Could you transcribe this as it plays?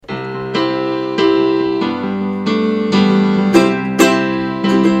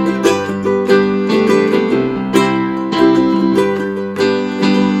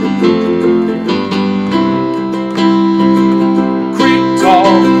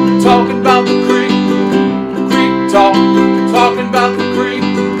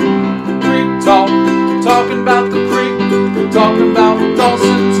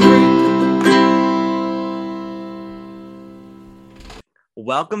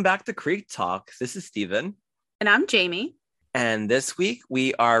Welcome back to Creek Talk. This is Steven. And I'm Jamie. And this week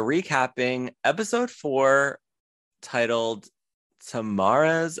we are recapping episode 4 titled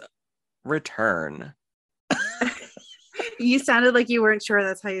Tamara's Return. You sounded like you weren't sure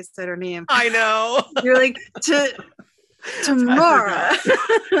that's how you said her name. I know. You're like, Tamara.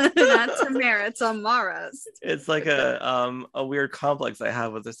 Not Tamara, Tamara's. It's like a weird complex I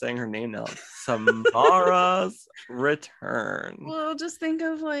have with her saying her name now. Tamara's Return. Well, just think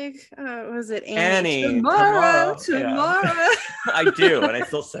of like, was it Annie? Tamara. Yeah. I do, and I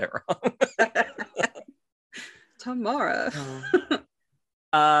still say it wrong. Tamara.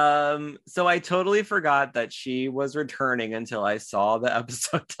 So I totally forgot that she was returning until I saw the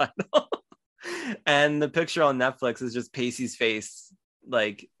episode title. And the picture on Netflix is just Pacey's face,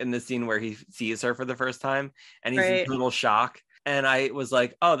 like in the scene where he sees her for the first time, and he's in total shock. And I was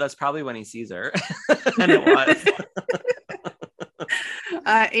like, oh, that's probably when he sees her. And it was.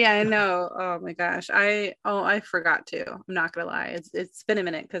 Yeah, I know. Oh my gosh. I forgot to. I'm not gonna lie. It's been a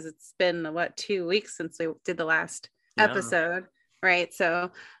minute because it's been 2 weeks since we did the last episode. Right.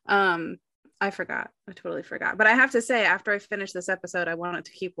 So I forgot. I totally forgot. But I have to say, after I finish this episode, I wanted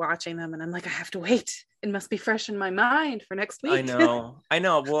to keep watching them. And I'm like, I have to wait. It must be fresh in my mind for next week. I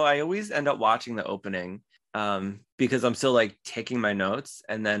know. Well, I always end up watching the opening because I'm still like taking my notes,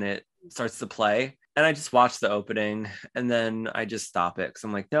 and then it starts to play. And I just watch the opening, and then I just stop it because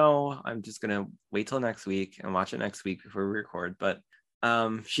I'm like, no, I'm just going to wait till next week and watch it next week before we record. But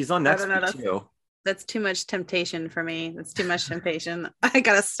she's on next week too. That's too much temptation for me. That's too much temptation. I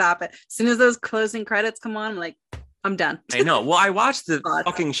gotta stop it. As soon as those closing credits come on, I'm like, I'm done. I know. Well, I watched the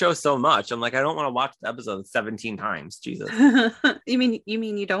fucking show so much. I'm like, I don't want to watch the episode 17 times. Jesus. You mean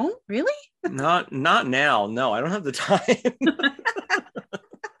you don't? Really? Not now. No, I don't have the time.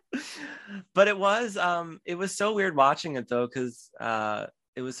 But it was so weird watching it though, because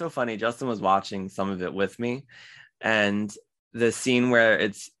it was so funny. Justin was watching some of it with me, and the scene where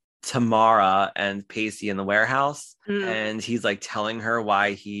it's Tamara and Pacey in the warehouse, and he's like telling her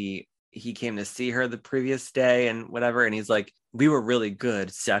why he came to see her the previous day and whatever, and he's like, we were really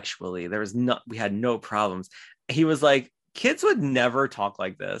good sexually, we had no problems. He was like, kids would never talk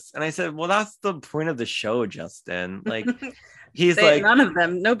like this. And I said, well, that's the point of the show, Justin. Like he's like, none of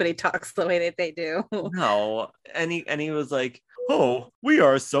them, nobody talks the way that they do. No. And he was like, oh, we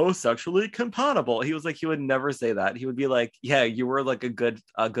are so sexually compatible. He was like, he would never say that. He would be like, yeah, you were like a good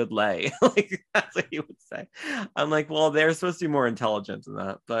lay. Like that's what he would say. I'm like, well, they're supposed to be more intelligent than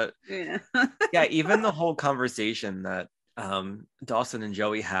that. But yeah, even the whole conversation that Dawson and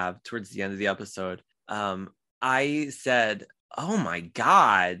Joey have towards the end of the episode, I said, oh my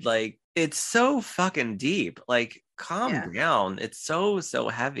God, like it's so fucking deep. Like calm down. It's so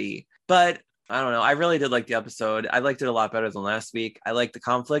heavy. But I don't know. I really did like the episode. I liked it a lot better than last week. I liked the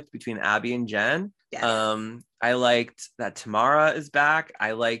conflict between Abby and Jen. Yes. I liked that Tamara is back.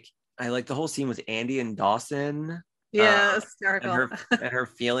 I like the whole scene with Andy and Dawson. Yeah, and her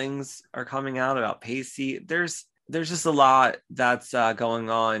feelings are coming out about Pacey. There's just a lot that's going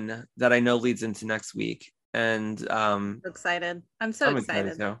on that I know leads into next week. And I'm excited. I'm so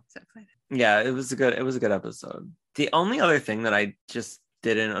excited. So excited. Yeah, it was a good episode. The only other thing that I just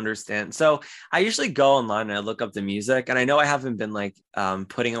didn't understand. So I usually go online and I look up the music, and I know I haven't been like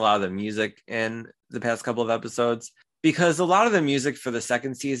putting a lot of the music in the past couple of episodes because a lot of the music for the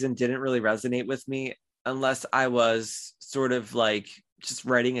second season didn't really resonate with me unless I was sort of like just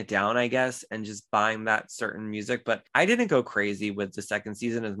writing it down, I guess, and just buying that certain music. But I didn't go crazy with the second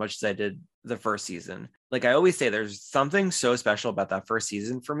season as much as I did the first season. Like I always say, there's something so special about that first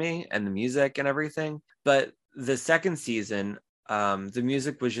season for me and the music and everything. But the second season, the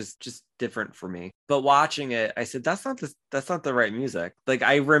music was just different for me. But watching it, I said, that's not the right music. Like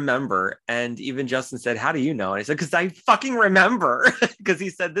I remember, and even Justin said, how do you know? And I said, because I fucking remember. Because he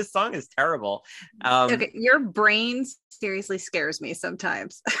said this song is terrible. Okay, your brain seriously scares me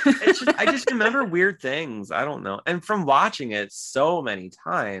sometimes. I just remember weird things. I don't know. And from watching it so many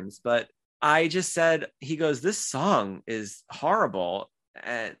times, but I just said, he goes, this song is horrible.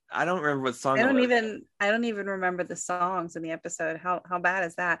 And I don't remember what song I don't even remember the songs in the episode. How bad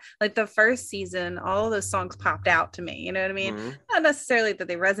is that? Like the first season, all those songs popped out to me, you know what I mean? Mm-hmm. Not necessarily that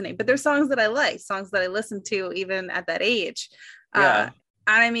they resonate, but there's songs that I like, songs that I listen to even at that age. And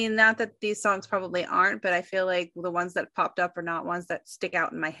I mean, not that these songs probably aren't, but I feel like the ones that popped up are not ones that stick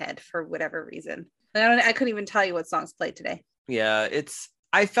out in my head for whatever reason. I couldn't even tell you what songs played today. Yeah,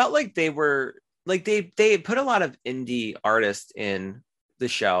 I felt like they were like they put a lot of indie artists in the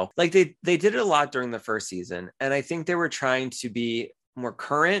show. Like they did it a lot during the first season, and I think they were trying to be more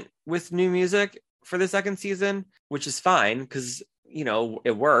current with new music for the second season, which is fine because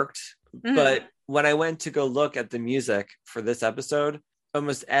it worked. Mhm. But when I went to go look at the music for this episode,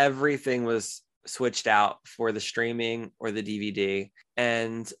 almost everything was switched out for the streaming or the DVD.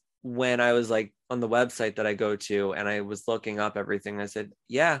 And when I was like on the website that I go to and I was looking up everything, I said,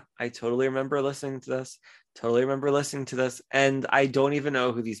 yeah, I totally remember listening to this. Totally remember listening to this. And I don't even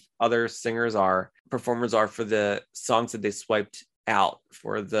know who these other performers are for the songs that they swiped out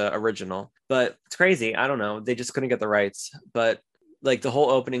for the original. But it's crazy. I don't know. They just couldn't get the rights. But like the whole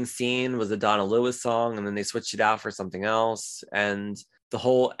opening scene was a Donna Lewis song, and then they switched it out for something else. And the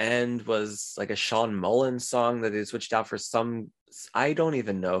whole end was like a Sean Mullins song that they switched out for I don't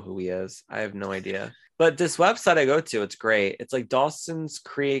even know who he is. I have no idea. But this website I go to, it's great. It's like Dawson's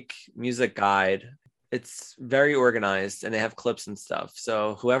Creek Music Guide. It's very organized and they have clips and stuff.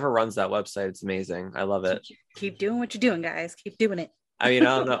 So whoever runs that website, it's amazing. I love it. Keep doing what you're doing, guys. Keep doing it. I mean,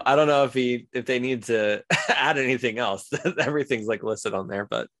 I don't know if they need to add anything else. Everything's like listed on there,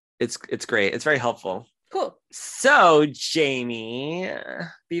 but it's great. It's very helpful. Cool. So, Jamie,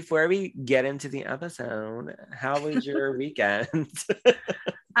 before we get into the episode, how was your weekend? It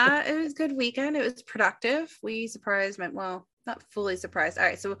was a good weekend. It was productive. We surprised not fully surprised. All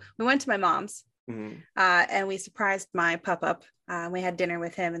right, so we went to my mom's. Mm-hmm. And we surprised my pup. We had dinner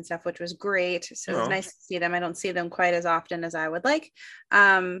with him and stuff, which was great. So it was nice to see them. I don't see them quite as often as I would like.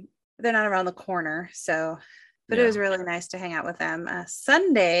 They're not around the corner, but it was really nice to hang out with them.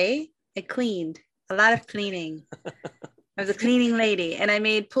 Sunday, I cleaned. A lot of cleaning. I was a cleaning lady, and I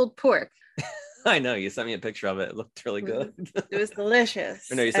made pulled pork. I know, you sent me a picture of it. It looked really good. It was delicious.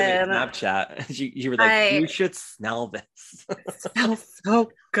 I know, you sent me a Snapchat. You were like, you should smell this. It smells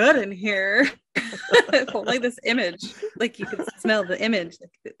so good in here. If only this image, like you can smell the image.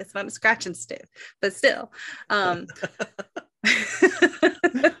 It's not a scratch and sniff, but still.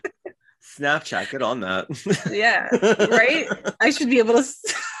 Snapchat, get on that. Yeah, right. I should be able to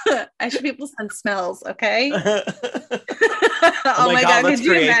send smells. Okay. Oh my God, let's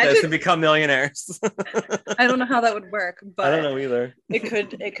create this and become millionaires. I don't know how that would work, but I don't know either.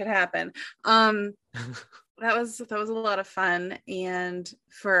 It could happen. That was a lot of fun. And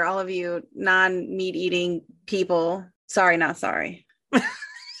for all of you non-meat eating people, sorry, not sorry.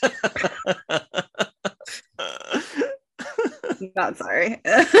 Not sorry.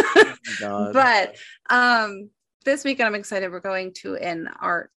 But this weekend I'm excited. We're going to an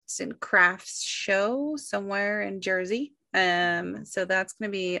arts and crafts show somewhere in Jersey. So that's going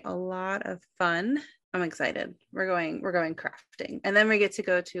to be a lot of fun. I'm excited. We're going crafting. And then we get to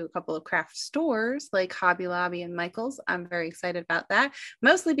go to a couple of craft stores like Hobby Lobby and Michael's. I'm very excited about that.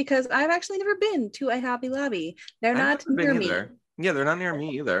 Mostly because I've actually never been to a Hobby Lobby. They're not near me. Yeah, they're not near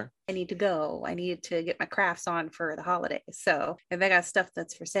me either. I need to go. I need to get my crafts on for the holidays. So if they got stuff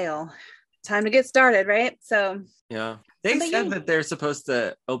that's for sale, time to get started, right? So yeah, they said that they're supposed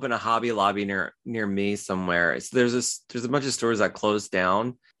to open a Hobby Lobby near me somewhere. So there's a bunch of stores that closed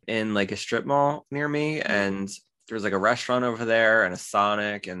down in like a strip mall near me, and there's like a restaurant over there and a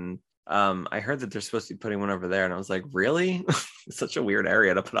Sonic, and I heard that they're supposed to be putting one over there, and I was like, really? It's such a weird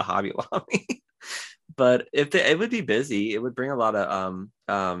area to put a Hobby Lobby. But it would be busy, it would bring a lot of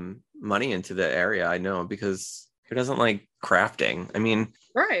money into the area. I know, because who doesn't like crafting? I mean,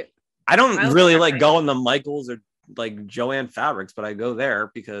 right. I don't really like going to Michael's or like Joanne Fabrics, but I go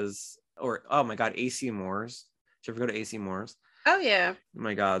there because, oh my God, AC Moore's. Did you ever go to AC Moore's? Oh yeah. Oh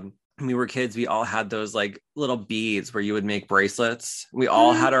my God. When we were kids, we all had those like little beads where you would make bracelets. We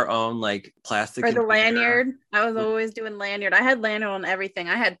all had our own like plastic. Or the lanyard. I was always doing lanyard. I had lanyard on everything.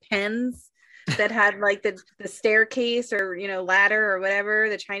 I had pens that had like the staircase or ladder or whatever,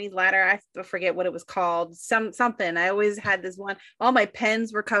 the Chinese ladder. I forget what it was called. Something. I always had this one. All my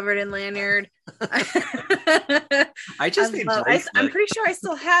pens were covered in lanyard. I'm pretty sure I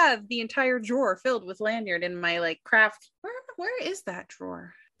still have the entire drawer filled with lanyard in my like craft. Where is that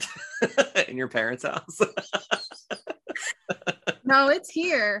drawer? In your parents' house? No, it's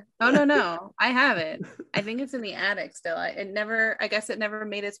here. Oh no, I have it. I think it's in the attic still. I guess it never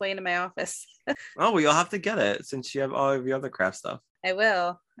made its way into my office. Oh, well, you'll have to get it since you have all of your other craft stuff. I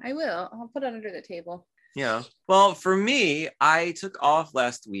will. I'll put it under the table. Yeah. Well, for me, I took off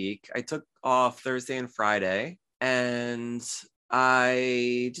last week. I took off Thursday and Friday, and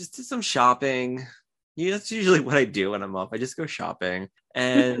I just did some shopping. Yeah, that's usually what I do when I'm off. I just go shopping.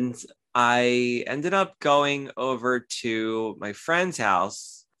 And I ended up going over to my friend's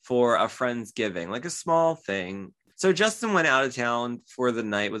house for a Friendsgiving, like a small thing. So Justin went out of town for the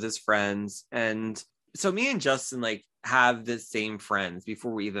night with his friends. And so me and Justin like have the same friends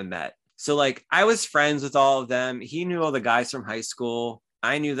before we even met. So like I was friends with all of them. He knew all the guys from high school.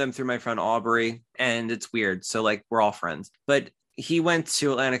 I knew them through my friend Aubrey, and it's weird. So like we're all friends. But he went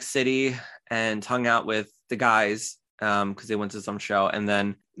to Atlantic City and hung out with the guys because they went to some show. And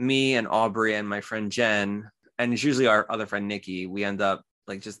then me and Aubrey and my friend Jen, and it's usually our other friend Nikki, we end up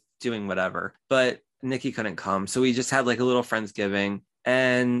like just doing whatever. But Nikki couldn't come. So we just had like a little Friendsgiving.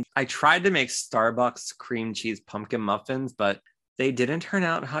 And I tried to make Starbucks cream cheese pumpkin muffins, but they didn't turn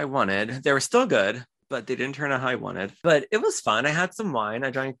out how I wanted. They were still good, but they didn't turn out how I wanted. But it was fun. I had some wine. I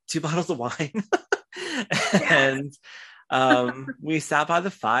drank 2 bottles of wine. And we sat by the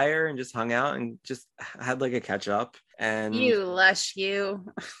fire and just hung out and just had like a catch up. And you lush you.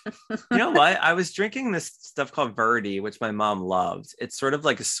 You know what? I was drinking this stuff called Verdi, which my mom loved. It's sort of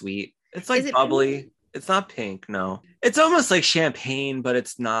like a sweet. It's like bubbly. Pink? It's not pink, no. It's almost like champagne, but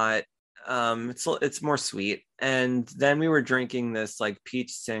it's not. It's more sweet. And then we were drinking this like peach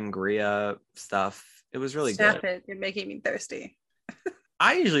sangria stuff. It was really good. Stop it. You're making me thirsty.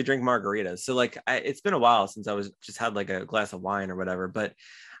 I usually drink margaritas. So like it's been a while since I was just had like a glass of wine or whatever, but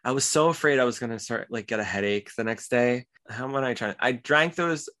I was so afraid I was going to start like get a headache the next day. How am I trying? I drank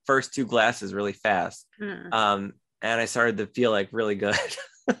those first 2 glasses really fast. And I started to feel like really good.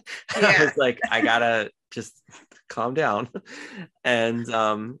 I was like, I gotta just calm down. And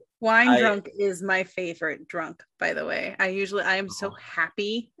wine drunk is my favorite drunk, by the way. I am so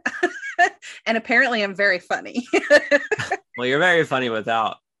happy. And apparently I'm very funny. Well, you're very funny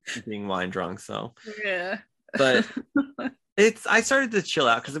without being wine drunk, so yeah. But I started to chill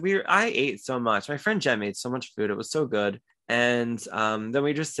out because I ate so much. My friend Jen made so much food. It was so good. And then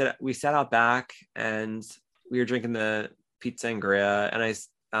we sat out back and we were drinking the pizza sangria, and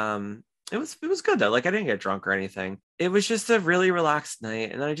it was good though. Like I didn't get drunk or anything. It was just a really relaxed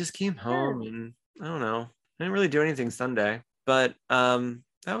night. And then I just came home and I don't know. I didn't really do anything Sunday, but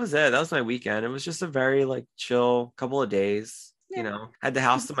that was it. That was my weekend. It was just a very like chill couple of days. You know, had the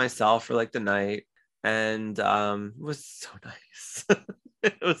house to myself for like the night, and it was so nice.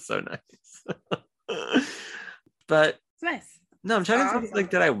 It was so nice. But it's nice. No, I'm trying to think, like,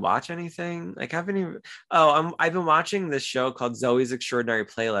 did I watch anything? Like, I've been watching this show called Zoe's Extraordinary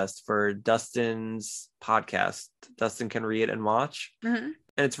Playlist for Dustin's podcast. Dustin Can Read and Watch. And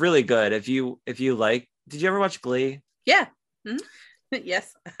it's really good. If you like, did you ever watch Glee? Yeah.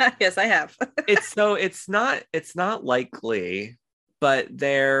 Yes. Yes, I have. It's not like Glee, but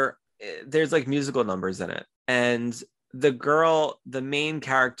there's like musical numbers in it. And the main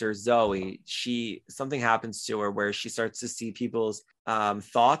character, Zoe, something happens to her where she starts to see people's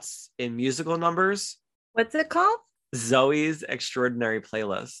thoughts in musical numbers. What's it called? Zoe's Extraordinary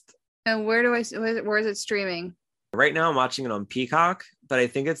Playlist. And where is it streaming? Right now I'm watching it on Peacock, but I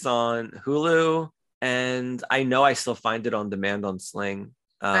think it's on Hulu, and I know I still find it on demand on Sling.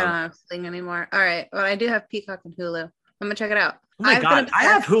 I don't have Sling anymore. All right. Well, I do have Peacock and Hulu. I'm gonna check it out. Oh my God, I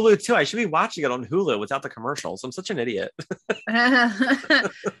have Hulu too. I should be watching it on Hulu without the commercials. I'm such an idiot.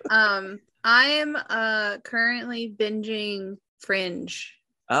 I'm currently binging Fringe.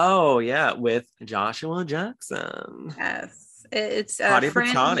 Oh yeah, with Joshua Jackson. Yes, it's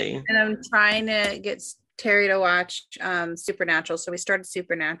Fringe, and I'm trying to get Terry to watch Supernatural. So we started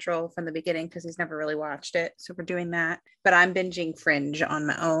Supernatural from the beginning because he's never really watched it. So we're doing that. But I'm binging Fringe on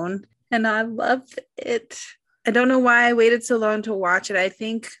my own, and I love it. I don't know why I waited so long to watch it. I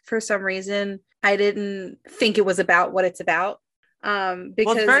think for some reason I didn't think it was about what it's about. Because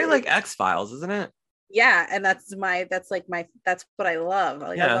it's very like X-Files, isn't it? Yeah, and that's what I love.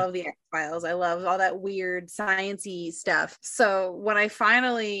 Like I love the X-Files. I love all that weird sciencey stuff. So when I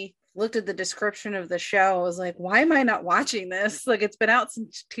finally looked at the description of the show, I was like, why am I not watching this? Like it's been out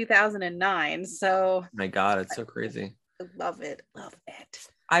since 2009. So my God, it's so crazy. I love it. Love it.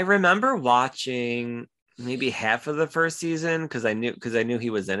 I remember watching maybe half of the first season because I knew he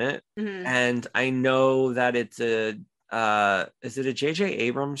was in it. And I know that it's is it a JJ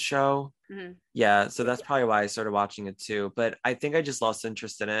Abrams show? Yeah, so that's probably why I started watching it too, but I think I just lost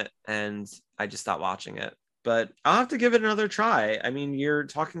interest in it and I just stopped watching it. But I'll have to give it another try. I mean, you're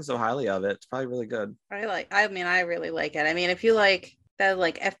talking so highly of it. It's probably really good. I really like it. I mean, if you like that,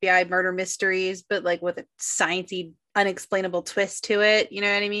 like FBI murder mysteries, but like with a sciencey, unexplainable twist to it, you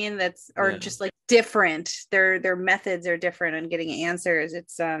know what I mean? Just like different. Their methods are different on getting answers.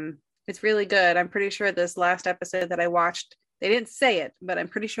 It's really good. I'm pretty sure this last episode that I watched, they didn't say it, but I'm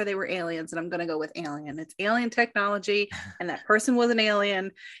pretty sure they were aliens, and I'm gonna go with alien. It's alien technology, and that person was an alien.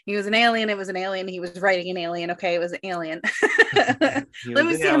 He was an alien. It was an alien. He was writing an alien. Okay, it was an alien. Let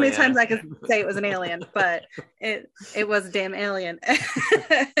me see how many times I can say it was an alien, but it was a damn alien.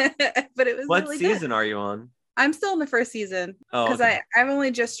 But it was. What really season good. are you on? I'm still in the first season because I've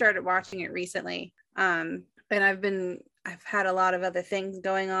only just started watching it recently. And I've had a lot of other things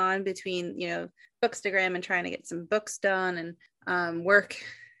going on between, Bookstagram and trying to get some books done and work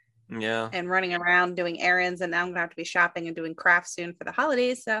Yeah. and running around doing errands, and now I'm gonna have to be shopping and doing crafts soon for the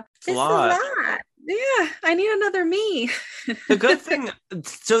holidays. So it's a lot. Yeah, I need another me. The good thing,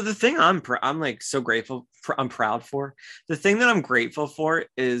 so the thing I'm like so grateful for, I'm proud for. The thing that I'm grateful for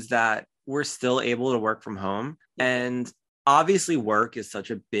is that we're still able to work from home. And obviously work is such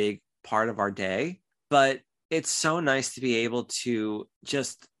a big part of our day, but it's so nice to be able to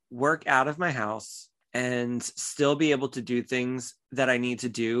just work out of my house and still be able to do things that I need to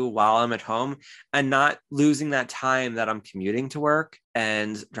do while I'm at home and not losing that time that I'm commuting to work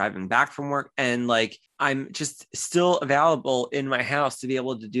and driving back from work. And like, I'm just still available in my house to be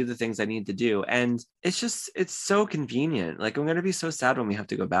able to do the things I need to do. And it's so convenient. Like, I'm going to be so sad when we have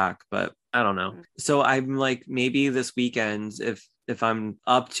to go back, but I don't know. So I'm like, maybe this weekend, if I'm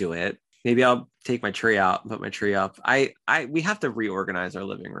up to it, maybe I'll take my tree out, put my tree up. We have to reorganize our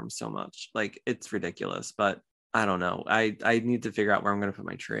living room so much. Like, it's ridiculous, but I don't know. I need to figure out where I'm going to put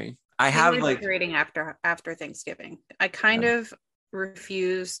my tree. I have like decorating after Thanksgiving. I kind of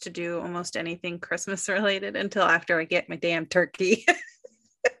refuse to do almost anything Christmas related until after I get my damn turkey.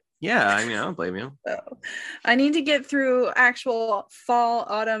 Yeah, I mean, I don't blame you. So I need to get through actual fall,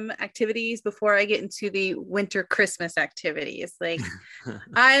 autumn activities before I get into the winter Christmas activities. Like,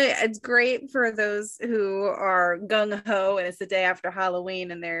 it's great for those who are gung ho and it's the day after Halloween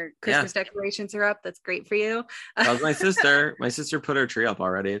and their Christmas decorations are up. That's great for you. That was my sister. My sister put her tree up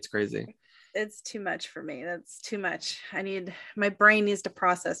already. It's crazy. It's too much for me. That's too much. My brain needs to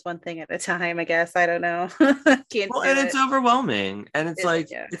process one thing at a time, I guess. I don't know. It's overwhelming. And it's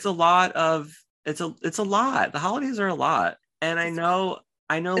it's a lot. The holidays are a lot. And I know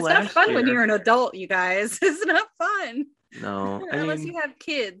it's not fun when you're an adult, you guys. It's not fun. No. Unless you have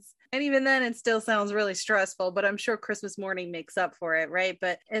kids. And even then it still sounds really stressful, but I'm sure Christmas morning makes up for it, right?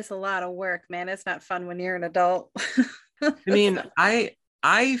 But it's a lot of work, man. It's not fun when you're an adult. I mean,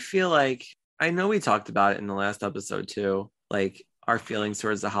 I feel like, I know we talked about it in the last episode too, like our feelings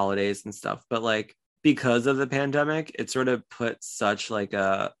towards the holidays and stuff, but like, because of the pandemic, it sort of put such like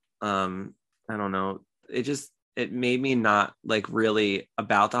a, I don't know, it made me not like really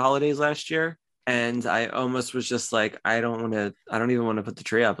about the holidays last year. And I almost was just like, I don't even want to put the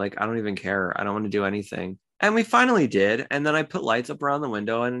tree up. Like, I don't even care. I don't want to do anything. And we finally did. And then I put lights up around the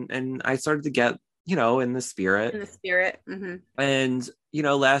window and I started to get, in the spirit. Mm-hmm. And,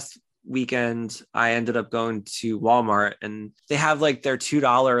 last weekend I ended up going to Walmart and they have like their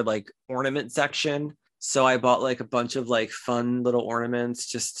 $2 like ornament section. So I bought like a bunch of like fun little ornaments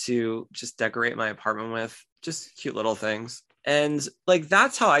just to decorate my apartment with, just cute little things. And like,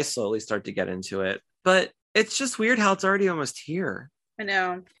 that's how I slowly start to get into it. But it's just weird how it's already almost here. I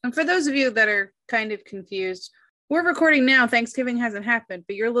know. And for those of you that are kind of confused, we're recording now. Thanksgiving hasn't happened,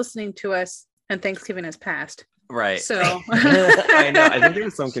 but you're listening to us and Thanksgiving has passed. Right. So I know. I think there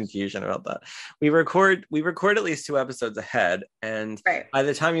was some confusion about that. We record at least 2 episodes ahead. And by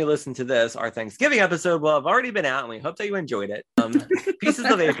the time you listen to this, our Thanksgiving episode will have already been out, and we hope that you enjoyed it. Pieces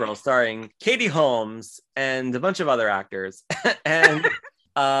of April, starring Katie Holmes and a bunch of other actors. And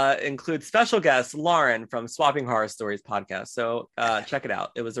includes special guest Lauren from Swapping Horror Stories podcast. So check it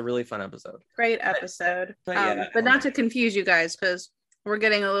out. It was a really fun episode. Great episode. But not to confuse you guys, because we're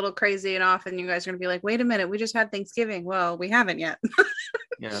getting a little crazy and off, and you guys are going to be like, wait a minute, we just had Thanksgiving. Well, we haven't yet.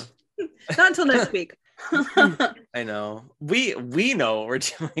 Yeah. Not until next week. I know. We know what we're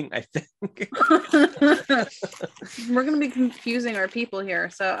doing, I think. We're going to be confusing our people here.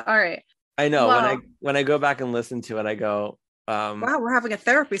 So, all right. I know. Wow. When I go back and listen to it, I go, wow, we're having a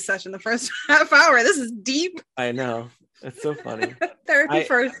therapy session the first half hour. This is deep. I know. It's so funny. Therapy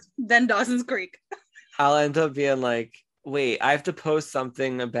first, then Dawson's Creek. I'll end up being like, wait, I have to post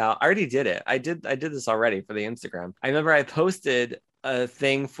something about, I already did it. I did this already for the Instagram. I remember I posted a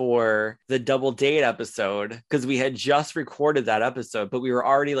thing for the double date episode because we had just recorded that episode, but we were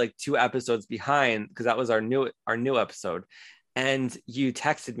already like 2 episodes behind because that was our new episode. And you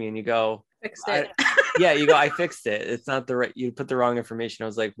texted me and you go, fixed it. Yeah, you go, I fixed it. It's not the right, you put the wrong information. I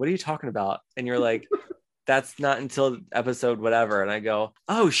was like, what are you talking about? And you're like, that's not until episode whatever. And I go,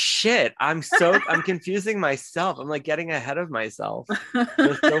 oh shit, I'm confusing myself. I'm like getting ahead of myself. It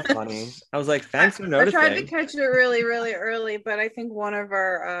was so funny. I was like, thanks for noticing. I tried to catch it really, really early, but I think one of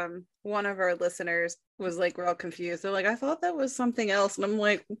our listeners was like real confused. They're like, I thought that was something else. And I'm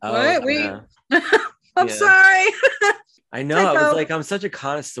like, what? I'm sorry. I know. I was like, I'm such a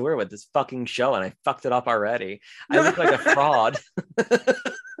connoisseur with this fucking show and I fucked it up already. I look like a fraud.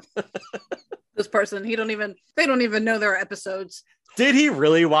 This person, they don't even know their episodes. Did he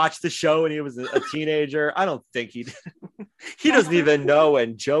really watch the show when he was a teenager? I don't think he did. He doesn't even know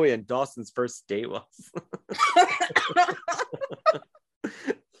when Joey and Dawson's first date was.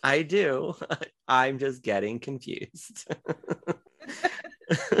 I do. I'm just getting confused.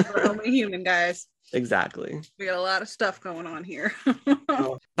 We're only human, guys. Exactly. We got a lot of stuff going on here.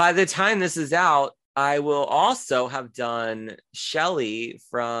 By the time this is out, I will also have done Shelly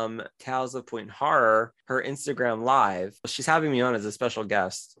from Tales of Point Horror, her Instagram live. She's having me on as a special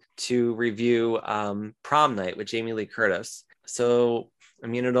guest to review Prom Night with Jamie Lee Curtis. So, I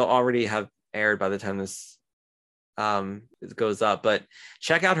mean, it'll already have aired by the time this it goes up, but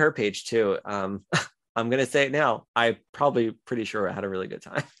check out her page too. I'm going to say it now. I probably pretty sure I had a really good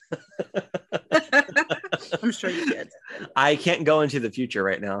time. I'm sure you did. I can't go into the future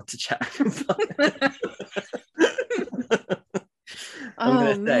right now to check. I'm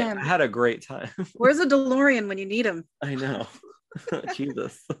gonna say I had a great time. Where's a DeLorean when you need him? I know.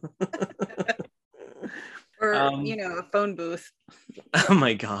 Jesus. Or a phone booth. Oh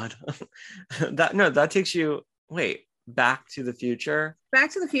my God. That takes you Back to the Future.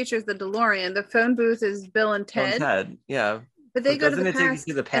 Back to the Future is the DeLorean. The phone booth is Bill and Ted. Yeah. But they go to the past. Take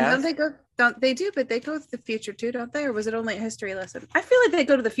you to the past? And they do, but they go to the future too, don't they? Or was it only a history lesson? I feel like they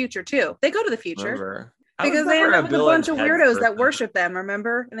go to the future too. They go to the future. Because they end up with a bunch of weirdos that worship them,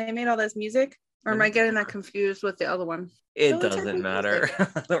 remember? And they made all this music. Or am I getting that confused with the other one? It doesn't matter.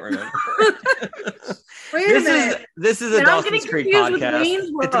 I don't remember. Wait a minute. This is a Dawson's Creek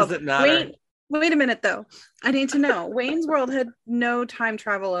podcast. It doesn't matter. Wait a minute, though. I need to know. Wayne's World had no time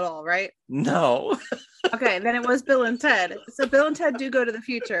travel at all, right? No. Okay, then it was Bill and Ted. So Bill and Ted do go to the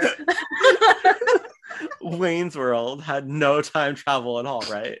future. Wayne's World had no time travel at all,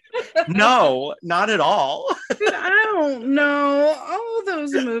 right? No, not at all. Dude, I don't know. All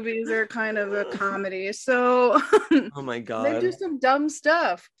those movies are kind of a comedy. So oh my God. They do some dumb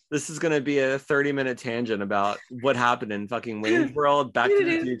stuff. This is going to be a 30-minute tangent about what happened in fucking Wayne's World, Back to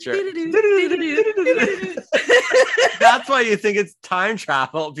the Future. That's why you think it's time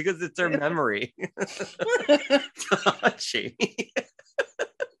travel, because it's their memory. Jamie.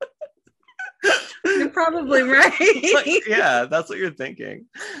 You're probably right. Yeah, that's what you're thinking.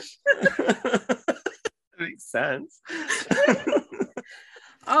 Makes sense.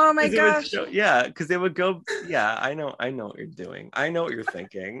 Oh my gosh. Because they would go. Yeah, I know what you're doing. I know what you're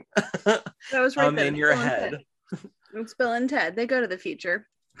thinking. That was right there. In your head. It's Bill and Ted. They go to the future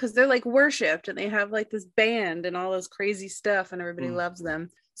because they're like worshipped and they have like this band and all this crazy stuff and everybody loves them.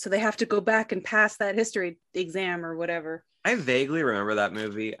 So they have to go back and pass that history exam or whatever. I vaguely remember that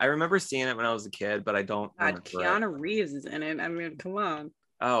movie. I remember seeing it when I was a kid, but I don't remember Keanu Reeves is in it. I mean, come on.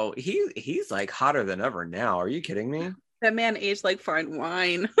 Oh, he's like hotter than ever now. Are you kidding me? That man aged like fine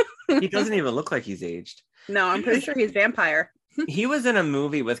wine. He doesn't even look like he's aged. No, I'm pretty sure he's vampire. He was in a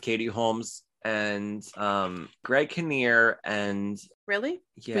movie with Katie Holmes and Greg Kinnear and... Really?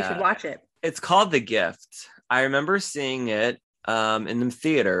 Yeah. We should watch it. It's called The Gift. I remember seeing it in the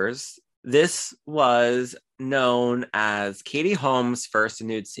theaters. This was known as Katie Holmes' first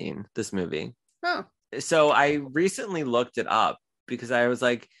nude scene, this movie. Oh. So I recently looked it up because I was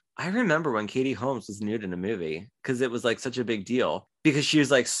like, I remember when Katie Holmes was nude in a movie because it was like such a big deal because she was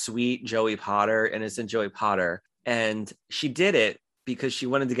like sweet Joey Potter, innocent Joey Potter. And she did it because she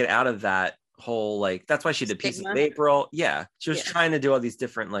wanted to get out of that whole, like, that's why she did Pieces of April. Yeah. She was trying to do all these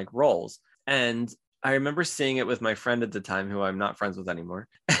different like roles. And I remember seeing it with my friend at the time, who I'm not friends with anymore.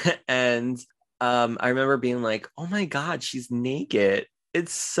 And I remember being like, oh my God, she's naked.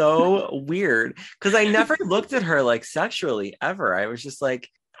 It's so weird. Because I never looked at her like sexually ever. I was just like,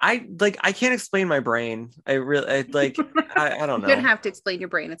 I can't explain my brain. I don't know. You don't have to explain your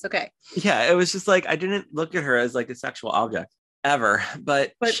brain. It's okay. Yeah, it was just like I didn't look at her as like a sexual object ever.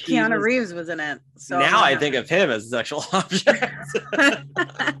 But Keanu Reeves was in it. So now I think of him as a sexual object.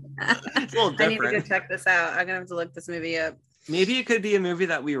 It's a little different. I need to go check this out. I'm gonna have to look this movie up. Maybe it could be a movie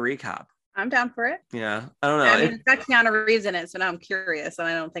that we recap. I'm down for it. Yeah, I don't know. I mean, it's got Keanu Reeves in it, so now I'm curious, and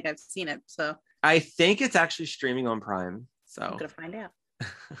I don't think I've seen it. So I think it's actually streaming on Prime. So I'm gonna find out.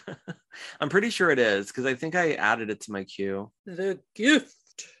 I'm pretty sure it is because I think I added it to my queue. The Gift.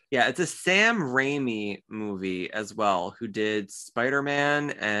 Yeah, it's a Sam Raimi movie as well, who did Spider-Man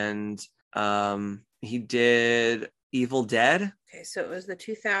and he did Evil Dead. Okay, so it was the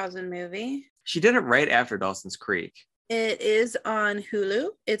 2000 movie. She did it right after Dawson's Creek. It is on Hulu.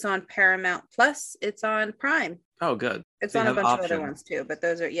 It's on Paramount Plus. It's on Prime. Oh, good. It's on a bunch of other ones too, but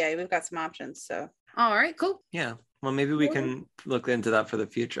those are, we've got some options. So, all right, cool. Yeah. Well, maybe we can look into that for the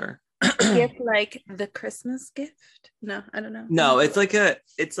future. Gift like the Christmas gift? No, I don't know. No, it's like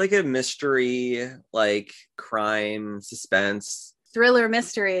a mystery, like crime, suspense. Thriller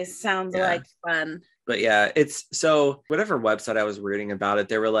mysteries sounds like fun. But yeah, it's so whatever website I was reading about it,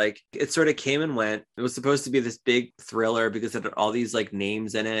 they were like, it sort of came and went. It was supposed to be this big thriller because it had all these like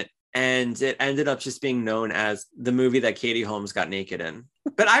names in it. And it ended up just being known as the movie that Katie Holmes got naked in.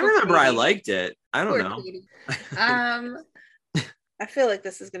 But I remember I liked it. I don't know. I feel like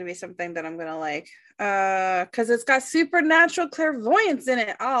this is going to be something that I'm going to like because it's got supernatural clairvoyance in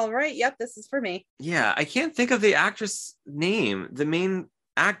it. All right. Yep. This is for me. Yeah. I can't think of the actress name. The main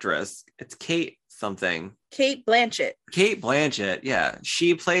actress. It's Kate something. Kate Blanchett. Kate Blanchett. Yeah.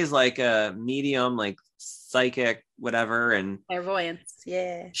 She plays like a medium, like psychic, whatever. And clairvoyance.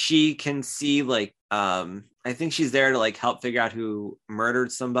 Yeah. She can see like, I think she's there to like help figure out who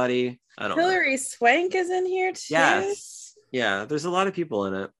murdered somebody. I don't know. Hilary Swank is in here too. Yes. Yeah, there's a lot of people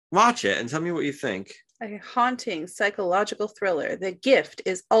in it. Watch it and tell me what you think. A haunting psychological thriller. The Gift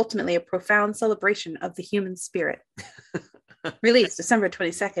is ultimately a profound celebration of the human spirit. Released December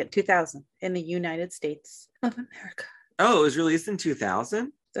 22nd, 2000 in the United States of America. Oh, it was released in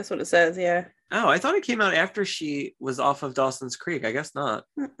 2000? That's what it says, yeah. Oh, I thought it came out after she was off of Dawson's Creek. I guess not.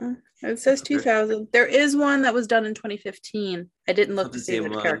 It says 2000. There is one that was done in 2015. I didn't look to see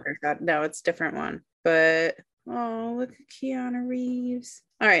which character got. No, it's a different one. But oh, look at Keanu Reeves.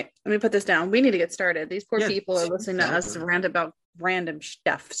 All right, let me put this down. We need to get started. These poor people are listening to us rant about random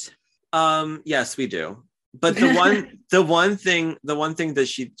stuff. Yes, we do. But the one thing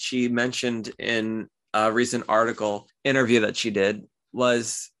that she mentioned in a recent interview that she did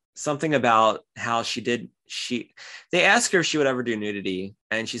was something about how they asked her if she would ever do nudity,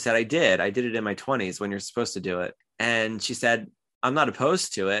 and she said, I did it in my 20s when you're supposed to do it. And she said, I'm not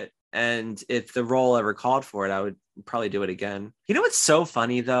opposed to it. And if the role ever called for it, I would probably do it again. You know what's so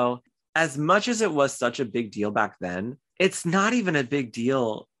funny, though? As much as it was such a big deal back then, it's not even a big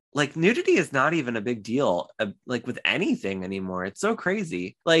deal. Like, nudity is not even a big deal, like, with anything anymore. It's so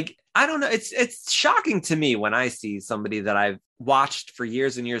crazy. Like, I don't know. It's shocking to me when I see somebody that I've watched for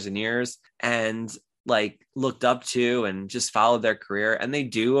years and years and years and, like, looked up to and just followed their career, and they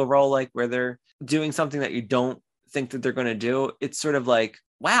do a role, like, where they're doing something that you don't think that they're going to do. It's sort of like,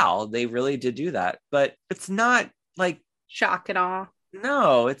 wow, they really did do that. But it's not like shock and awe.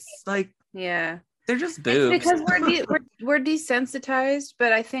 No, it's like, yeah, they're just boobs. It's because we're desensitized,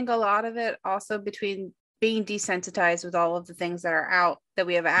 but I think a lot of it also between being desensitized with all of the things that are out that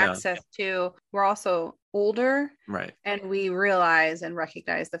we have access to, we're also older, right? And we realize and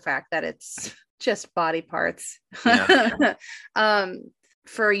recognize the fact that it's just body parts. Yeah.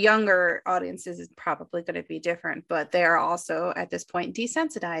 For younger audiences, it's probably going to be different, but they are also at this point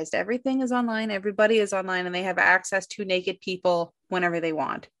desensitized. Everything is online. Everybody is online, and they have access to naked people whenever they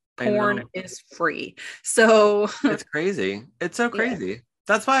want. Porn is free. So it's crazy. It's so crazy. Yeah.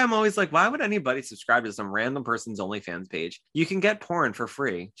 That's why I'm always like, why would anybody subscribe to some random person's OnlyFans page? You can get porn for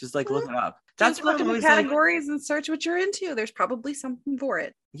free. Just like look it up. That's just look at the categories and search what you're into. There's probably something for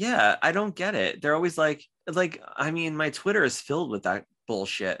it. Yeah, I don't get it. They're always like, I mean, my Twitter is filled with that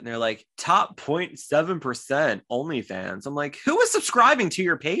bullshit. And they're like, top 0.7% OnlyFans. I'm like, who is subscribing to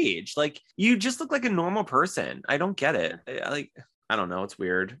your page? Like, you just look like a normal person. I don't get it. I don't know. It's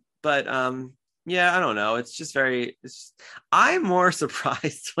weird. But yeah, I don't know. It's just I'm more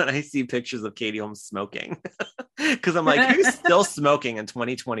surprised when I see pictures of Katie Holmes smoking because I'm like, who's still smoking in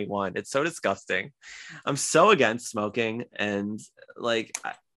 2021? It's so disgusting. I'm so against smoking, and like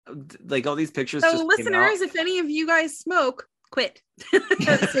all these pictures. So listeners, if any of you guys smoke, quit.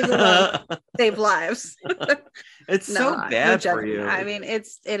 Save lives. It's so bad for you. I mean, it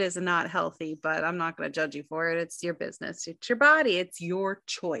is not healthy, but I'm not going to judge you for it. It's your business. It's your body. It's your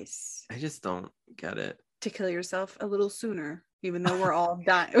choice. I just don't get it. To kill yourself a little sooner, even though we're all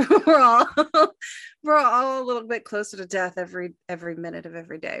dying. we're all a little bit closer to death every minute of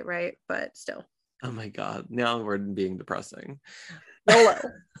every day, right? But still. Oh my God. Now we're being depressing. YOLO.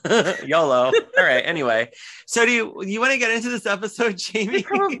 All right. Anyway, so do you want to get into this episode, Jamie?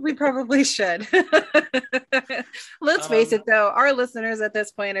 We probably should. Let's face it, though, our listeners at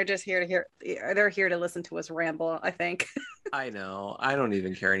this point are just they're here to listen to us ramble, I think. I know. I don't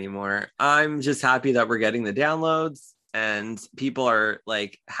even care anymore. I'm just happy that we're getting the downloads and people are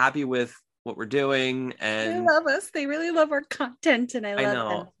like happy with what we're doing, and they love us. They really love our content, and I love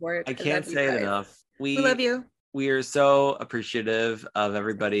them for it. I can't say it enough. We love you. We are so appreciative of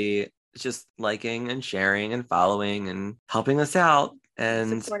everybody just liking and sharing and following and helping us out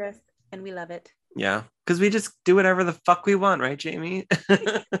and support us, and we love it. Yeah, because we just do whatever the fuck we want, right, Jamie? For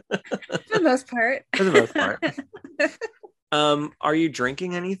the most part. For the most part. Are you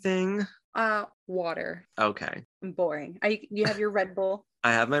drinking anything? Water. Okay. I'm boring. You have your Red Bull?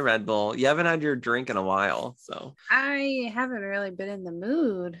 I have my Red Bull. You haven't had your drink in a while, so. I haven't really been in the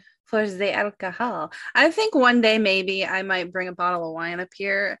mood for the alcohol. I think one day maybe I might bring a bottle of wine up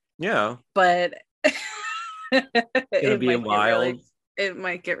here. Yeah. But It'll be wild. It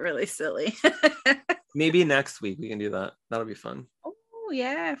might get really silly. Maybe next week we can do that. That'll be fun. Oh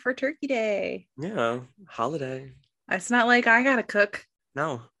yeah, for Turkey Day. Yeah, holiday. It's not like I gotta cook.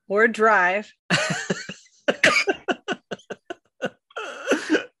 No. Or drive.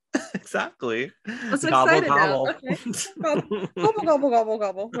 Exactly. I'm so Gobble, excited gobble. now. Okay. Gobble, gobble, gobble,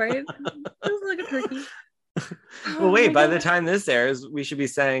 gobble, right? Feels like a turkey. Well, wait, by the time this airs, we should be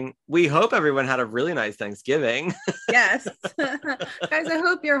saying, we hope everyone had a really nice Thanksgiving. Yes. Guys, I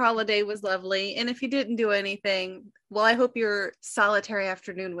hope your holiday was lovely. And if you didn't do anything, well, I hope your solitary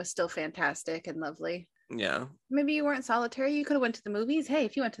afternoon was still fantastic and lovely. Yeah. Maybe you weren't solitary. You could have went to the movies. Hey,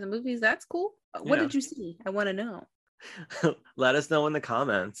 if you went to the movies, that's cool. What did you see? I want to know. Let us know in the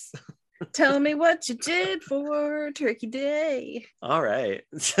comments. Tell me what you did for Turkey Day. All right.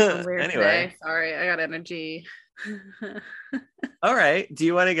 Anyway. Today. Sorry, I got energy. All right. Do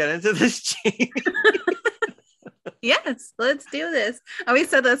you want to get into this, Jane? Yes, let's do this. Oh, we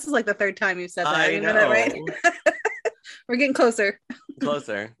said this is like the third time you said that. I You know. that, right? We're getting closer.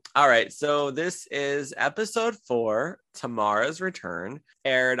 Closer. All right. So this is episode 4, Tamara's Return,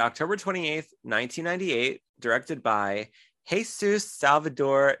 aired October 28th, 1998, directed by Jesus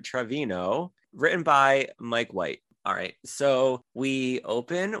Salvador Trevino, written by Mike White. All right. So we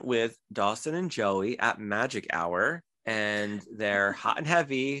open with Dawson and Joey at magic hour, and they're hot and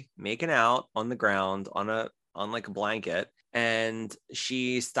heavy, making out on the ground on like a blanket. And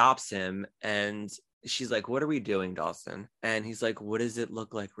she stops him and she's like, "What are we doing, Dawson?" And he's like, "What does it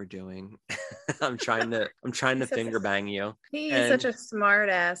look like we're doing?" I'm trying to finger bang you. He is such a smart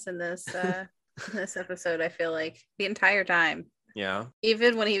ass in this this episode. I feel like the entire time. Yeah.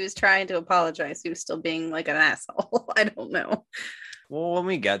 Even when he was trying to apologize, he was still being like an asshole. I don't know. Well, when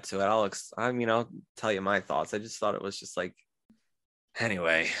we get to it, I'll tell you my thoughts. I just thought it was just like,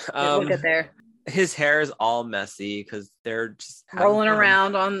 anyway. We'll get there. His hair is all messy because they're just rolling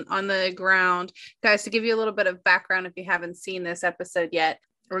around on the ground. Guys, to give you a little bit of background, if you haven't seen this episode yet,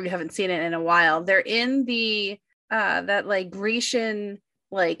 or you haven't seen it in a while, they're in the that like Grecian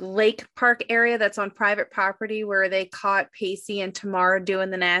like lake park area that's on private property where they caught Pacey and Tamara doing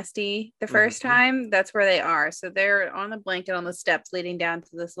the nasty the first time. That's where they are. So they're on the blanket on the steps leading down to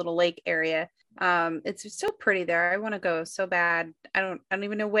this little lake area. It's so pretty there. I want to go so bad. I don't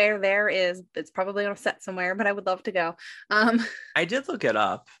even know where there is. It's probably on a set somewhere, but I would love to go. I did look it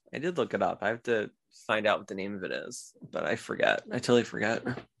up. I have to find out what the name of it is, but I forget. I totally forget.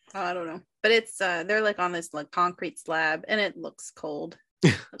 Oh, I don't know. But it's they're like on this like concrete slab and it looks cold.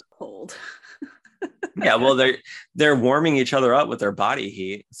 Cold. Yeah, well, they're warming each other up with their body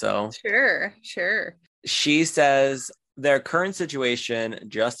heat. So sure. She says their current situation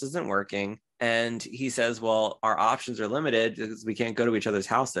just isn't working. And he says, well, our options are limited because we can't go to each other's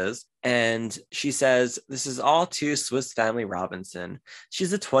houses. And she says, this is all too Swiss Family Robinson.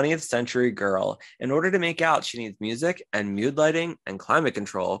 She's a 20th century girl. In order to make out, she needs music and mood lighting and climate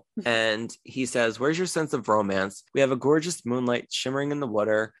control. And he says, where's your sense of romance? We have a gorgeous moonlight shimmering in the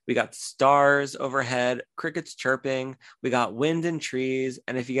water. We got stars overhead, crickets chirping. We got wind and trees.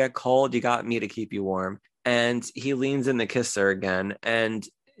 And if you get cold, you got me to keep you warm. And he leans in to kiss her again. And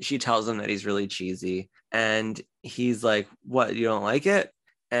she tells him that he's really cheesy. And he's like, what, you don't like it?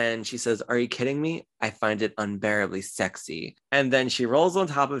 And she says, are you kidding me? I find it unbearably sexy. And then she rolls on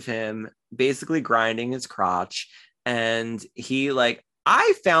top of him, basically grinding his crotch. And he like,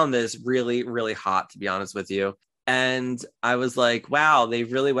 I found this really, really hot, to be honest with you. And I was like, wow, they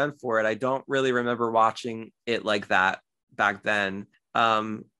really went for it. I don't really remember watching it like that back then.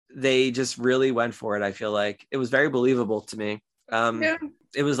 They just really went for it. I feel like it was very believable to me. Yeah.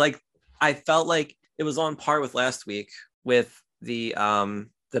 It was like, I felt like it was on par with last week with the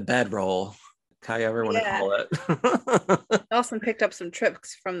bedroll, however you want to call it. Dawson picked up some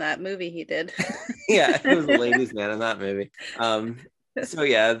tricks from that movie he did. Yeah, it was a ladies' man in that movie.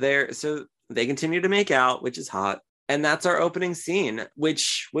 So they continue to make out, which is hot. And that's our opening scene,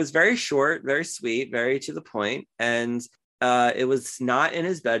 which was very short, very sweet, very to the point. And it was not in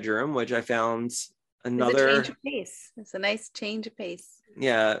his bedroom, which I found another change of pace. It's a nice change of pace.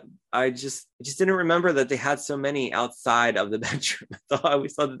 Yeah, I just didn't remember that they had so many outside of the bedroom. I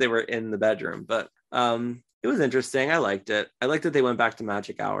always thought that they were in the bedroom, but it was interesting. I liked it. I liked that they went back to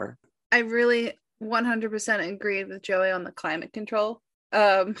magic hour. I really 100% agreed with Joey on the climate control.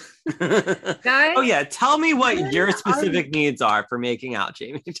 Um, guys, Oh yeah, tell me what women your are specific needs are for making out,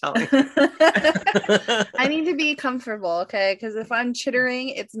 Jamie. Tell me. I need to be comfortable, okay? Because if I'm chittering,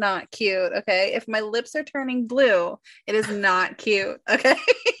 it's not cute, okay? If my lips are turning blue, it is not cute, okay?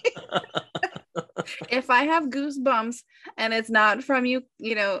 If I have goosebumps and it's not from you,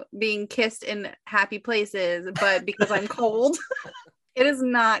 being kissed in happy places, but because I'm cold, it is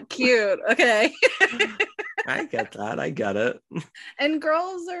not cute, okay? I get that. I get it. And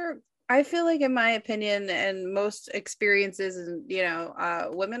girls are, I feel like, in my opinion, and most experiences, and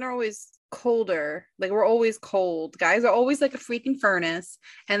women are always colder. Like, we're always cold. Guys are always like a freaking furnace,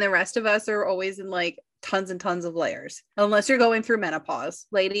 and the rest of us are always in like tons and tons of layers, unless you're going through menopause.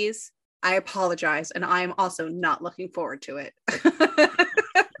 Ladies, I apologize, and I'm also not looking forward to it.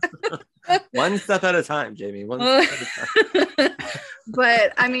 One step at a time, Jamie. One step at a time.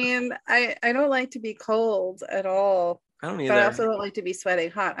 But I mean, I don't like to be cold at all. I don't But I either. also don't like to be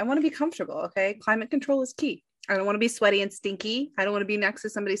sweating hot. I want to be comfortable, okay? Climate control is key. I don't want to be sweaty and stinky. I don't want to be next to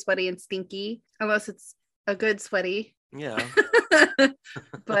somebody sweaty and stinky, unless it's a good sweaty. Yeah.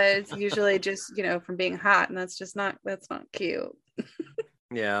 But it's usually just, from being hot, and that's not cute.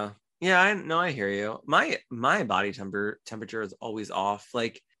 Yeah. Yeah, I hear you. My body temperature is always off.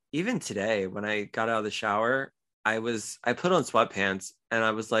 Like even today when I got out of the shower, I put on sweatpants and I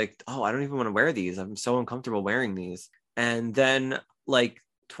was like, "Oh, I don't even want to wear these. I'm so uncomfortable wearing these." And then like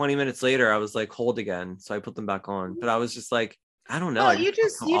 20 minutes later, I was like cold again, so I put them back on. But I was just like, I don't know. Well, I you felt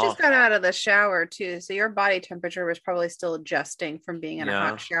just so you just off. got out of the shower too, so your body temperature was probably still adjusting from being in a Yeah.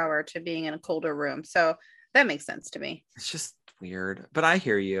 hot shower to being in a colder room. So that makes sense to me. It's just weird. But I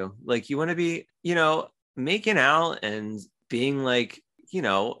hear you. Like you want to be, making out and being like,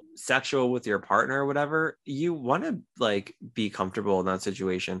 sexual with your partner or whatever. You want to like be comfortable in that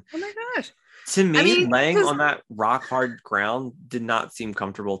situation. Oh my gosh. To me, I mean, laying on that rock hard ground did not seem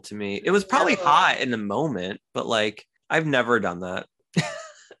comfortable to me. It was probably no. hot in the moment, but like I've never done that.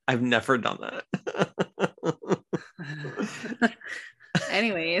 I've never done that.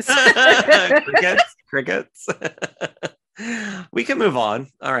 Anyways. Crickets. We can move on.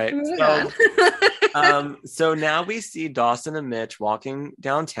 All right. Moving on. So now we see Dawson and Mitch walking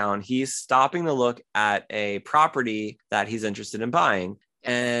downtown. He's stopping to look at a property that he's interested in buying.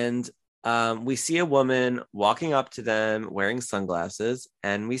 And we see a woman walking up to them wearing sunglasses,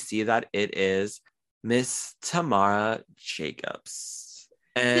 and we see that it is Miss Tamara Jacobs.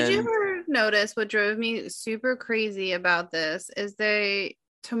 And Did you ever notice what drove me super crazy about this is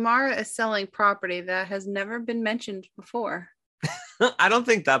Tamara is selling property that has never been mentioned before. I don't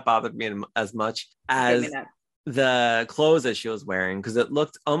think that bothered me as much as the clothes that she was wearing, because it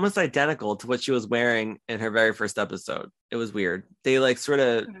looked almost identical to what she was wearing in her very first episode. It was weird. They like sort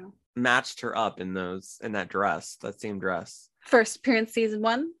of matched her up in that dress, that same dress. First appearance season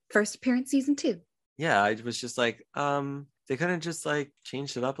 1, first appearance season 2. Yeah, I was just like, they couldn't just like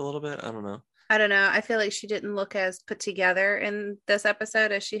changed it up a little bit. I don't know. I feel like she didn't look as put together in this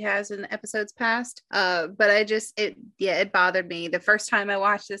episode as she has in episodes past. But it bothered me the first time I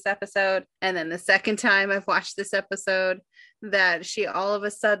watched this episode, and then the second time I've watched this episode, that she all of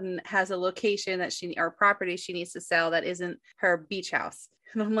a sudden has a location or property she needs to sell that isn't her beach house.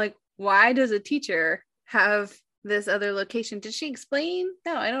 And I'm like, why does a teacher have this other location? Did she explain?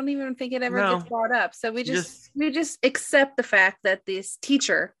 No, I don't even think it ever gets brought up. So we just accept the fact that this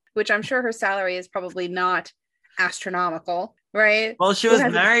teacher, which I'm sure her salary is probably not astronomical, right? Well, she was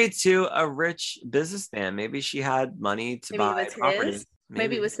married to a rich businessman. Maybe she had money to buy property.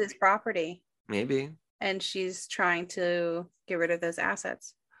 Maybe it was his property. Maybe. And she's trying to get rid of those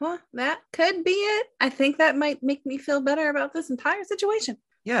assets. Well, that could be it. I think that might make me feel better about this entire situation.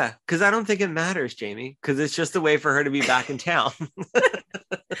 Yeah, because I don't think it matters, Jamie, because it's just a way for her to be back in town.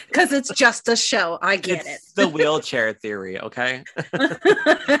 Because it's just a show. I get it. The wheelchair theory, okay?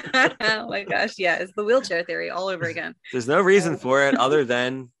 Oh my gosh, yeah, it's the wheelchair theory all over again. There's no reason for it other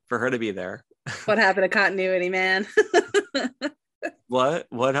than for her to be there. What happened to continuity, man? What?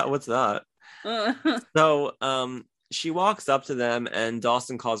 What's that? So, she walks up to them, and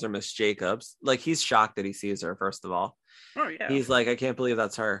Dawson calls her Miss Jacobs. Like, he's shocked that he sees her, first of all. Oh, yeah. He's like, I can't believe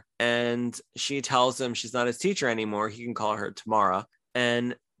that's her. And she tells him she's not his teacher anymore. He can call her Tamara.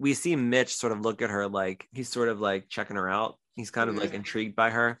 And we see Mitch sort of look at her like he's sort of like checking her out. He's kind of like intrigued by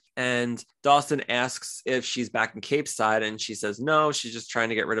her. And Dawson asks if she's back in Cape Side, and she says no, she's just trying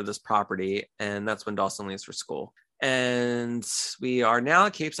to get rid of this property. And that's when Dawson leaves for school. And we are now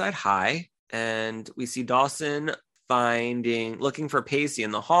at Cape Side High, and we see Dawson looking for Pacey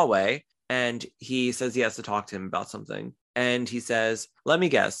in the hallway. And he says he has to talk to him about something. And he says, let me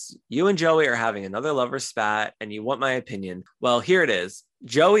guess, you and Joey are having another lover's spat and you want my opinion. Well, here it is.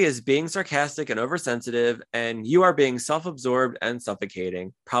 Joey is being sarcastic and oversensitive, and you are being self-absorbed and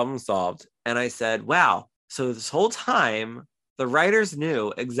suffocating. Problem solved. And I said, wow. So this whole time, the writers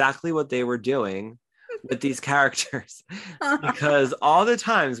knew exactly what they were doing with these characters, because all the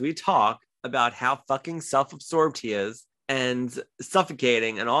times we talk about how fucking self-absorbed he is and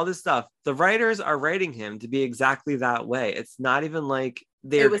suffocating and all this stuff, the writers are writing him to be exactly that way. It's not even like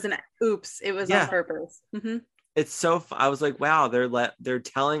it was an oops. It was on purpose. Mm-hmm. It's so I was like, wow, they're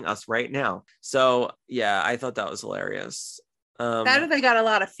telling us right now. So yeah, I thought that was hilarious. That they got a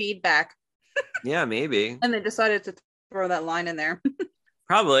lot of feedback. Yeah, maybe. And they decided to throw that line in there.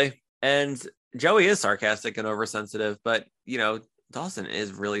 Probably. And Joey is sarcastic and oversensitive, but Dawson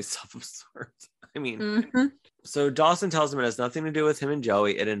is really self-absorbed. I mean, So Dawson tells him it has nothing to do with him and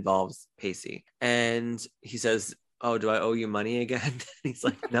Joey. It involves Pacey. And he says, oh, do I owe you money again? And he's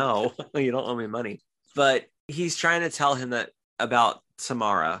like, no, you don't owe me money. But he's trying to tell him that about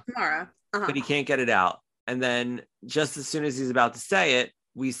Tamara. But he can't get it out. And then just as soon as he's about to say it,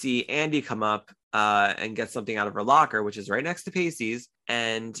 we see Andy come up and get something out of her locker, which is right next to Pacey's.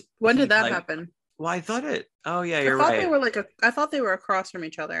 And when did that happen? Well, I thought it. Oh yeah, you're right. I thought they were across from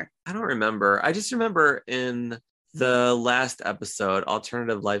each other. I don't remember. I just remember in the last episode,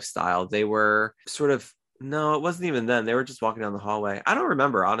 Alternative Lifestyle, they were sort of. No, it wasn't even then. They were just walking down the hallway. I don't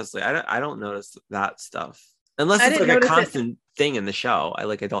remember, honestly. I don't notice that stuff unless it's like a constant thing in the show. I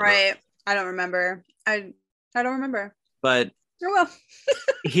don't right. Know. I don't remember. I don't remember. But oh well.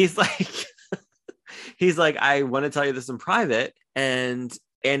 he's like, I want to tell you this in private, and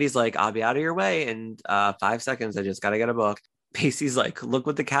Andy's like, I'll be out of your way in 5 seconds. I just got to get a book. Pacey's like, look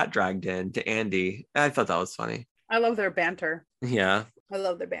what the cat dragged in to Andy. I thought that was funny. I love their banter. Yeah. I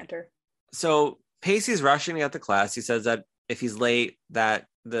love their banter. So Pacey's rushing to get to class. He says that if he's late, that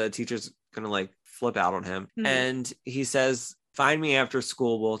the teacher's going to flip out on him. Mm-hmm. And he says, find me after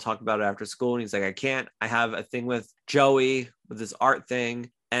school. We'll talk about it after school. And he's like, I can't. I have a thing with Joey with this art thing.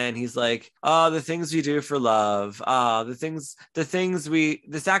 And he's like, oh, the things we do for love.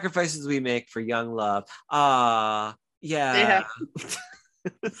 The sacrifices we make for young love. Yeah.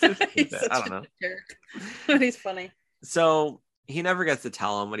 He's I don't know. But he's funny. So he never gets to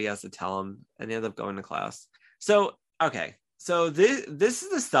tell him what he has to tell him, and they end up going to class. So, okay. So this is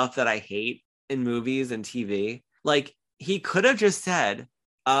the stuff that I hate in movies and TV. He could have just said,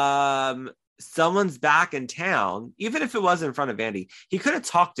 someone's back in town, even if it was in front of Andy. He could have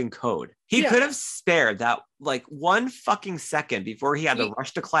talked in code. He could have spared that 1 fucking second before he had to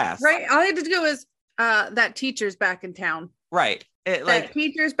rush to class. Right. All he had to do is that teacher's back in town. Right. That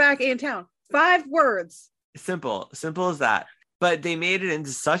teacher's back in town. 5 words. Simple as that. But they made it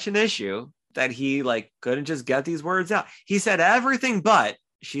into such an issue that he couldn't just get these words out. He said everything but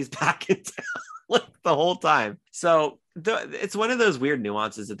she's back in town the whole time. So it's one of those weird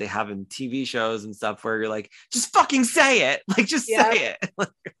nuances that they have in TV shows and stuff where you're like, just fucking say it. Say it.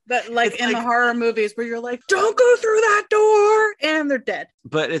 But in the horror movies where you're like, don't go through that door, and they're dead.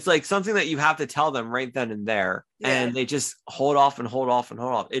 But it's something that you have to tell them right then and there. Yeah. And they just hold off and hold off and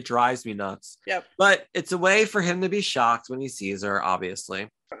hold off. It drives me nuts. Yep. But it's a way for him to be shocked when he sees her, obviously.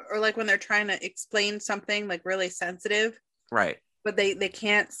 Or when they're trying to explain something really sensitive. Right. But they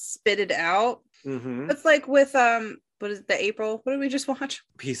can't spit it out. Mm-hmm. It's with what is it, the April? What did we just watch?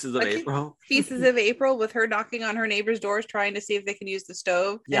 Pieces of April. Pieces of April, with her knocking on her neighbor's doors trying to see if they can use the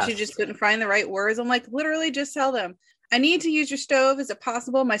stove. Yes. And she just couldn't find the right words. I'm literally just tell them, I need to use your stove. Is it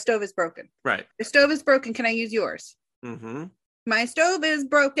possible? My stove is broken. Right. Your stove is broken. Can I use yours? Mm-hmm. My stove is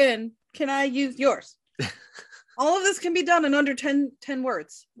broken. Can I use yours? All of this can be done in under 10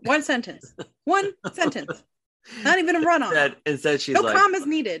 words. 1 sentence. 1 sentence. Not even a run-on. Instead, she's no commas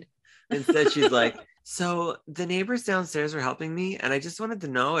needed. Instead, she's like, so the neighbors downstairs are helping me, and I just wanted to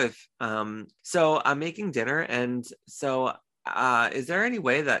know if so I'm making dinner, and so is there any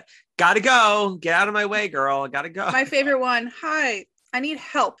way that gotta go, get out of my way, girl, gotta go. My favorite one. Hi, I need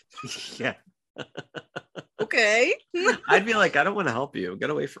help. Yeah. Okay. I'd be like, I don't want to help you, get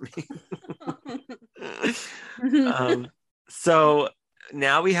away from me. So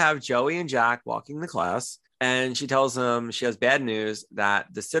now we have Joey and Jack walking to class. And she tells him she has bad news that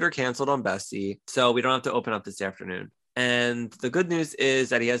the sitter canceled on Bessie, so we don't have to open up this afternoon. And the good news is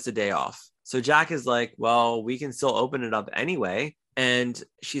that he has the day off. So Jack is like, well, we can still open it up anyway. And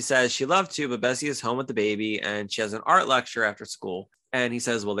she says she'd love to, but Bessie is home with the baby and she has an art lecture after school. And he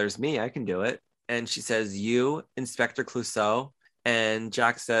says, well, there's me, I can do it. And she says, you, Inspector Clouseau. And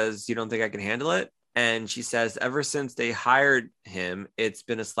Jack says, you don't think I can handle it? And she says, ever since they hired him, it's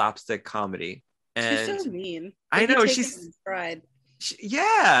been a slapstick comedy. She's And so mean. I know she's pride.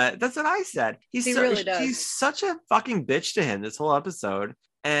 Yeah, that's what I said. Really does. She's such a fucking bitch to him this whole episode,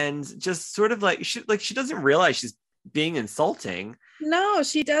 and just sort of like she doesn't realize she's being insulting. No,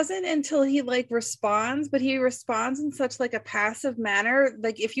 she doesn't until he like responds, but he responds in such like a passive manner.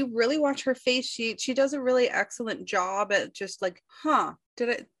 Like if you really watch her face, she does a really excellent job at just like,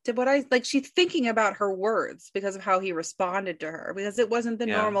 did what I like, she's thinking about her words because of how he responded to her, because it wasn't the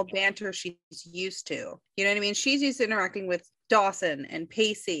normal banter she's used to. You know what I mean? She's used to interacting with Dawson and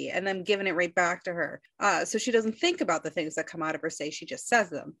Pacey and them giving it right back to her. So she doesn't think about the things that come out of her say, she just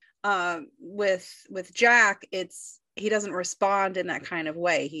says them. With Jack, he doesn't respond in that kind of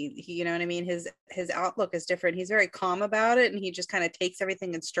way. He you know what I mean? His outlook is different. He's very calm about it, and he just kind of takes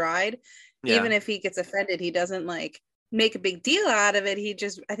everything in stride. Even if he gets offended, he doesn't like make a big deal out of it.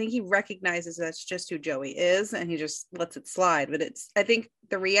 I think he recognizes that's just who Joey is, and he just lets it slide. But I think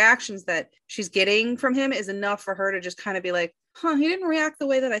the reactions that she's getting from him is enough for her to just kind of be like, he didn't react the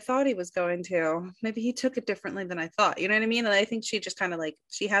way that I thought he was going to. Maybe he took it differently than I thought. You know what I mean? And I think she just kind of like,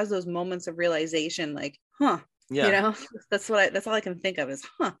 she has those moments of realization, like, yeah. You know, that's all I can think of is,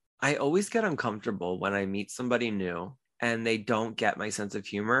 I always get uncomfortable when I meet somebody new and they don't get my sense of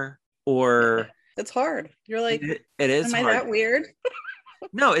humor, or it's hard. You're like, it is am hard. I that weird?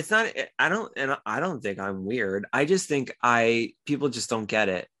 No, it's not. I don't think I'm weird. I just think people just don't get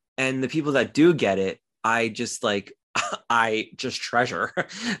it. And the people that do get it, I just like, I just treasure.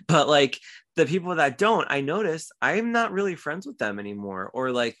 But like the people that don't, I notice I'm not really friends with them anymore,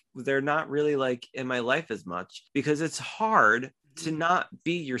 or like they're not really like in my life as much, because it's hard to not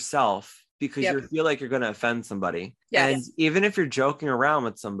be yourself because you feel like you're going to offend somebody. Yes. And even if you're joking around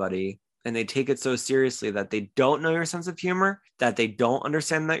with somebody and they take it so seriously that they don't know your sense of humor, that they don't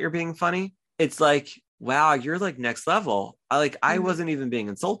understand that you're being funny, it's like, wow, you're like next level. I wasn't even being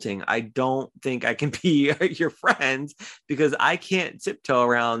insulting. I don't think I can be your friend because I can't tiptoe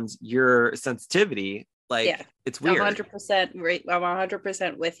around your sensitivity. Like, it's weird. 100% right. I'm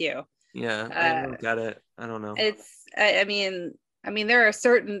 100% with you. Yeah, I don't get it. I don't know. I mean,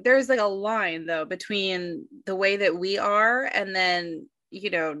 there's like a line though between the way that we are and then, you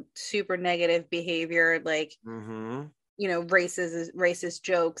know, super negative behavior, like, you know, racist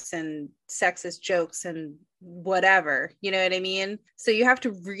jokes and sexist jokes and whatever, you know what I mean? So you have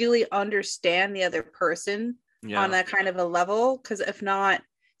to really understand the other person on that kind of a level, because if not,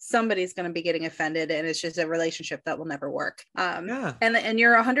 somebody's going to be getting offended and it's just a relationship that will never work. And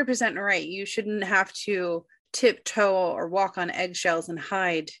you're 100% right. You shouldn't have to tiptoe or walk on eggshells and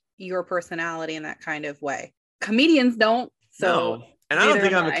hide your personality in that kind of way. Comedians don't. So no. And I don't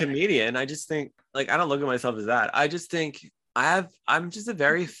think I'm a comedian. I just think, like, I don't look at myself as that. I just think I'm just a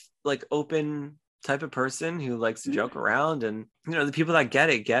very like open type of person who likes to joke around, and you know, the people that get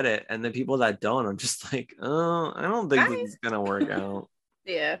it, and the people that don't, I'm just like, oh, I don't think this is gonna work out.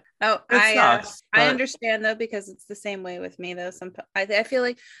 Yeah. Oh, I understand though, because it's the same way with me though. I feel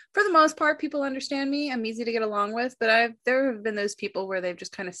like for the most part people understand me. I'm easy to get along with, but there have been those people where they've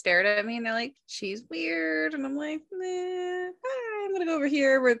just kind of stared at me and they're like, she's weird, and I'm like, I'm gonna go over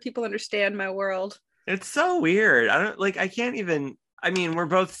here where people understand my world. It's so weird. I can't even, I mean, we're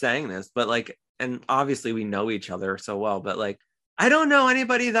both saying this, but like, and obviously we know each other so well, but like, I don't know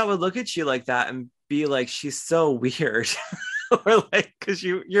anybody that would look at you like that and be like, she's so weird. Or like, because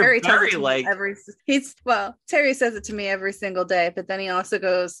you're very like Terry says it to me every single day, but then he also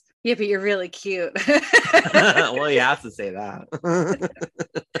goes, yeah, but you're really cute. Well, he has to say that.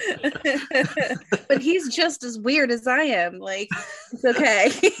 But he's just as weird as I am. Like, it's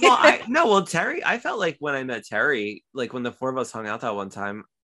okay. Terry, I felt like when I met Terry, like when the four of us hung out that one time,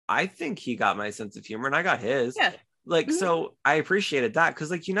 I think he got my sense of humor and I got his. Yeah. Like, so I appreciated that,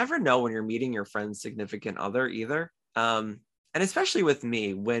 because like you never know when you're meeting your friend's significant other either. And especially with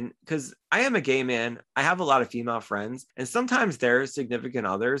me, because I am a gay man, I have a lot of female friends, and sometimes their significant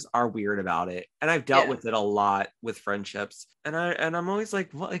others are weird about it. And I've dealt with it a lot with friendships. And I'm always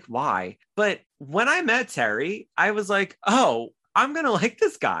like, what, like, why? But when I met Terry, I was like, oh, I'm going to like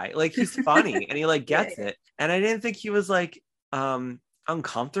this guy. Like, he's funny and he like gets it. And I didn't think he was like,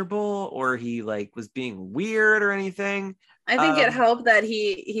 uncomfortable or he like was being weird or anything. I think it helped that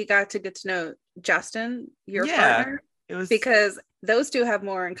he got to get to know Justin, your partner. It was because those two have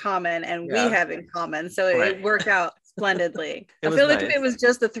more in common and we have in common. So it worked out splendidly. I feel like if it was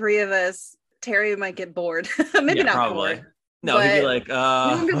just the three of us, Terry might get bored. Maybe not probably. Bored. No, he'd be like, he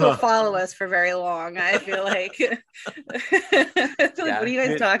wouldn't be able to follow us for very long. I feel like, what are you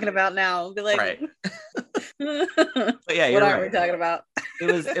guys talking about now? I'll be like, right. But yeah, what are we talking about?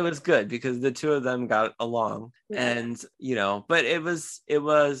 it was good because the two of them got along, and you know, but it was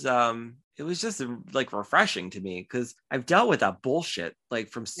it was just like refreshing to me because I've dealt with that bullshit like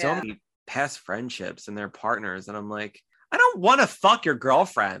from so many past friendships and their partners. And I'm like, I don't want to fuck your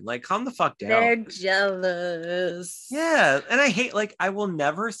girlfriend. Like, calm the fuck down. They're jealous. Yeah. And I hate, like, I will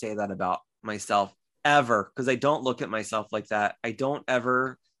never say that about myself ever because I don't look at myself like that. I don't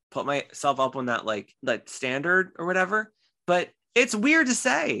ever put myself up on that, like, that standard or whatever. But it's weird to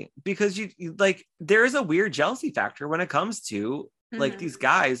say because you like, there is a weird jealousy factor when it comes to like these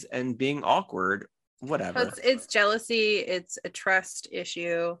guys and being awkward. Whatever. It's jealousy. It's a trust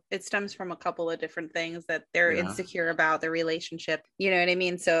issue. It stems from a couple of different things that they're insecure about their relationship. You know what I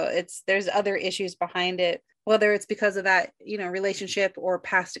mean? So there's other issues behind it, whether it's because of that, you know, relationship or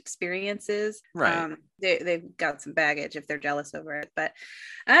past experiences. Right. They've got some baggage if they're jealous over it. But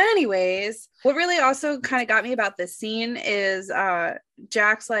anyways, what really also kind of got me about this scene is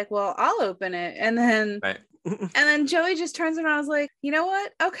Jack's like, well, I'll open it. And then, and then Joey just turns around and was like, you know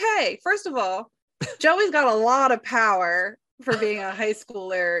what? Okay. First of all, Joey's got a lot of power for being a high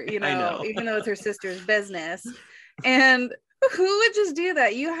schooler, you know, even though it's her sister's business. And who would just do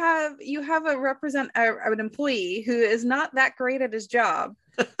that? You have an employee who is not that great at his job,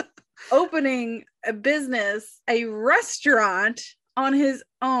 opening a business, a restaurant on his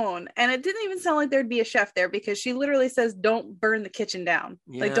own. And it didn't even sound like there'd be a chef there because she literally says, don't burn the kitchen down.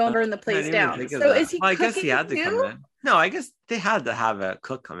 Like, don't burn the place down. So is he I guess he had to too? come in. No, I guess they had to have a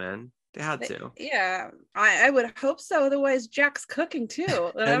cook come in. They had to. Yeah, I would hope so. Otherwise, Jack's cooking too.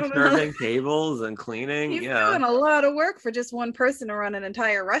 And serving tables and cleaning. You're doing a lot of work for just one person to run an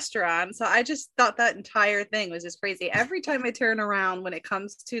entire restaurant. So I just thought that entire thing was just crazy. Every time I turn around when it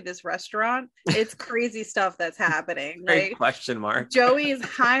comes to this restaurant, it's crazy stuff that's happening. Like, question mark. Joey is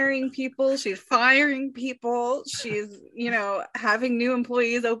hiring people. She's firing people. She's, you know, having new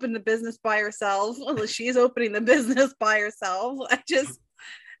employees open the business by herself. She's opening the business by herself.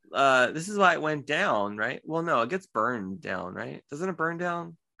 This is why it went down, right? Well, no, it gets burned down, right? Doesn't it burn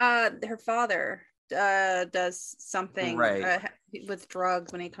down? Her father does something with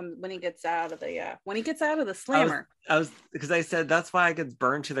drugs when he gets out of the slammer. I was because I said that's why it gets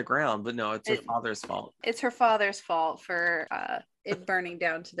burned to the ground, but no, it's her father's fault. It's her father's fault for it burning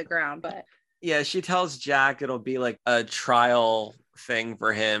down to the ground. But yeah, she tells Jack it'll be like a trial thing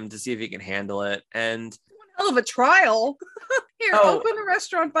for him to see if he can handle it, and hell of a trial. Here, open a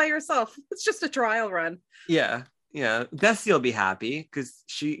restaurant by yourself. It's just a trial run. Yeah. Bessie will be happy because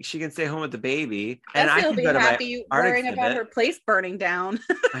she can stay home with the baby. Bessie and I will be happy worrying about her place burning down.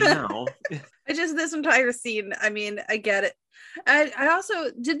 I know. This entire scene. I mean, I get it. I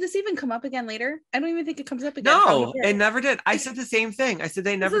also, did this even come up again later? I don't even think it comes up again. No, it never did. I said the same thing. I said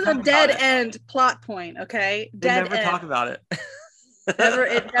they never. This is a dead end plot point. Okay, they never talk about it.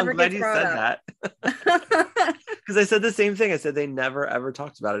 It never gets brought up. Because I said the same thing. I said they never ever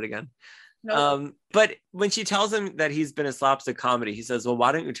talked about it again. Nope. But when she tells him that he's been a slapstick comedy, he says, well,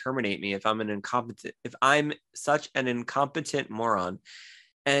 why don't you terminate me if I'm such an incompetent moron?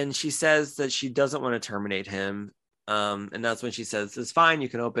 And she says that she doesn't want to terminate him. And that's when she says, it's fine, you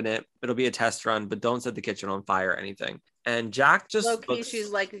can open it. It'll be a test run, but don't set the kitchen on fire or anything. And Jack just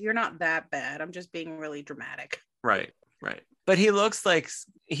she's like, you're not that bad. I'm just being really dramatic. Right. But he looks like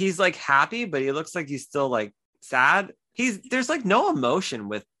he's like happy, but he looks like he's still like sad. There's like no emotion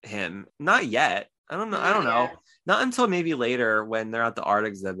with him. Not yet. I don't know. Not until maybe later when they're at the art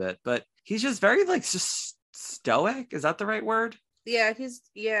exhibit, but he's just very like just stoic. Is that the right word? Yeah, he's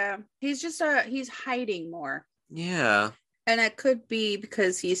just he's hiding more. Yeah. And it could be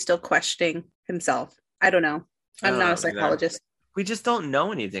because he's still questioning himself. I don't know. I'm not a psychologist. We just don't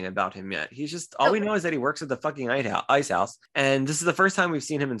know anything about him yet. He's just all we know is that he works at the fucking ice house, and this is the first time we've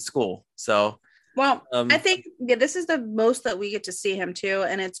seen him in school. So, well, I think this is the most that we get to see him too,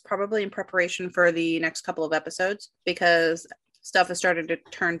 and it's probably in preparation for the next couple of episodes because stuff has started to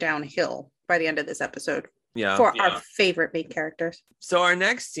turn downhill by the end of this episode. Yeah, for our favorite main characters. So our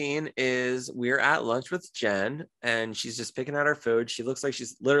next scene is we're at lunch with Jen and she's just picking out her food. She looks like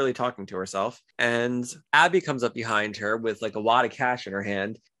she's literally talking to herself. And Abby comes up behind her with like a wad of cash in her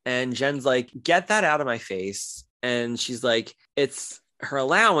hand. And Jen's like, get that out of my face. And she's like, it's her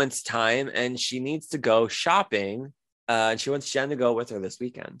allowance time and she needs to go shopping. And she wants Jen to go with her this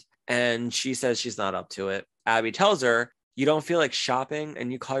weekend. And she says she's not up to it. Abby tells her, you don't feel like shopping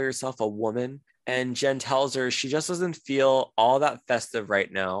and you call yourself a woman? And Jen tells her she just doesn't feel all that festive right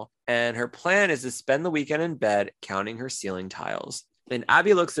now. And her plan is to spend the weekend in bed counting her ceiling tiles. And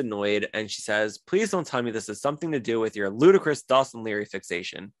Abby looks annoyed and she says, please don't tell me this has something to do with your ludicrous Dawson Leary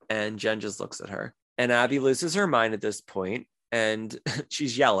fixation. And Jen just looks at her. And Abby loses her mind at this point and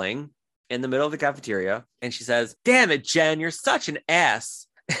she's yelling in the middle of the cafeteria. And she says, damn it, Jen, you're such an ass.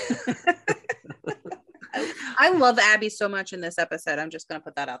 I love Abby so much in this episode. I'm just going to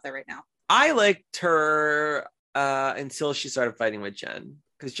put that out there right now. I liked her until she started fighting with Jen,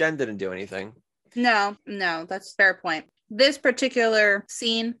 because Jen didn't do anything. No, that's a fair point. This particular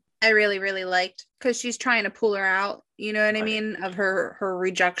scene, I really, really liked, because she's trying to pull her out, you know what I mean, of her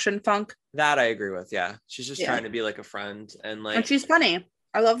rejection funk. That I agree with. Yeah, she's just trying to be like a friend, and she's funny.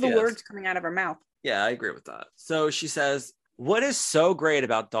 I love the words coming out of her mouth. Yeah, I agree with that. So she says, "What is so great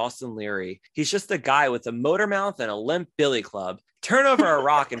about Dawson Leary? He's just a guy with a motor mouth and a limp billy club. Turn over a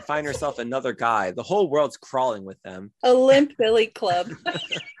rock and find yourself another guy. The whole world's crawling with them." A limp billy club.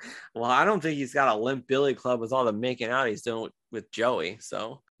 Well, I don't think he's got a limp billy club with all the making out he's doing with Joey.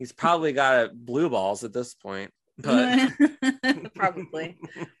 So he's probably got blue balls at this point. But probably.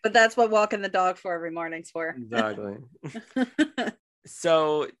 But that's what walking the dog for every morning's for. Exactly.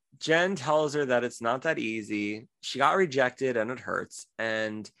 So Jen tells her that it's not that easy. She got rejected and it hurts.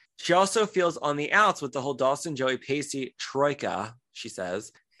 And she also feels on the outs with the whole Dawson, Joey, Pacey troika, she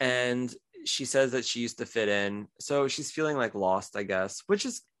says. And she says that she used to fit in. So she's feeling like lost, I guess,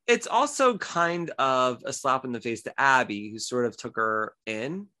 it's also kind of a slap in the face to Abby, who sort of took her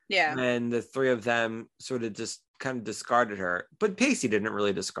in. Yeah. And the three of them sort of just kind of discarded her. But Pacey didn't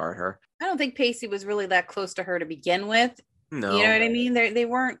really discard her. I don't think Pacey was really that close to her to begin with. No. You know what I mean? They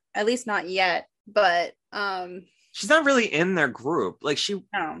weren't, at least not yet. But she's not really in their group. Like she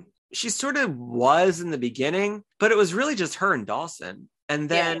sort of was in the beginning, but it was really just her and Dawson. And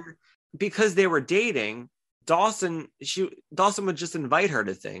then because they were dating, Dawson would just invite her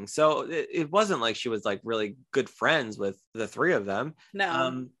to things. So it wasn't like she was like really good friends with the three of them.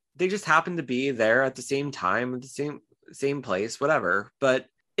 No. They just happened to be there at the same time, at the same place, whatever. But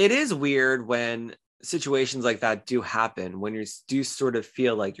it is weird when situations like that do happen, when you do sort of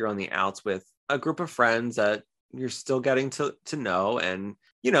feel like you're on the outs with a group of friends that you're still getting to know. And,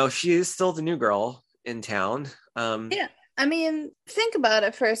 you know, she is still the new girl in town. Yeah. I mean, think about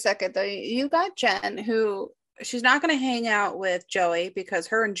it for a second, though. You got Jen, who she's not going to hang out with Joey because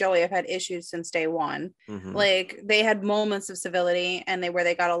her and Joey have had issues since day one. Mm-hmm. Like, they had moments of civility and where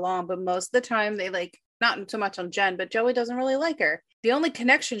they got along, but most of the time they not so much on Jen, but Joey doesn't really like her. The only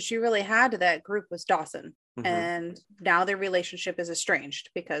connection she really had to that group was Dawson. Mm-hmm. And now their relationship is estranged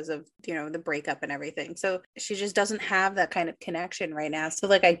because of, the breakup and everything. So she just doesn't have that kind of connection right now.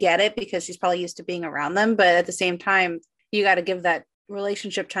 So I get it because she's probably used to being around them, but at the same time, you got to give that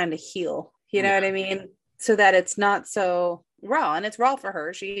relationship time to heal. You know what I mean? So that it's not so raw, and it's raw for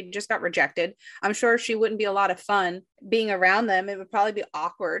her. She just got rejected. I'm sure she wouldn't be a lot of fun being around them. It would probably be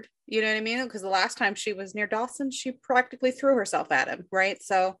awkward. You know what I mean? Because the last time she was near Dawson, she practically threw herself at him. Right.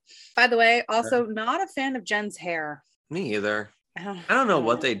 So, by the way, also not a fan of Jen's hair. Me either. I don't know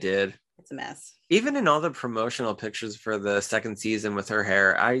what they did. It's a mess. Even in all the promotional pictures for the second season with her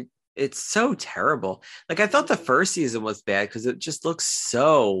hair, it's so terrible. Like, I thought the first season was bad because it just looks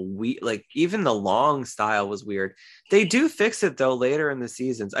so weird. Like, even the long style was weird. They do fix it though later in the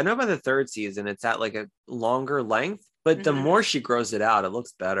seasons. I know by the third season it's at like a longer length, but the more she grows it out, it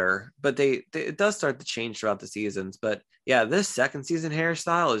looks better. But it does start to change throughout the seasons. But yeah, this second season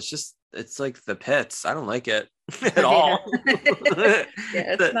hairstyle is just, it's like the pits. I don't like it at all.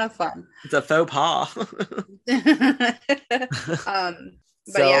 It's not fun. It's a faux pas.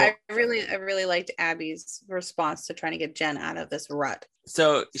 But I really liked Abby's response to trying to get Jen out of this rut.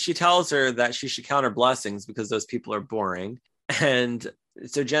 So she tells her that she should count her blessings because those people are boring. And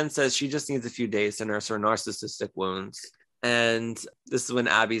so Jen says she just needs a few days to nurse her narcissistic wounds. And this is when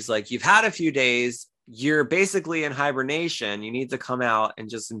Abby's like, you've had a few days. You're basically in hibernation. You need to come out and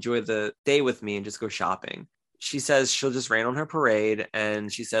just enjoy the day with me and just go shopping. She says she'll just rain on her parade.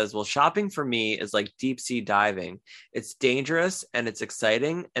 And she says, well, shopping for me is like deep sea diving. It's dangerous and it's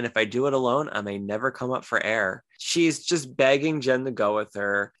exciting. And if I do it alone, I may never come up for air. She's just begging Jen to go with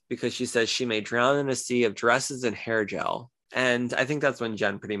her because she says she may drown in a sea of dresses and hair gel. And I think that's when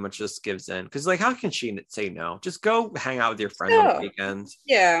Jen pretty much just gives in. Because, how can she say no? Just go hang out with your friends on the weekends.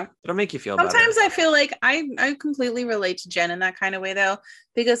 Yeah. It'll make you feel sometimes better. I feel like I completely relate to Jen in that kind of way, though.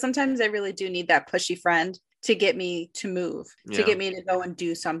 Because sometimes I really do need that pushy friend to get me to move, to get me to go and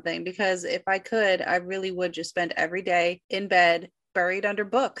do something. Because if I could, I really would just spend every day in bed, buried under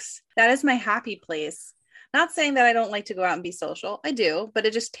books. That is my happy place. Not saying that I don't like to go out and be social. I do, but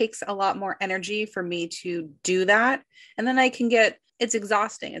it just takes a lot more energy for me to do that. And then it's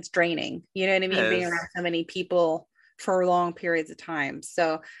exhausting. It's draining. You know what I mean? Being around so many people for long periods of time.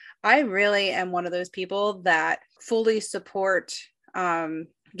 So I really am one of those people that fully support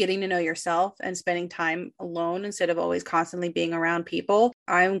getting to know yourself and spending time alone instead of always constantly being around people,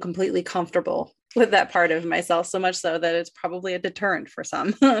 I'm completely comfortable with that part of myself, so much so that it's probably a deterrent for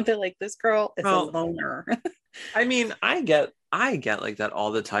some. They're like, this girl is a loner. I mean, I get like that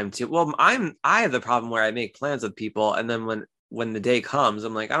all the time too. Well, I have the problem where I make plans with people, and then when the day comes,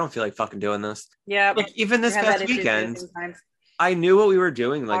 I'm like, I don't feel like fucking doing this. Yeah. Like even this I have that past issue too weekend, sometimes. I knew what we were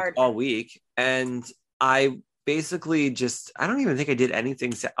doing like Hard. all week, and I basically just I don't even think I did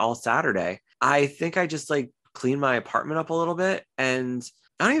anything all Saturday. I think I just like cleaned my apartment up a little bit, and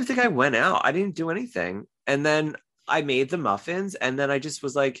I don't even think I went out. I didn't do anything, and then I made the muffins, and then I just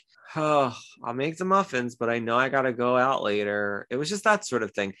was like, oh, I'll make the muffins, but I know I gotta go out later. It was just that sort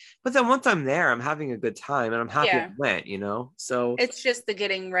of thing. But then once I'm there, I'm having a good time, and I'm happy I Yeah. went. So It's just the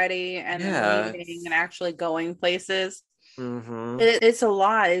getting ready and then yeah. leaving and actually going places. Mm-hmm. It's a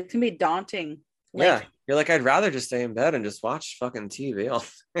lot. It can be daunting. Yeah, Like, you're like, I'd rather just stay in bed and just watch fucking TV all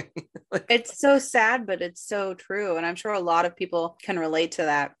day. Like, it's so sad, but it's so true. And I'm sure a lot of people can relate to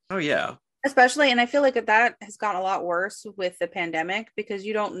that. oh yeah. Especially, and I feel like that has gotten a lot worse with the pandemic because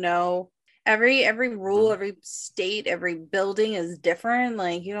you don't know every rule, every state, every building is different.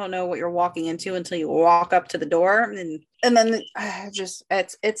 Like you don't know what you're walking into until you walk up to the door. And then just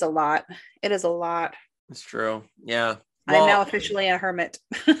it's a lot. It is a lot. It's true. Yeah. I'm now Well, officially a hermit.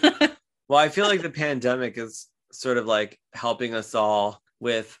 well, I feel like the pandemic is sort of like helping us all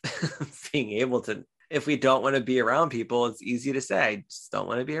with being able to, if we don't want to be around people, it's easy to say, I just don't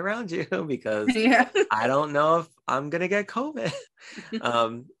want to be around you because Yeah. I don't know if I'm going to get COVID.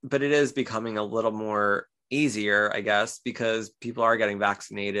 But it is becoming a little more easier, I guess, because people are getting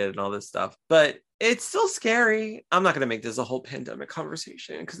vaccinated and all this stuff. But it's still scary. I'm not going to make this a whole pandemic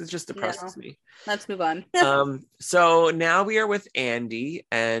conversation because it just depresses me. Let's move on. So now we are with Andy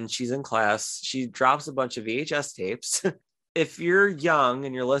and she's in class. She drops a bunch of VHS tapes. If you're young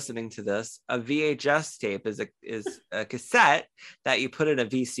and you're listening to this, a VHS tape is a cassette that you put in a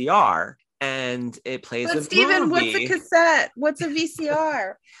VCR and it plays a Steven, movie. what's a cassette? What's a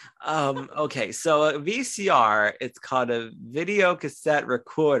VCR? Okay, so a VCR, it's called a video cassette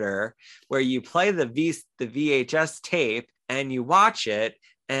recorder where you play the VHS tape and you watch it,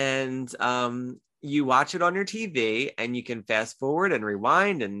 and you watch it on your TV and you can fast forward and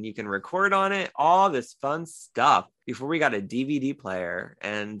rewind and you can record on it, all this fun stuff before we got a DVD player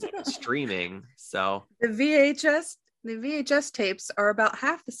and streaming. So The VHS tapes are about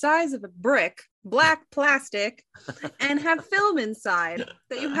half the size of a brick, black plastic, and have film inside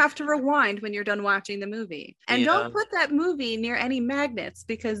that you have to rewind when you're done watching the movie. And don't put that movie near any magnets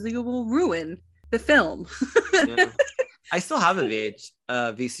because you will ruin the film. Yeah. I still have a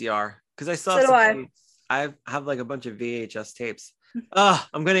VCR because I still have like a bunch of VHS tapes.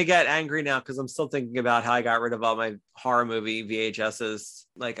 I'm gonna get angry now because I'm still thinking about how I got rid of all my horror movie VHSs.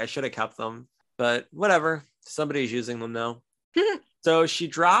 Like I should have kept them, but whatever. Somebody's using them now. So she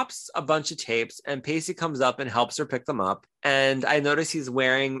drops a bunch of tapes and Pacey comes up and helps her pick them up. And I notice he's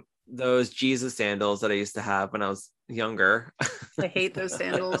wearing those Jesus sandals that I used to have when I was younger. I hate those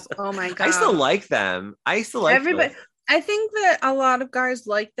sandals. Oh my God. I still like them. Everybody. Those. I think that a lot of guys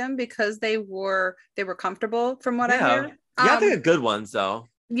like them because they were comfortable from what I hear. Yeah, they're good ones though.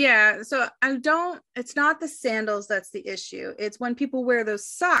 Yeah, so it's not the sandals that's the issue. It's when people wear those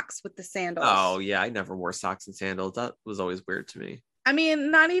socks with the sandals. Oh yeah, I never wore socks and sandals. That was always weird to me. I mean,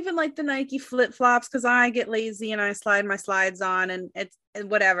 not even like the Nike flip-flops because I get lazy and I slide my slides on and it's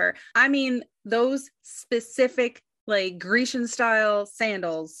whatever. I mean, those specific like Grecian style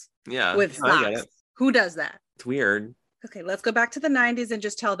sandals with socks. Who does that? It's weird. Okay, let's go back to the 90s and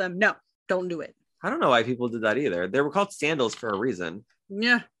just tell them, no, don't do it. I don't know why people did that either. They were called sandals for a reason.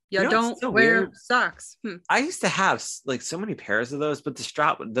 Yeah. Don't so wear socks. I used to have like so many pairs of those, but the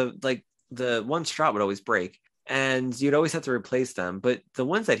strap, the one strap would always break and you'd always have to replace them. But the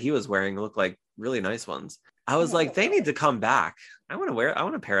ones that he was wearing looked like really nice ones. I was like, they need to come back. I want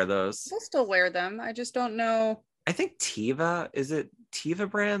a pair of those. I'll still wear them. I just don't know. I think is it Tiva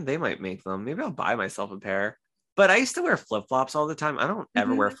brand? They might make them. Maybe I'll buy myself a pair. But I used to wear flip-flops all the time. I don't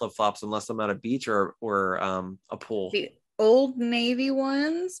ever wear flip-flops unless I'm at a beach or a pool. The Old Navy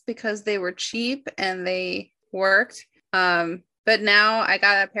ones because they were cheap and they worked. But now I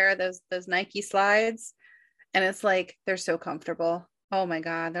got a pair of those Nike slides and it's like they're so comfortable. Oh my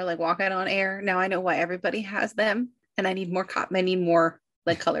God, they're like walking on air. Now I know why everybody has them and I need more cotton. I need more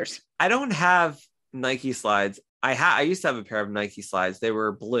like colors. I don't have Nike slides. I used to have a pair of Nike slides. They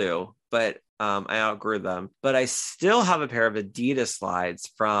were blue, but I outgrew them. But I still have a pair of Adidas slides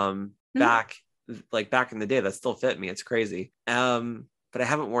from back in the day that still fit me. It's crazy. but I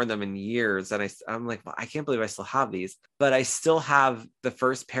haven't worn them in years. And I'm like, well, I can't believe I still have these, but I still have the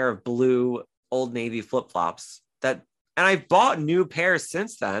first pair of blue Old Navy flip-flops and I've bought new pairs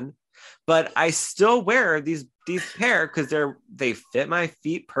since then, but I still wear these pair because they fit my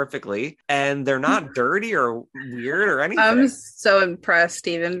feet perfectly and they're not dirty or weird or anything. I'm so impressed,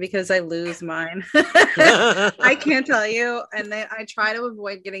 Stephen, because I lose mine. I can't tell you. And then I try to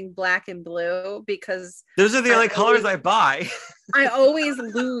avoid getting black and blue because those are the only colors I buy. I always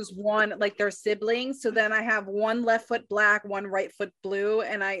lose one, like they're siblings. So then I have one left foot black, one right foot blue,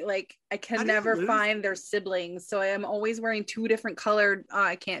 and I can never find their siblings. So I am always wearing two different colored.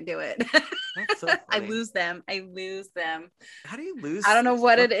 I can't do it. That's so funny. I lose them. How do you lose? I don't know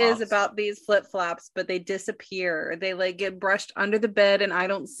what it is about these flip-flops, but they disappear. They like get brushed under the bed, and I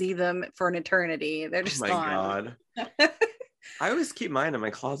don't see them for an eternity. They're just gone. God. I always keep mine in my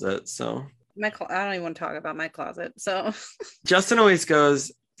closet, so. I don't even want to talk about my closet. So Justin always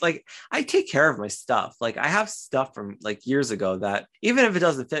goes like, I take care of my stuff. Like I have stuff from like years ago that even if it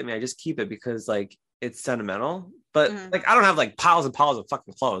doesn't fit me, I just keep it because like it's sentimental. But like I don't have like piles and piles of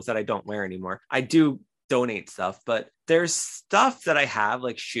fucking clothes that I don't wear anymore. I do donate stuff, but there's stuff that I have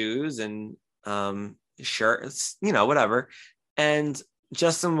like shoes and shirts, whatever. And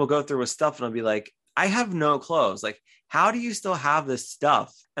Justin will go through with stuff and I'll be like, I have no clothes. Like, how do you still have this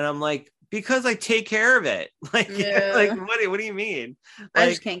stuff? And I'm like, because I take care of it. Like, like what do you mean? Like, I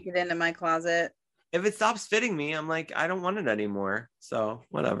just can't get into my closet. If it stops fitting me, I'm like, I don't want it anymore. So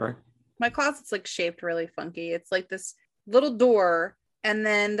whatever. My closet's like shaped really funky. It's like this little door, and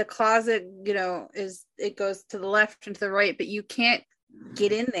then the closet, it goes to the left and to the right, but you can't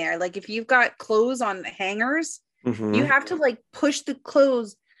get in there. Like if you've got clothes on hangers, you have to like push the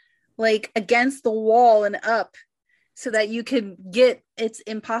clothes like against the wall and up so that you can get. It's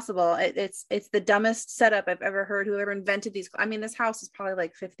impossible. It's the dumbest setup I've ever heard. Whoever invented these, I mean, this house is probably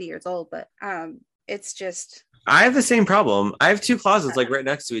like 50 years old, but it's just. I have the same problem. I have two closets like right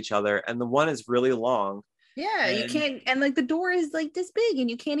next to each other, and the one is really long. Yeah, you can't, and like the door is like this big, and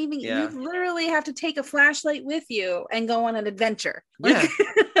you can't even. You literally have to take a flashlight with you and go on an adventure. Yeah,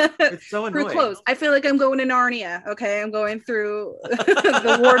 it's so annoying. Through clothes. I feel like I'm going to Narnia. Okay, I'm going through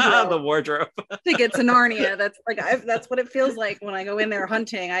the wardrobe. The wardrobe to get to Narnia. That's like that's what it feels like when I go in there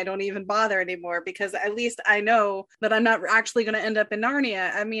hunting. I don't even bother anymore because at least I know that I'm not actually going to end up in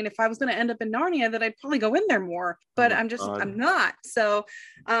Narnia. I mean, if I was going to end up in Narnia, then I'd probably go in there more. But I'm not. So,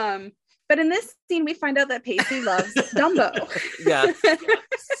 but in this scene, we find out that Pacey loves Dumbo. Yeah.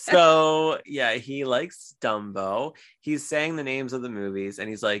 So, yeah, he likes Dumbo. He's saying the names of the movies, and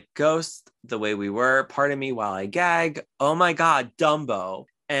he's like, Ghost, The Way We Were, Pardon Me While I Gag, Oh My God, Dumbo.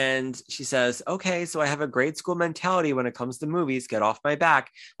 And she says, okay, so I have a grade school mentality when it comes to movies. Get off my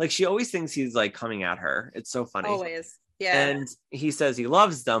back. Like, she always thinks he's, like, coming at her. It's so funny. Always. Yeah. And he says he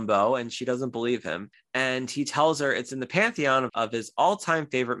loves Dumbo, and she doesn't believe him. And he tells her it's in the pantheon of his all-time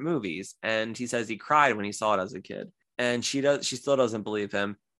favorite movies. And he says he cried when he saw it as a kid. And she still doesn't believe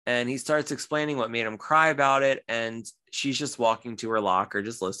him. And he starts explaining what made him cry about it. And she's just walking to her locker,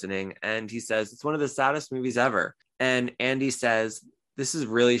 just listening. And he says, it's one of the saddest movies ever. And Andy says, this is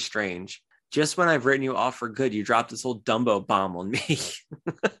really strange. Just when I've written you off for good, you dropped this whole Dumbo bomb on me.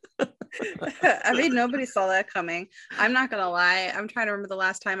 I mean, nobody saw that coming. I'm not gonna lie. I'm trying to remember the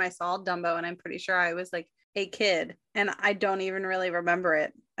last time I saw Dumbo, and I'm pretty sure I was like a kid, and I don't even really remember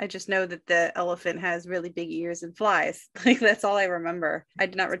it. I just know that the elephant has really big ears and flies. Like that's all I remember. I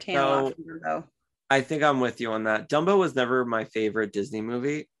did not retain a lot from Dumbo. I think I'm with you on that. Dumbo was never my favorite Disney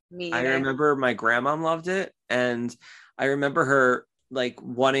movie. Me I either. remember my grandma loved it, and I remember her like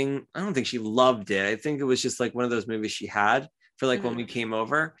wanting. I don't think she loved it. I think it was just like one of those movies she had for like when we came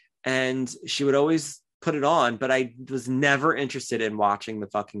over. And she would always put it on, but I was never interested in watching the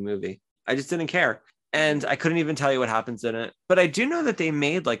fucking movie. I just didn't care. And I couldn't even tell you what happens in it. But I do know that they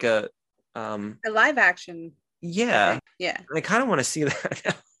made like a live action. Yeah. Yeah. I kind of want to see that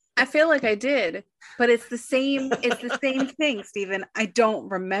now. I feel like I did, but it's the same thing, Stephen. I don't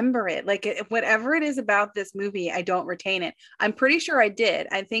remember it. Like whatever it is about this movie, I don't retain it. I'm pretty sure I did.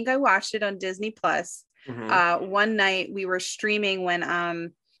 I think I watched it on Disney Plus. One night we were streaming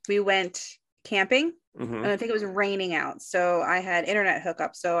when we went camping, and I think it was raining out, so I had internet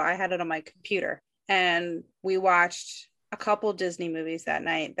hookup, so I had it on my computer, and we watched a couple Disney movies that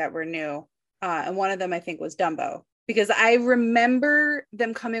night that were new, and one of them I think was Dumbo, because I remember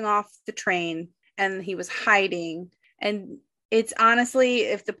them coming off the train and he was hiding, and it's honestly,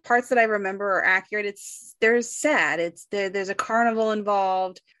 if the parts that I remember are accurate, they're sad. There's a carnival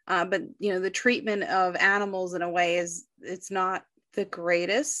involved, but the treatment of animals in a way it's not the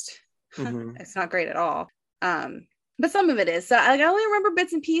greatest. It's not great at all. But But some of it is. So I only remember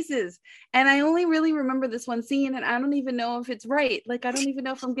bits and pieces. And I only really remember this one scene. And I don't even know if it's right. Like, I don't even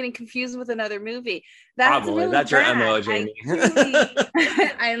know if I'm getting confused with another movie. That's Probably. really That's your bad. MO, Jamie.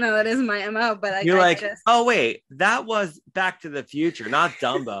 I know that is my MO, but You're I like, just. oh, wait, that was Back to the Future, not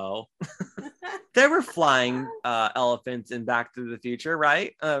Dumbo. There were flying elephants in Back to the Future,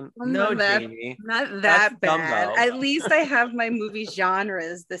 right? No, Jamie. Not That's that bad. Dumbo. At least I have my movie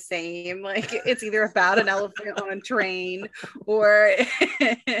genres the same. Like it's either about an elephant on a train or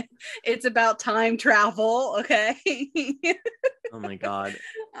it's about time travel. Okay. Oh my God.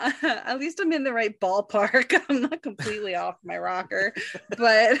 At least I'm in the right ballpark. I'm not completely off my rocker,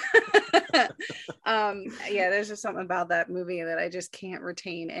 but yeah, there's just something about that movie that I just can't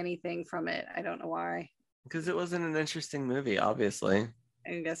retain anything from it. I don't know why. Because it wasn't an interesting movie, obviously.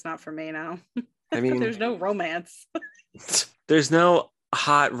 I guess not for me now. I mean, there's no romance. There's no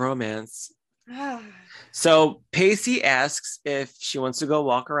hot romance. So Pacey asks if she wants to go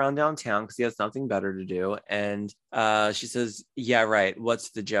walk around downtown because he has nothing better to do. And she says, yeah, right.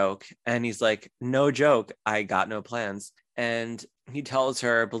 What's the joke? And he's like, no joke. I got no plans. And he tells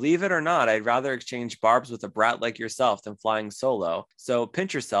her, believe it or not, I'd rather exchange barbs with a brat like yourself than flying solo. So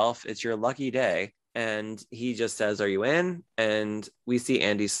pinch yourself. It's your lucky day. And he just says, are you in? And we see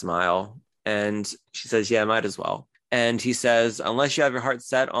Andy smile. And she says, yeah, might as well. And he says, unless you have your heart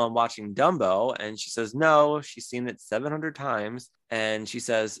set on watching Dumbo. And she says, no, she's seen it 700 times. And she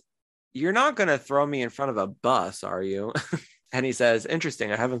says, you're not going to throw me in front of a bus, are you? And he says,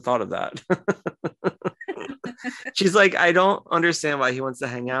 interesting. I haven't thought of that. She's like, I don't understand why he wants to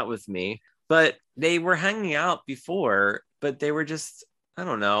hang out with me. But they were hanging out before, but they were just, I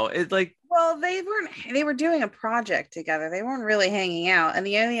don't know. It's like, well, they were doing a project together. They weren't really hanging out. And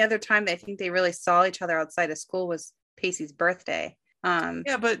the only other time I think they really saw each other outside of school was Pacey's birthday.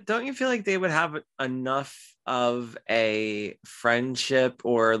 Yeah, but don't you feel like they would have enough of a friendship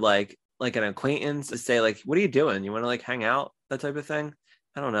or like an acquaintance to say like, what are you doing? You want to like hang out? That type of thing.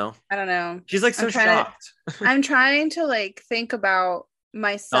 I don't know. She's like so shocked. I'm trying to like think about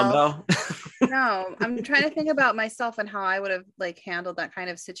myself. Dumbo. No, I'm trying to think about myself and how I would have like handled that kind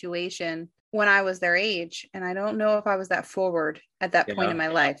of situation when I was their age. And I don't know if I was that forward at that point in my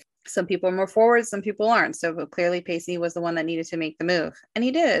life. Some people are more forward, some people aren't. So clearly Pacey was the one that needed to make the move. And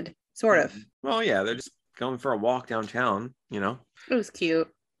he did, sort of. Well, yeah, they're just going for a walk downtown, you know? It was cute.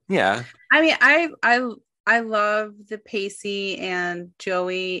 Yeah. I mean, I love the Pacey and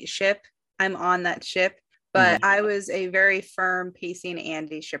Joey ship. I'm on that ship. But I was a very firm Pacey and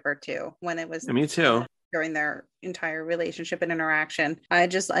Andy shipper too when it was me too during their entire relationship and interaction. I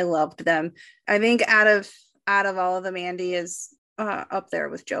loved them. I think out of all of them, Andy is up there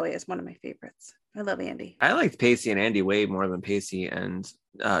with Joey as one of my favorites. I love Andy. I liked Pacey and Andy way more than Pacey and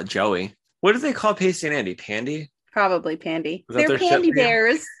Joey. What do they call Pacey and Andy? Pandy? Probably Pandy. They're pandy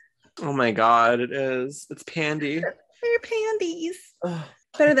bears. Oh my God, it is. It's Pandy. They're pandies.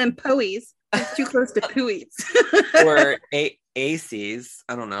 Better than Poeys. It's too close to pooies. Or ACs.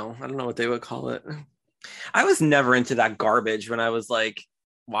 I don't know what they would call it. I was never into that garbage when I was like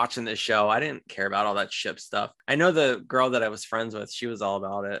watching this show. I didn't care about all that ship stuff. I know the girl that I was friends with, she was all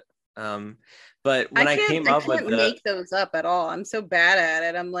about it. But when I can't make those up at all. I'm so bad at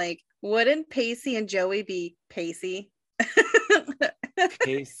it. I'm like, wouldn't Pacey and Joey be Pacey?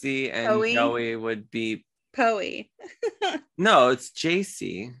 Pacey and Joey would be Poey. No, it's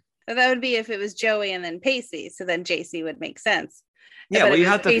JC. That would be if it was Joey and then Pacey. So then JC would make sense. Yeah, well, you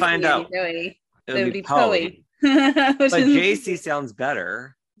have to find out. Joey, it would be Poey. But JC sounds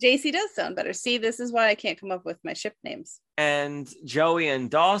better. JC does sound better. See, this is why I can't come up with my ship names. And Joey and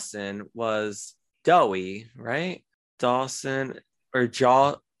Dawson was Doey, right? Dawson or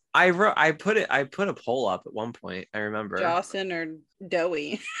Jaw. I put a poll up at one point. I remember Dawson or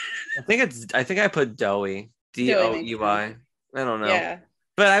Doey. I think I put Doey. Doey. I don't know. Yeah.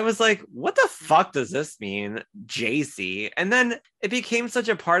 But I was like, what the fuck does this mean? JC. And then it became such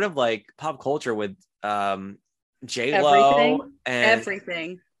a part of like pop culture with J-Lo and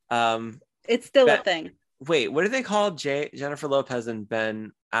everything. It's still a thing. Wait, what do they call Jennifer Lopez and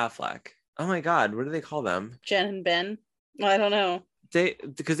Ben Affleck? Oh my God, what do they call them? Jen and Ben? I don't know.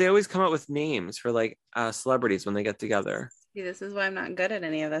 Because they always come up with names for like celebrities when they get together. See, this is why I'm not good at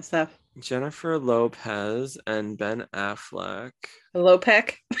any of that stuff. Jennifer Lopez and Ben Affleck.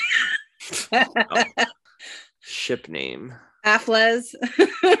 Lopec. Oh. Ship name. Affles.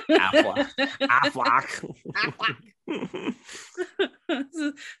 Affleck.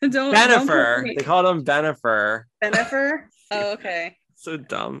 Don't Benifer. They called him Benifer. Benifer? Oh, okay. So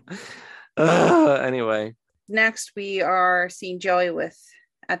dumb. Anyway. Next, we are seeing Joey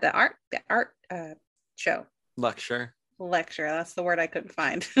at the art show. Lecture. Lecture. That's the word I couldn't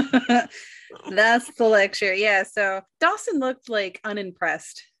find. That's the lecture. Yeah. So Dawson looked like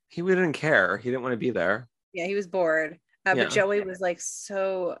unimpressed. He didn't care. He didn't want to be there. Yeah, he was bored. Yeah. But Joey was like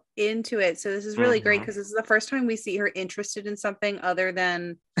so into it. So this is really great because this is the first time we see her interested in something other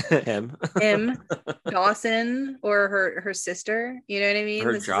than him, Dawson, or her sister. You know what I mean?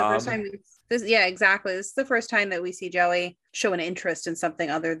 Her This job. is the first time. Yeah, exactly. This is the first time that we see Joey show an interest in something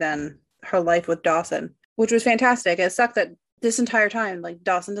other than her life with Dawson, which was fantastic. It sucked that this entire time, like,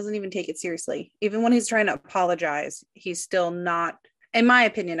 Dawson doesn't even take it seriously. Even when he's trying to apologize, he's still not. In my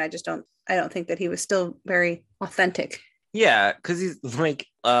opinion, I don't think that he was still very authentic. Yeah, because he's like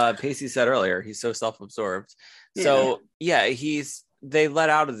Pacey said earlier, he's so self-absorbed. So yeah, they let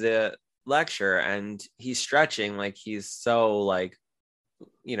out of the lecture and he's stretching like he's so like,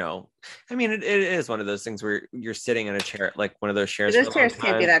 you know, I mean, it is one of those things where you're sitting in a chair, like one of those chairs. Those chairs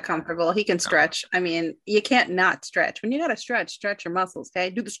can't be that comfortable. He can stretch. I mean, you can't not stretch. When you gotta stretch your muscles.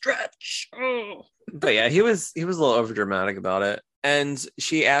 Okay, do the stretch. Oh. But yeah, he was a little over dramatic about it. And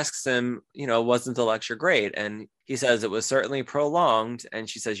she asks him, you know, wasn't the lecture great? And he says it was certainly prolonged. And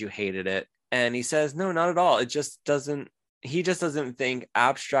she says, you hated it. And he says, no, not at all. He just doesn't think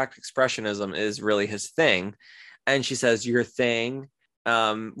abstract expressionism is really his thing. And she says, your thing,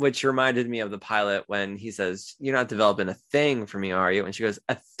 which reminded me of the pilot when he says, you're not developing a thing for me, are you? And she goes,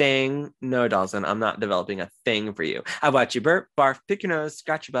 a thing? No, Dawson, I'm not developing a thing for you. I watch you burp, barf, pick your nose,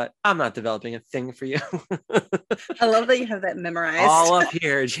 scratch your butt. I'm not developing a thing for you. I love that you have that memorized. All up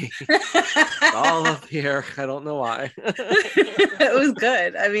here, G. All up here. I don't know why. It was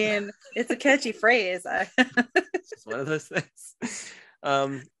good. I mean, it's a catchy phrase. It's one of those things.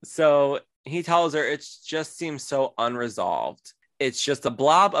 So he tells her it just seems so unresolved. It's just a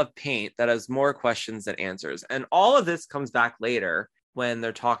blob of paint that has more questions than answers. And all of this comes back later when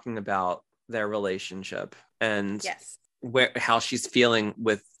they're talking about their relationship and how she's feeling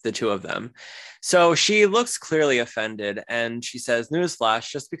with the two of them. So she looks clearly offended and she says, newsflash,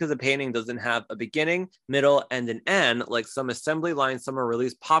 just because a painting doesn't have a beginning, middle, and an end, like some assembly line summer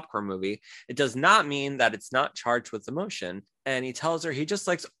release popcorn movie, it does not mean that it's not charged with emotion. And he tells her he just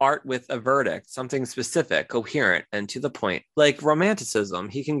likes art with a verdict, something specific, coherent, and to the point. Like romanticism,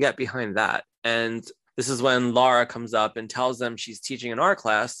 he can get behind that. And this is when Laura comes up and tells them she's teaching an art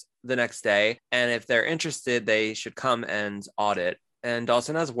class the next day. And if they're interested, they should come and audit. And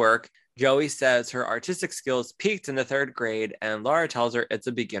Dawson has work. Joey says her artistic skills peaked in the 3rd grade, and Laura tells her it's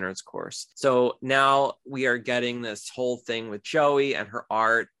a beginner's course. So now we are getting this whole thing with Joey and her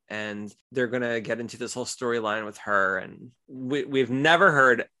art, and they're going to get into this whole storyline with her. And we've never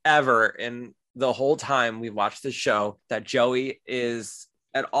heard ever in the whole time we've watched this show that Joey is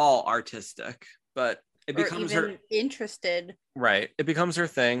at all artistic, but it becomes her interested. Right. It becomes her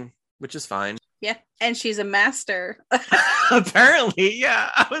thing, which is fine. Yeah. And she's a master. Apparently.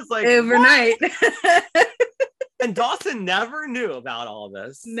 Yeah. I was like, overnight. And Dawson never knew about all of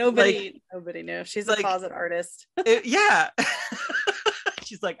this. Nobody knew. She's a closet artist. Yeah.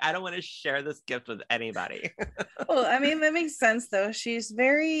 She's like, I don't want to share this gift with anybody. Well, I mean, that makes sense though. She's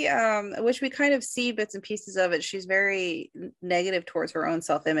very, which we kind of see bits and pieces of it. She's very negative towards her own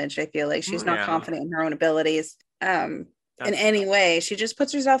self-image. I feel like she's not confident in her own abilities. In any way. She just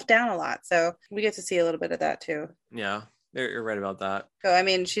puts herself down a lot. So we get to see a little bit of that too. Yeah, you're right about that. So I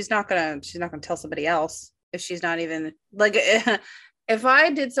mean, she's not gonna tell somebody else if she's not even like, if I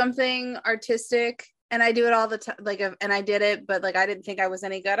did something artistic and I do it all the time, like, and I did it, but like I didn't think I was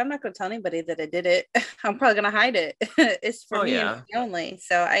any good, I'm not gonna tell anybody that I did it. I'm probably gonna hide it. It's for me and me only.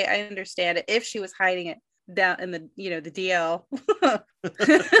 So I understand it. If she was hiding it down in the, you know, the DL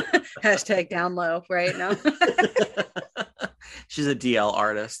hashtag down low right now. She's a DL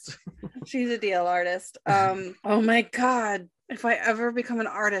artist. She's a DL artist. Oh my God. If I ever become an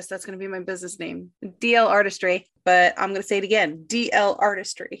artist, that's going to be my business name. DL Artistry. But I'm going to say it again. DL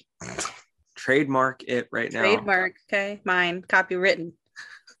Artistry. Trademark it right now. Trademark. Okay. Mine. Copywritten.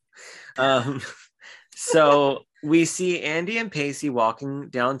 So we see Andy and Pacey walking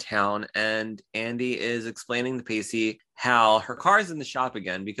downtown, and Andy is explaining to Pacey how her car's in the shop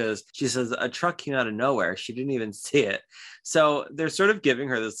again because she says a truck came out of nowhere. She didn't even see it. So they're sort of giving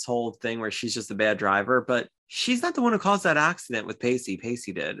her this whole thing where she's just a bad driver, but she's not the one who caused that accident with Pacey.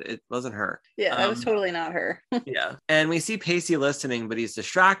 Pacey did. It wasn't her. Yeah, that was totally not her. Yeah. And we see Pacey listening, but he's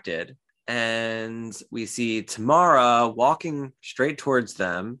distracted. And we see Tamara walking straight towards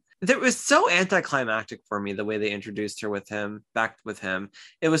them. It was so anticlimactic for me, the way they introduced her back with him.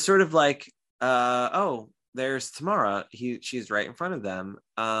 It was sort of like, oh, there's Tamara. She's right in front of them.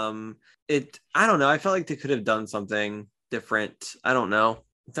 I don't know. I felt like they could have done something different. I don't know.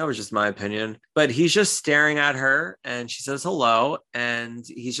 That was just my opinion. But he's just staring at her and she says hello and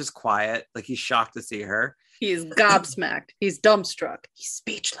he's just quiet. Like he's shocked to see her. He's gobsmacked. He's dumbstruck. He's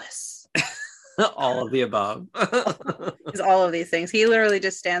speechless. All of the above. He's all of these things. He literally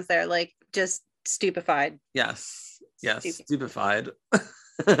just stands there like just stupefied. Yes. Stupefied.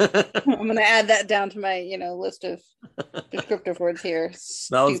 I'm gonna add that down to my, list of descriptive words here.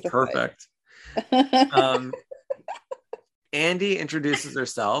 That was perfect. Andy introduces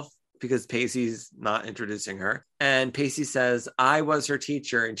herself because Pacey's not introducing her. And Pacey says, I was her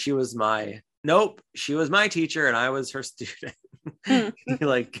teacher and she was she was my teacher and I was her student. He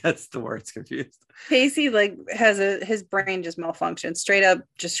like gets the words confused. Pacey like has his brain just malfunctions, straight up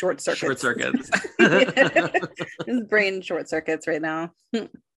just short circuits. His brain short circuits right now.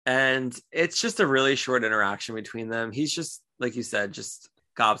 And it's just a really short interaction between them. He's just, like you said, just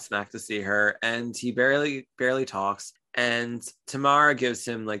gobsmacked to see her and he barely talks. And Tamara gives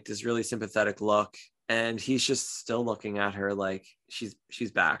him like this really sympathetic look and he's just still looking at her like she's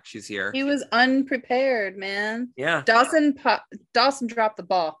back, she's here. He was unprepared, man. Yeah. Dawson dropped the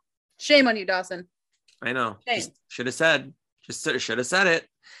ball. Shame on you, Dawson. I know. Shame. Should have said it.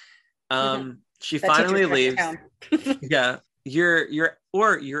 She finally leaves. Yeah. Your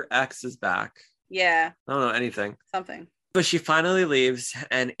ex is back. Yeah. I don't know anything. Something. But she finally leaves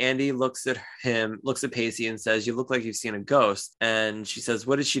and Andy looks at Pacey and says, you look like you've seen a ghost. And she says,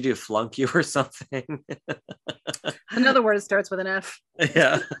 what did she do? Flunk you or something? Another word starts with an F.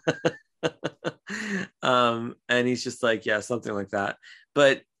 Yeah. And he's just like, yeah, something like that.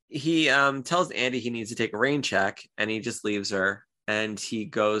 But he tells Andy he needs to take a rain check and he just leaves her and he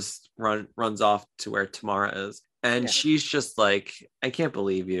runs off to where Tamara is. And she's just like, I can't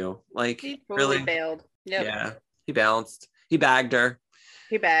believe you. Like, he totally really bailed. Yep. Yeah. He bounced. He bagged her.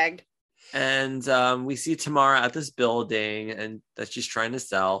 He bagged. And we see Tamara at this building and that she's trying to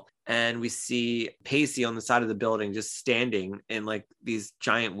sell. And we see Pacey on the side of the building just standing in like these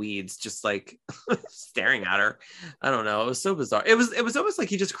giant weeds, just like staring at her. I don't know. It was so bizarre. It was almost like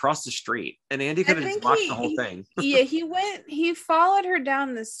he just crossed the street and Andy could have just watched the whole thing. Yeah, he followed her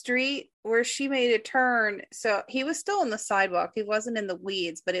down the street where she made a turn. So he was still on the sidewalk. He wasn't in the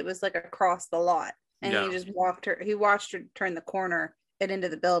weeds, but it was like across the lot. And he just watched her turn the corner and into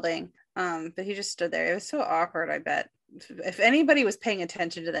the building. But he just stood there. It was so awkward, I bet. If anybody was paying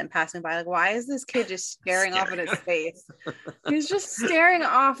attention to them passing by, like, why is this kid just staring off at his face? He's just staring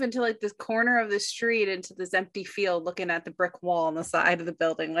off into like this corner of the street into this empty field, looking at the brick wall on the side of the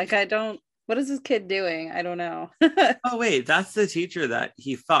building. Like, what is this kid doing? I don't know. Oh, wait, that's the teacher that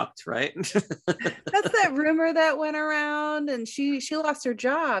he fucked, right? That's that rumor that went around and she lost her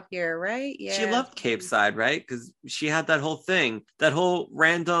job here, right? Yeah. She left Cape Side, right? Because she had that whole thing, that whole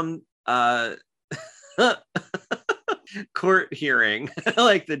random court hearing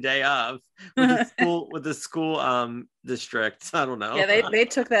like the day of with the school district. I don't know. Yeah, they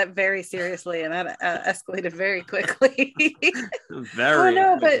took that very seriously and that escalated very quickly.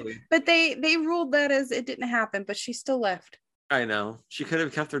 But they ruled that as it didn't happen, but she still left. I know. She could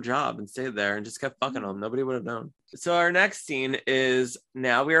have kept her job and stayed there and just kept fucking them. Nobody would have known. So our next scene is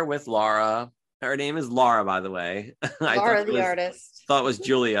now we are with Laura. Her name is Laura, by the way. Laura the artist. Thought it was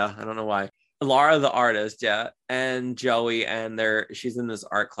Julia. I don't know why. Laura the artist, yeah, and Joey, and she's in this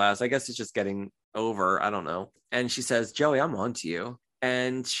art class. I guess it's just getting over. I don't know. And she says, Joey, I'm on to you.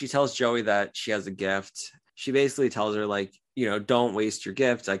 And she tells Joey that she has a gift. She basically tells her, like, don't waste your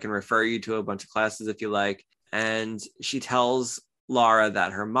gift. I can refer you to a bunch of classes if you like. And she tells Laura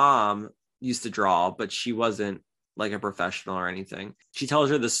that her mom used to draw, but she wasn't like a professional or anything. She tells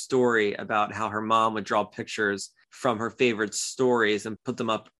her the story about how her mom would draw pictures from her favorite stories and put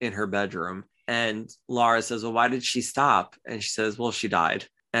them up in her bedroom. And Laura says, well, why did she stop? And she says, well, she died.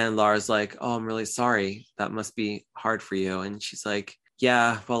 And Laura's like, oh, I'm really sorry. That must be hard for you. And she's like,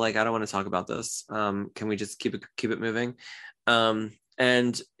 yeah, well, like, I don't want to talk about this. Can we just keep it moving?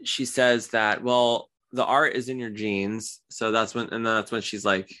 And she says that, well, the art is in your genes. So that's when she's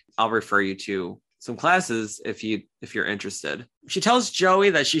like, I'll refer you to some classes if you're interested. She tells Joey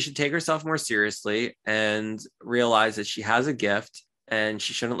that she should take herself more seriously and realize that she has a gift and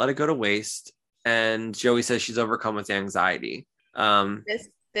she shouldn't let it go to waste. And Joey says she's overcome with anxiety.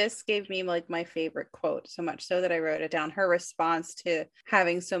 This gave me like my favorite quote, so much so that I wrote it down. Her response to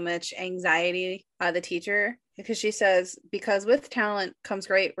having so much anxiety, the teacher, because she says, because with talent comes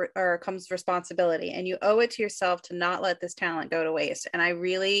comes responsibility, and you owe it to yourself to not let this talent go to waste. And I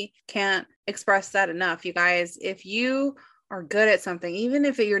really can't express that enough. You guys, if you are good at something, even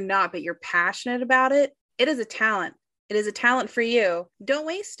if you're not, but you're passionate about it, it is a talent. It is a talent for you. Don't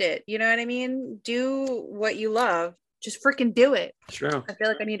waste it. You know what I mean? Do what you love. Just freaking do it. True. I feel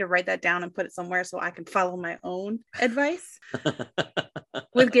like I need to write that down and put it somewhere so I can follow my own advice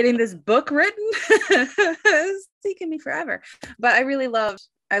with getting this book written. It's taken me forever. But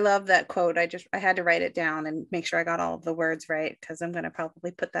I love that quote. I had to write it down and make sure I got all of the words right, because I'm going to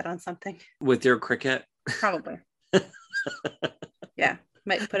probably put that on something. With your Cricut? Probably. Yeah.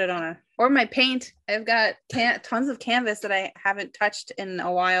 Might put it on or my paint. I've got tons of canvas that I haven't touched in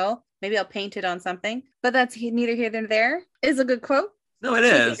a while. Maybe I'll paint it on something, but that's neither here nor there. Is a good quote. No, it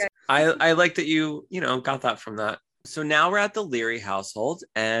is. I like that you got that from that. So now we're at the Leary household,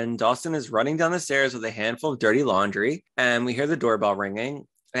 and Dawson is running down the stairs with a handful of dirty laundry, and we hear the doorbell ringing,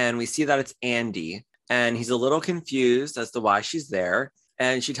 and we see that it's Andy, and he's a little confused as to why she's there.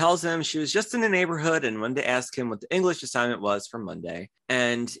 And she tells him she was just in the neighborhood and wanted to ask him what the English assignment was for Monday.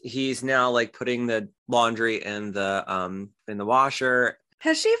 And he's now like putting the laundry in the washer.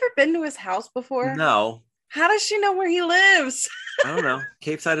 Has she ever been to his house before? No. How does she know where he lives? I don't know.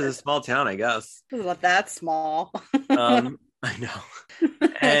 Cape Side is a small town, I guess. It's not that small. I know.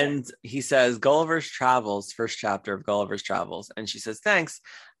 And he says, Gulliver's Travels, first chapter of Gulliver's Travels. And she says, thanks.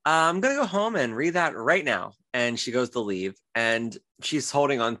 I'm going to go home and read that right now. And she goes to leave, and she's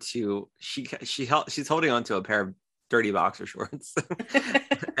holding on to, she's holding on to a pair of dirty boxer shorts.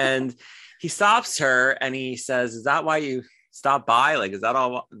 And he stops her and he says, is that why you stopped by? Like, is that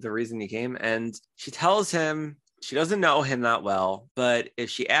all the reason you came? And she tells him she doesn't know him that well, but if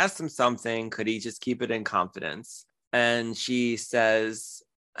she asked him something, could he just keep it in confidence? And she says,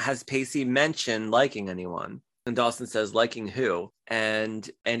 has Pacey mentioned liking anyone? And Dawson says, liking who? And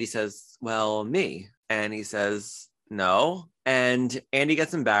Andy says, well, me. And he says, no. And Andy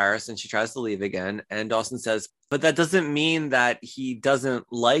gets embarrassed and she tries to leave again. And Dawson says, but that doesn't mean that he doesn't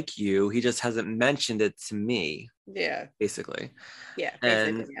like you. He just hasn't mentioned it to me. Yeah. Basically. Yeah.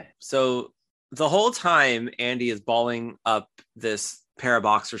 And so the whole time Andy is balling up this pair of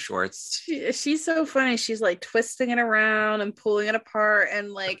boxer shorts. She's so funny. She's like twisting it around and pulling it apart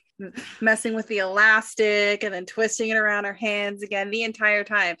and like messing with the elastic and then twisting it around her hands again the entire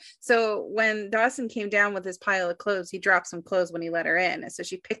time. So when Dawson came down with his pile of clothes, he dropped some clothes when he let her in. And so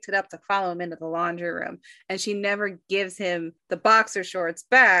she picked it up to follow him into the laundry room. And she never gives him the boxer shorts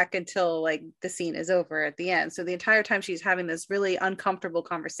back until like the scene is over at the end. So the entire time she's having this really uncomfortable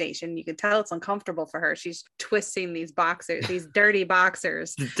conversation. You can tell it's uncomfortable for her. She's twisting these boxers, these dirty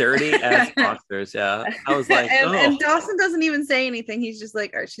boxers. Dirty ass boxers, yeah. I was like, and Dawson doesn't even say anything. He's just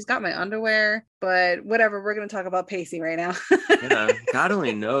like, all right, she's got my underwear, but whatever, we're going to talk about Pacey right now. Yeah, God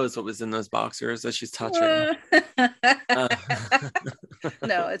only knows what was in those boxers that she's touching.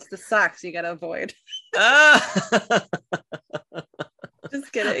 No, it's the socks you got to avoid.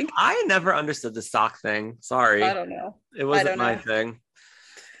 Just kidding. I never understood the sock thing. Sorry. I don't know. It wasn't my thing.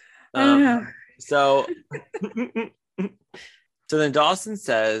 So then Dawson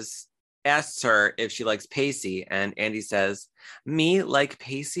asks her if she likes Pacey, and Andy says, me like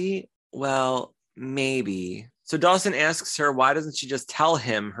Pacey? Well, maybe. So Dawson asks her, why doesn't she just tell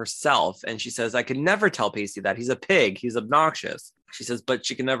him herself? And she says, I could never tell Pacey that. He's a pig. He's obnoxious. She says, but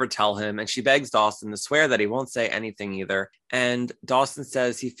she can never tell him. And she begs Dawson to swear that he won't say anything either. And Dawson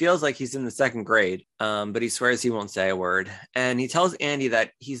says he feels like he's in the second grade, but he swears he won't say a word. And he tells Andy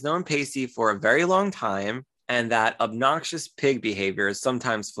that he's known Pacey for a very long time and that obnoxious pig behavior is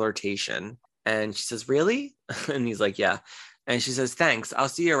sometimes flirtation. And she says, really? And he's like, yeah. And she says, thanks, I'll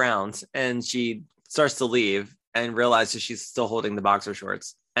see you around. And she starts to leave and realizes she's still holding the boxer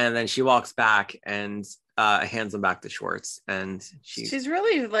shorts. And then she walks back and hands them back the shorts. And she's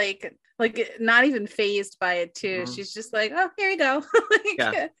really like not even phased by it too. Mm-hmm. She's just like, oh, here you go.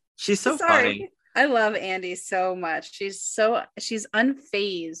 Yeah. She's so funny. I love Andy so much. She's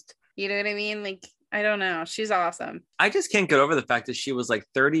unfazed. You know what I mean? Like, I don't know. She's awesome. I just can't get over the fact that she was like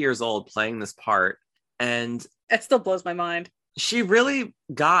 30 years old playing this part. And it still blows my mind. She really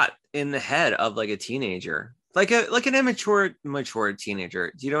got in the head of like a teenager, like an immature, mature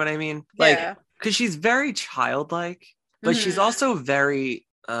teenager. Do you know what I mean? Yeah. Because she's very childlike, but she's also very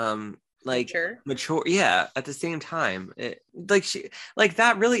mature. Yeah. At the same time,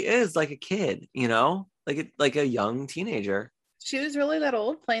 that really is like a kid, you know, like a young teenager. She was really that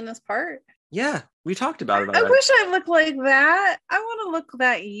old playing this part. Yeah, we talked about it. I wish I looked like that. I want to look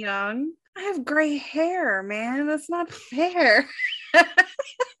that young. I have gray hair, man. That's not fair.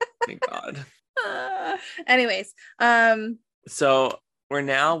 Thank God. Anyways, so we're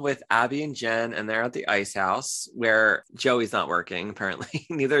now with Abby and Jen, and they're at the ice house where Joey's not working. Apparently,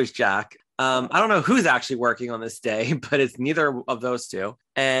 neither is Jack. I don't know who's actually working on this day, but it's neither of those two.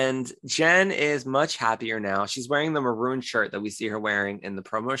 And Jen is much happier now. She's wearing the maroon shirt that we see her wearing in the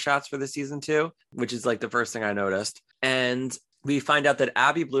promo shots for the season 2, which is like the first thing I noticed. And we find out that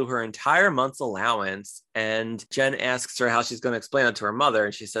Abby blew her entire month's allowance, and Jen asks her how she's going to explain it to her mother.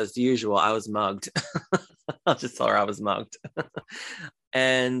 And she says, the usual, I was mugged. I'll just tell her I was mugged.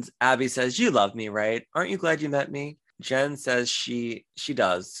 And Abby says, you love me, right? Aren't you glad you met me? Jen says she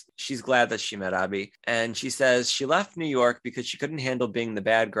does. She's glad that she met Abby. And she says she left New York because she couldn't handle being the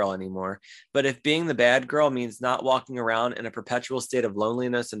bad girl anymore. But if being the bad girl means not walking around in a perpetual state of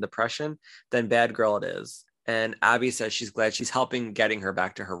loneliness and depression, then bad girl it is. And Abby says she's glad she's helping getting her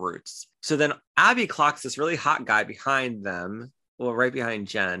back to her roots. So then Abby clocks this really hot guy behind them. Well, right behind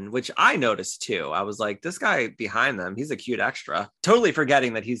Jen, which I noticed too. I was like, this guy behind them, he's a cute extra. Totally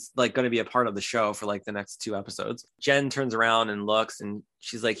forgetting that he's like going to be a part of the show for like the next 2 episodes. Jen turns around and looks, and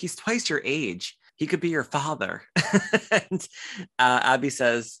she's like, he's twice your age. He could be your father. And Abby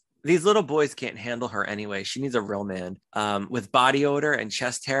says, these little boys can't handle her anyway. She needs a real man with body odor and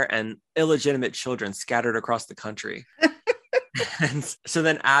chest hair and illegitimate children scattered across the country. And so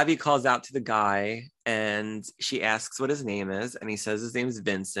then Abby calls out to the guy and she asks what his name is. And he says his name is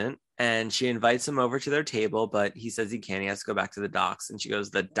Vincent. And she invites him over to their table, but he says he can't. He has to go back to the docks. And she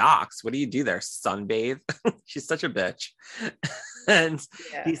goes, the docks? What do you do there? Sunbathe? She's such a bitch. And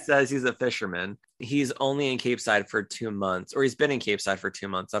he says he's a fisherman. He's only in Cape Side for 2 months, or he's been in Cape Side for 2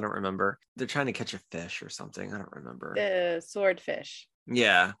 months. I don't remember. They're trying to catch a fish or something. I don't remember. The swordfish.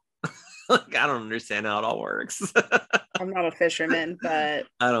 Yeah. Like, I don't understand how it all works. I'm not a fisherman, but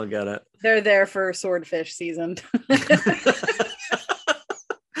I don't get it. They're there for swordfish season.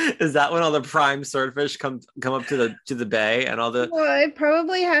 Is that when all the prime swordfish come up to the bay and all the? Well, it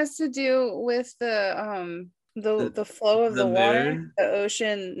probably has to do with the flow of the water, moon? the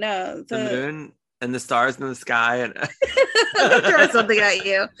ocean. No, the moon and the stars in the sky. And I'll throw something at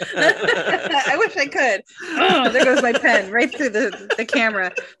you. I wish I could. Oh, there goes my pen right through the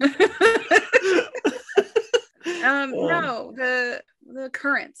camera. No, the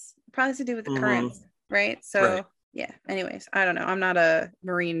currents. Probably has to do with the currents, right? So right. Yeah. Anyways, I don't know. I'm not a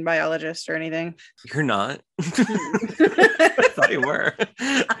marine biologist or anything. You're not? I thought you were.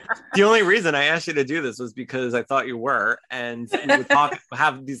 The only reason I asked you to do this was because I thought you were, and we would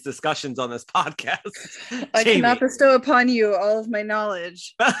have these discussions on this podcast. I cannot bestow upon you all of my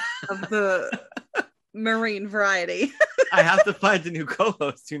knowledge of the marine variety. I have to find a new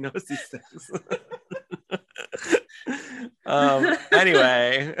co-host who knows these things.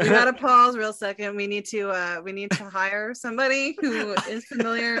 Anyway, we gotta pause real second. We need to hire somebody who is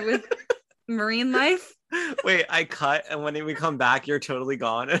familiar with marine life. Wait, I cut, and when we come back, you're totally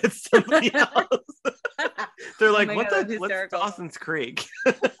gone, and it's somebody else. They're like, what's Dawson's Creek?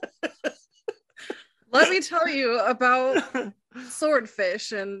 Let me tell you about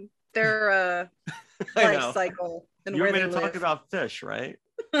swordfish and their life cycle. And you where want me they to live. talk about fish, right?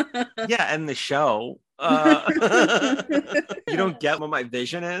 Yeah, and the show. You don't get what my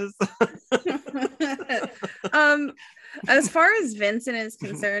vision is. As far as Vincent is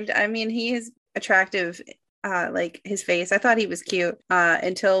concerned, I mean, he is attractive. Like his face, I thought he was cute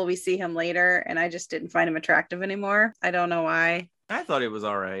until we see him later, and I just didn't find him attractive anymore. I don't know why. I thought he was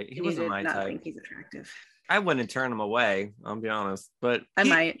all right. He wasn't my type. I think he's attractive. I wouldn't turn him away. I'll be honest, but I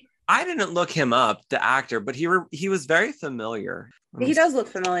might. I didn't look him up, the actor, but he was very familiar. He does look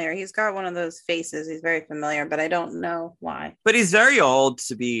familiar. He's got one of those faces. He's very familiar, but I don't know why. But he's very old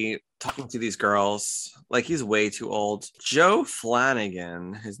to be talking to these girls. Like, he's way too old. Joe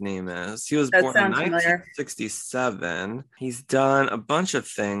Flanagan, his name is. He was born in 1967. He's done a bunch of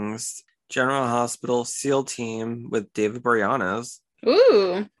things. General Hospital, SEAL Team with David Boreanaz.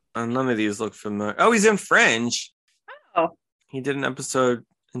 Ooh. And none of these look familiar. Oh, he's in Fringe. Oh. He did an episode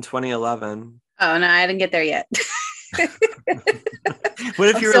in 2011. Oh, no, I didn't get there yet. What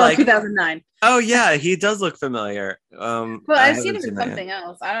if you were like 2009? Oh yeah, he does look familiar. Well, I've seen him in something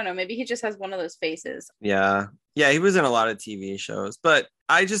else. I don't know. Maybe he just has one of those faces. Yeah, he was in a lot of TV shows, but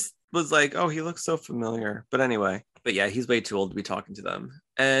I just was like, oh, he looks so familiar. But anyway, yeah, he's way too old to be talking to them,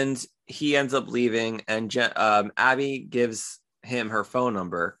 and he ends up leaving. And Abby gives him her phone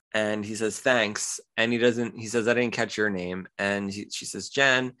number, and he says thanks, and he says I didn't catch your name, and she says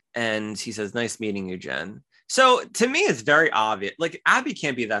Jen, and he says nice meeting you, Jen. So to me, it's very obvious. Like, Abby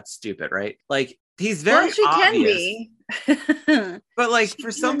can't be that stupid, right? Like, he's very she obvious. Can be. But like, for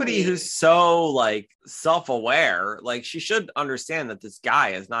somebody who's so like self-aware, like, she should understand that this guy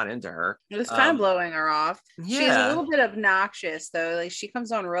is not into her. It's kind of blowing her off. Yeah. She's a little bit obnoxious though. Like, she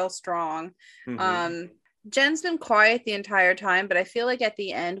comes on real strong. Mm-hmm. Jen's been quiet the entire time, but I feel like at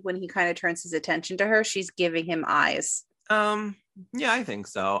the end when he kind of turns his attention to her, she's giving him eyes. Yeah, I think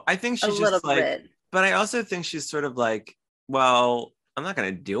so. I think A she's little just like, bit. but I also think she's sort of like, well, I'm not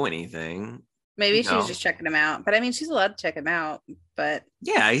gonna do anything. Maybe You she's know? just checking him out. But I mean, she's allowed to check him out, but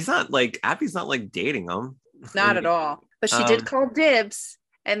Yeah, he's not like Abby's not like dating him. I not at mean, all. But she did um, call dibs,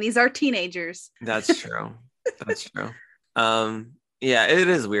 and these are teenagers. that's true. That's true. Yeah, it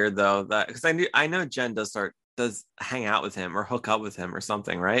is weird though that because I know Jen does hang out with him or hook up with him or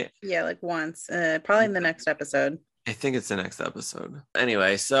something, right? Yeah, like once, probably in the next episode. I think it's the next episode.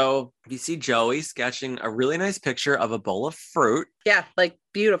 Anyway, so you see Joey sketching a really nice picture of a bowl of fruit, Yeah, like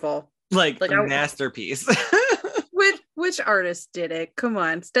beautiful. like Like a masterpiece. which artist did it? Come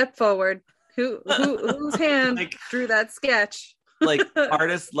on, step forward. Whose hand like drew that sketch? like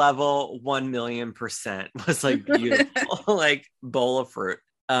artist level 1,000,000% was like beautiful, like bowl of fruit.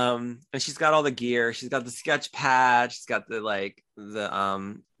 And she's got all the gear. She's got the sketch pad. She's got the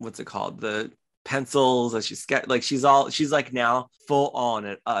what's it called? The pencils that she's like now full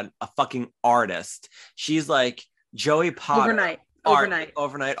on a fucking artist. She's like Joey Potter.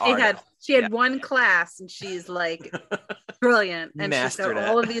 Overnight artist. She had one class and she's like brilliant. And she's got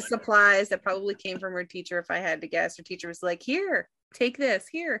all of these supplies that probably came from her teacher, if I had to guess. Her teacher was like, here, take this.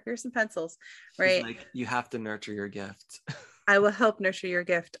 Here's some pencils. Right. She's like, you have to nurture your gift. I will help nurture your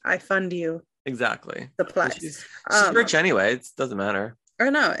gift. I fund you. Exactly. Supplies. She's rich anyway. It doesn't matter.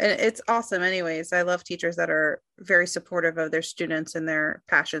 Or no, it's awesome. Anyways, I love teachers that are very supportive of their students and their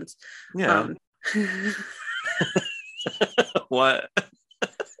passions. Yeah. What?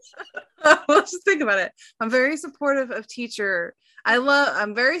 Well, just think about it. I'm very supportive of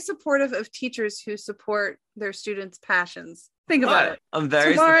I'm very supportive of teachers who support their students' passions. Think about it. I'm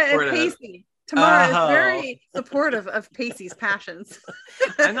very Tamara supportive. And Pacey. Tamara is very supportive of Pacey's passions.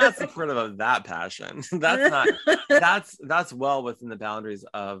 I'm not supportive of that passion. That's well within the boundaries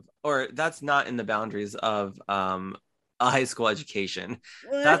of, or that's not in the boundaries of a high school education.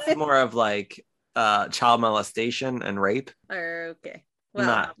 That's more of like child molestation and rape. Okay.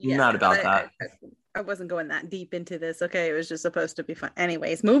 Well, not about that. I wasn't going that deep into this. Okay, it was just supposed to be fun.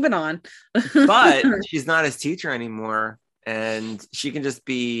 Anyways, moving on. But she's not his teacher anymore, and she can just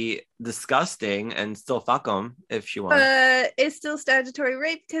be disgusting and still fuck him if she wants. It's still statutory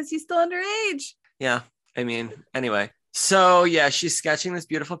rape because he's still underage. Yeah, I mean, anyway. So yeah, she's sketching this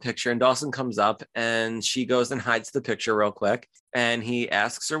beautiful picture, and Dawson comes up and she goes and hides the picture real quick. And he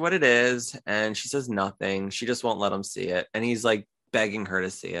asks her what it is, and she says nothing. She just won't let him see it, and he's like begging her to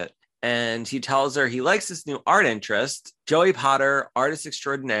see it. And he tells her he likes this new art interest, Joey Potter, artist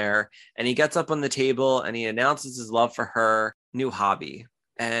extraordinaire. And he gets up on the table and he announces his love for her new hobby.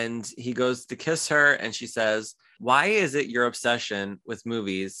 And he goes to kiss her, and she says, "Why is it your obsession with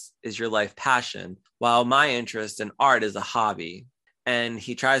movies is your life passion, while my interest in art is a hobby?" And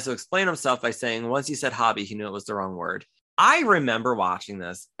he tries to explain himself by saying once he said hobby, he knew it was the wrong word. I remember watching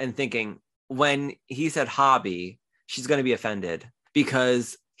this and thinking when he said hobby, she's going to be offended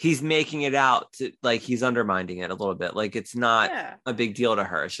because he's making it out to like he's undermining it a little bit. Like it's not a big deal to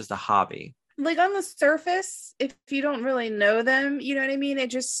her. It's just a hobby. Like on the surface, if you don't really know them, you know what I mean?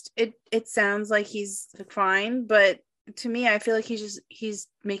 It sounds like he's fine, but to me, I feel like he's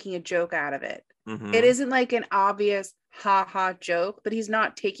making a joke out of it. Mm-hmm. It isn't like an obvious ha joke, but he's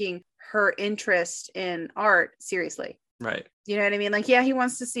not taking her interest in art seriously. Right. You know what I mean? Like, yeah, he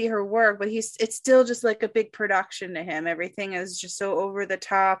wants to see her work, but it's still just like a big production to him. Everything is just so over the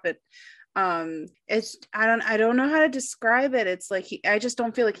top. It's I don't know how to describe it. It's like I just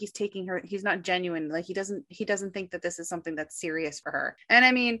don't feel like he's taking her. He's not genuine. Like he doesn't think that this is something that's serious for her. And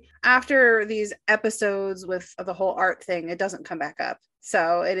I mean, after these episodes with the whole art thing, it doesn't come back up.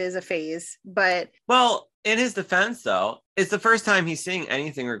 So it is a phase. But well, in his defense, though, it's the first time he's seeing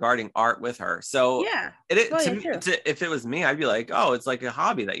anything regarding art with her. So yeah, if it was me, I'd be like, oh, it's like a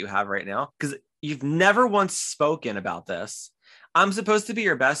hobby that you have right now because you've never once spoken about this. I'm supposed to be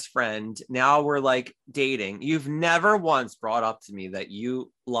your best friend. Now we're like dating. You've never once brought up to me that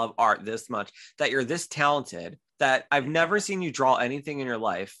you love art this much, that you're this talented, that I've never seen you draw anything in your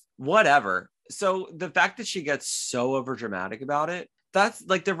life, whatever. So the fact that she gets so overdramatic about it, that's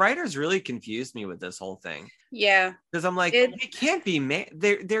like the writers really confused me with this whole thing. Yeah. Because I'm like, it can't be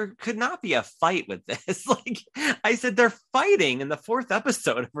there could not be a fight with this. Like I said, they're fighting in the 4th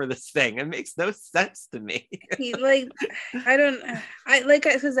episode for this thing. It makes no sense to me. Because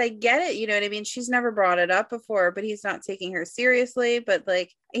I get it, you know what I mean? She's never brought it up before, but he's not taking her seriously. But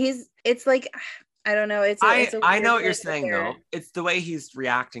like it's like I don't know. I know what you're saying though. It's the way he's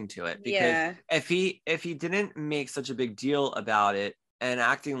reacting to it. Because if he didn't make such a big deal about it and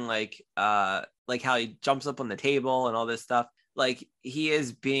acting like like how he jumps up on the table and all this stuff. Like he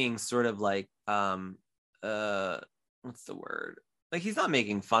is being sort of like, what's the word? Like he's not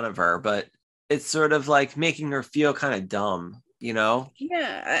making fun of her, but it's sort of like making her feel kind of dumb, you know?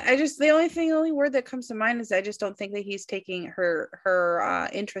 Yeah, I just the only word that comes to mind is I just don't think that he's taking her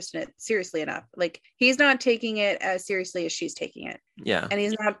interest in it seriously enough. Like he's not taking it as seriously as she's taking it. Yeah. And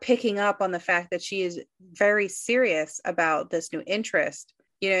he's not picking up on the fact that she is very serious about this new interest.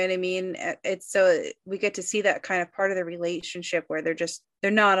 You know what I mean? It's so we get to see that kind of part of the relationship where they're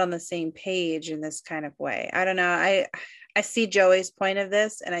not on the same page in this kind of way. I don't know. I see Joey's point of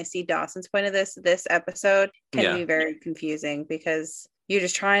this and I see Dawson's point of this. This episode can be very confusing because you're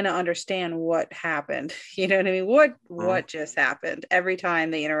just trying to understand what happened. You know what I mean? What just happened every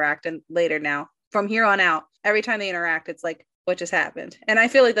time they interact, and later now from here on out, every time they interact, it's like, what just happened? And I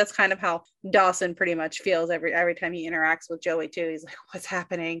feel like that's kind of how Dawson pretty much feels every time he interacts with Joey too. He's like, what's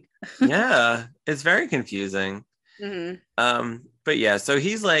happening? Yeah, it's very confusing. But yeah, so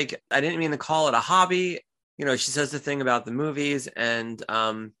he's like, I didn't mean to call it a hobby. You know, she says the thing about the movies. And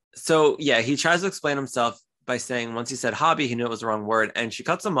so yeah, he tries to explain himself by saying once he said hobby, he knew it was the wrong word. And she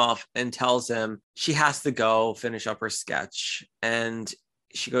cuts him off and tells him she has to go finish up her sketch. And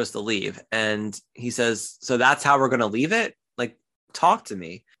she goes to leave. And he says, so that's how we're going to leave it? Like, talk to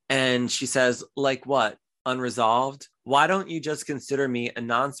me. And she says, like what? Unresolved? Why don't you just consider me a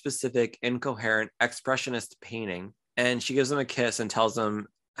non-specific, incoherent, expressionist painting? And she gives him a kiss and tells him,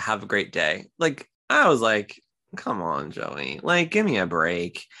 have a great day. Like, I was like, come on, Joey. Like, give me a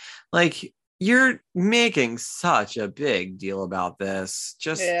break. Like, you're making such a big deal about this.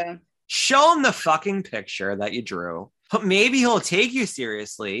 Just show him the fucking picture that you drew. But maybe he'll take you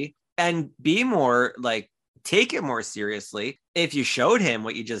seriously and be more like, take it more seriously if you showed him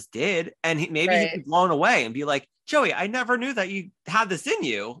what you just did. And maybe he'd be blown away and be like, Joey, I never knew that you had this in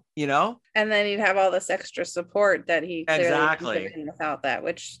you, you know? And then he'd have all this extra support that he clearly couldn't without that,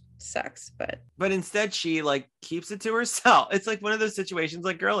 which sucks. But instead she like keeps it to herself. It's like one of those situations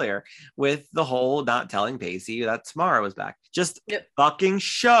like earlier with the whole not telling Pacey that Tamara was back. Just fucking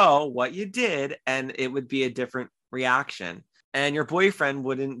show what you did and it would be a different reaction. And your boyfriend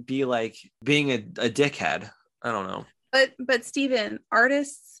wouldn't be like being a dickhead. I don't know. But Steven,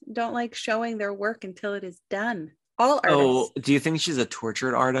 artists don't like showing their work until it is done. All artists. Oh, do you think she's a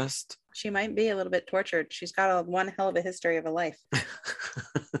tortured artist? She might be a little bit tortured. She's got one hell of a history of a life.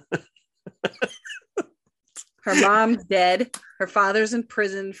 Her mom's dead. Her father's in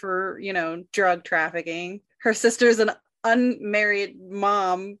prison for, drug trafficking. Her sister's an unmarried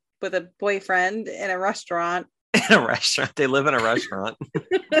mom with a boyfriend in a restaurant. In a restaurant. They live in a restaurant.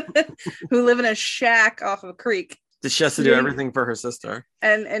 Who live in a shack off of a creek. She has to do everything for her sister.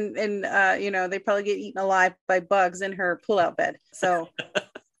 And they probably get eaten alive by bugs in her pull-out bed. So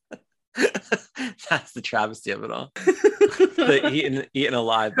that's the travesty of it all. Eaten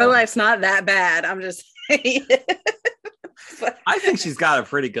alive. Her life's not that bad. I'm just saying. I think she's got a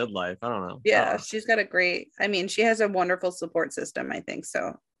pretty good life. I don't know. Yeah, she's got she has a wonderful support system, I think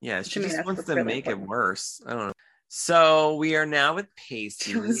so. Yeah, she just wants to make it worse. I don't know. So we are now with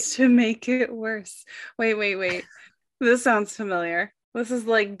Pacey. She wants to make it worse. Wait. This sounds familiar. This is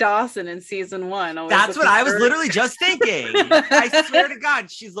like Dawson in season 1. That's what I was literally just thinking. I swear to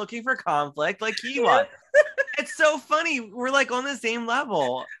God, she's looking for conflict like he was. It's so funny. We're like on the same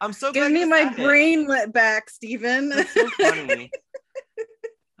level. I'm so glad. Give me my brain back, Steven. That's so funny.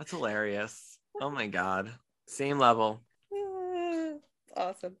 That's hilarious. Oh my God. Same level.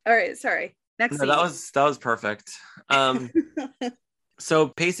 Awesome. All right. Sorry. Next scene. That was perfect. So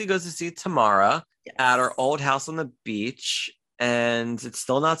Pacey goes to see Tamara at her old house on the beach, and it's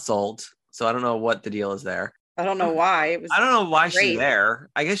still not sold. So I don't know what the deal is there. I don't know why. I don't know why she's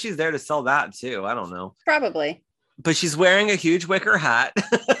there. I guess she's there to sell that too. I don't know. Probably. But she's wearing a huge wicker hat.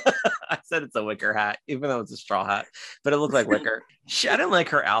 I said it's a wicker hat, even though it's a straw hat, but it looked like wicker. I didn't like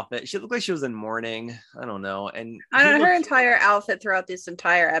her outfit. She looked like she was in mourning. I don't know. And her entire outfit throughout this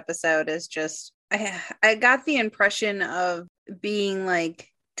entire episode is just, I got the impression of being like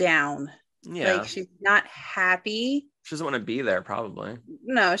down. Yeah. Like she's not happy. She doesn't want to be there, probably.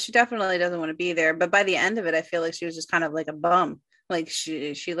 No, she definitely doesn't want to be there. But by the end of it, I feel like she was just kind of like a bum. Like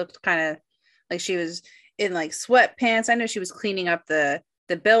she looked kind of like she was in like sweatpants. I know she was cleaning up the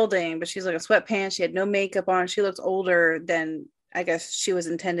building, but she's like a sweatpants. She had no makeup on. She looked older than I guess she was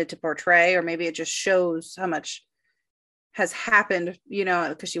intended to portray, or maybe it just shows how much has happened,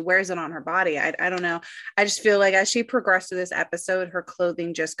 because she wears it on her body. I don't know. I just feel like as she progressed through this episode, her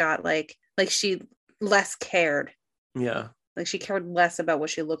clothing just got like she less cared. Yeah. Like she cared less about what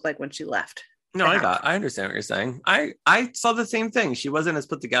she looked like when she left. No, I understand what you're saying. I saw the same thing. She wasn't as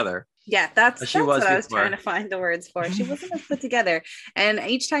put together Yeah, as that's she was what I was trying before. to find the words for. She wasn't as put together. And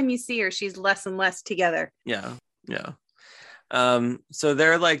each time you see her, she's less and less together. Yeah. Yeah. So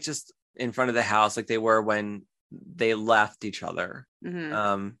they're like just in front of the house like they were when they left each other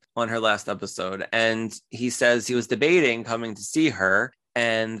on her last episode. And he says he was debating coming to see her,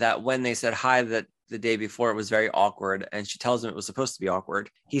 and that when they said hi that the day before, it was very awkward. And she tells him it was supposed to be awkward.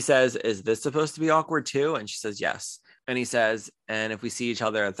 He says, "Is this supposed to be awkward too?" And she says, "Yes." And he says, "And if we see each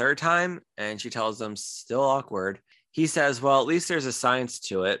other a third time?" And she tells him, "Still awkward." He says, "Well, at least there's a science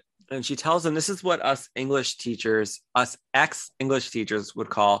to it." And she tells him this is what us ex-English teachers would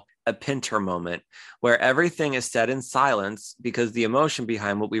call a Pinter moment, where everything is said in silence because the emotion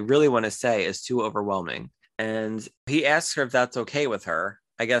behind what we really want to say is too overwhelming. And he asks her if that's okay with her.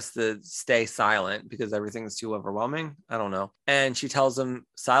 I guess to stay silent because everything's too overwhelming. I don't know. And she tells him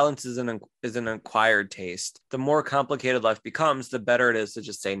silence is an acquired taste. The more complicated life becomes, the better it is to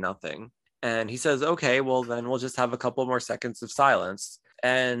just say nothing. And he says, "Okay, well, then we'll just have a couple more seconds of silence."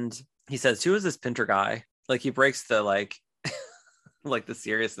 And he says, "Who is this Pinter guy?" Like he breaks the like the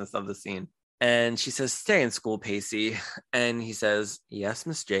seriousness of the scene. And she says, "Stay in school, Pacey." And he says, "Yes,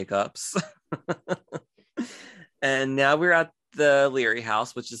 Miss Jacobs." And now we're at the Leary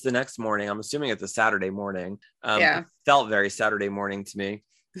house, which is the next morning. I'm assuming it's a Saturday morning. It felt very Saturday morning to me.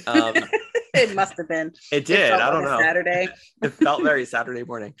 It must have been. It did. It I don't know. Saturday. It felt very Saturday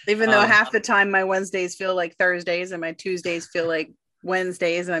morning. Even though half the time my Wednesdays feel like Thursdays and my Tuesdays feel like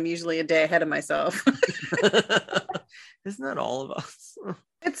Wednesdays, and I'm usually a day ahead of myself. Isn't that all of us?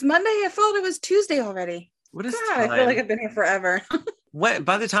 It's Monday. I thought it was Tuesday already. What is God, I feel like I've been here forever.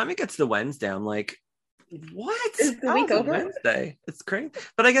 By the time it gets to Wednesday, I'm like, what? Is the week over? Wednesday. It's crazy.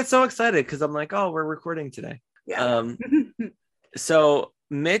 But I get so excited because I'm like, oh, we're recording today. Yeah. So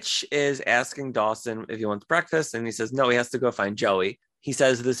Mitch is asking Dawson if he wants breakfast, and he says no, he has to go find Joey. He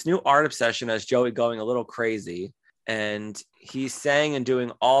says this new art obsession has Joey going a little crazy, and he's saying and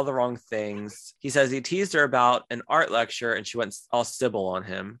doing all the wrong things. He says he teased her about an art lecture, and she went all Sybil on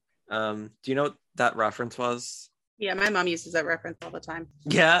him. Do you know what that reference was? Yeah, my mom uses that reference all the time.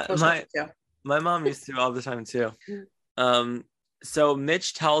 Yeah, my mom used to all the time too. So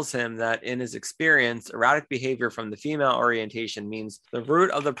Mitch tells him that in his experience, erratic behavior from the female orientation means the root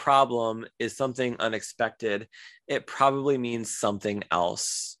of the problem is something unexpected. It probably means something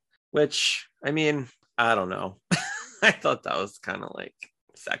else, which, I mean, I don't know. I thought that was kind of like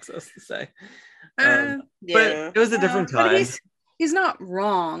sexist to say. Yeah. But it was a different time. He's not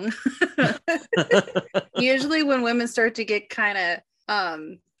wrong. Usually when women start to get kind of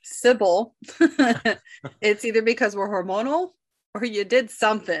Sybil, it's either because we're hormonal or you did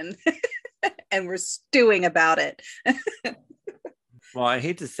something and we're stewing about it. Well, I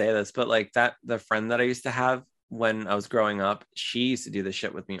hate to say this, but like the friend that I used to have when I was growing up, she used to do this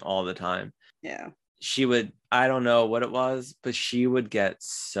shit with me all the time. Yeah. She would, I don't know what it was, but she would get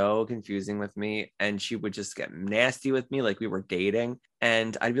so confusing with me, and she would just get nasty with me like we were dating.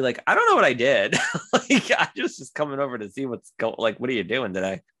 And I'd be like, I don't know what I did. Like, I was just coming over to see what are you doing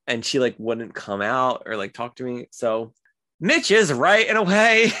today? And she like wouldn't come out or like talk to me. So Mitch is right in a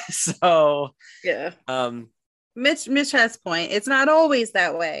way. So yeah. Mitch has a point. It's not always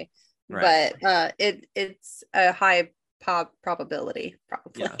that way, right. But it's a high probability,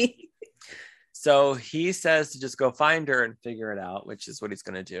 probably. Yeah. So he says to just go find her and figure it out, which is what he's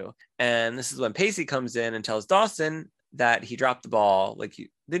going to do. And this is when Pacey comes in and tells Dawson that he dropped the ball. Like,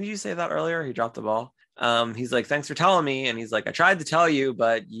 didn't you say that earlier? He dropped the ball. He's like, thanks for telling me. And he's like, I tried to tell you,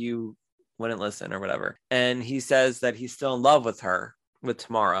 but you wouldn't listen or whatever. And he says that he's still in love with her, with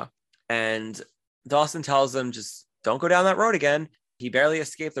Tamara. And Dawson tells him, just don't go down that road again. He barely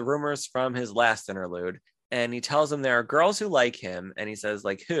escaped the rumors from his last interlude. And he tells him there are girls who like him. And he says,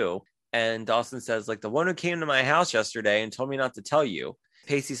 like, who? And Dawson says, like, the one who came to my house yesterday and told me not to tell you.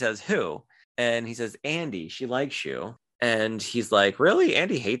 Pacey says, who? And he says, Andy, she likes you. And he's like, really?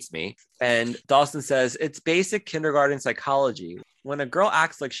 Andy hates me. And Dawson says, it's basic kindergarten psychology. When a girl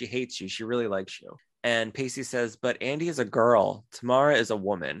acts like she hates you, she really likes you. And Pacey says, but Andy is a girl. Tamara is a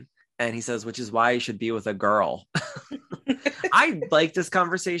woman. And he says, which is why you should be with a girl. I like this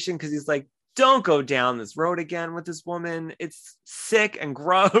conversation because he's like, don't go down this road again with this woman. It's sick and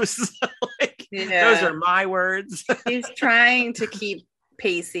gross. Like, those are my words. He's trying to keep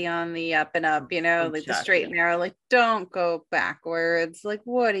Pacey on the up and up, like the straight and narrow. Like, don't go backwards. Like,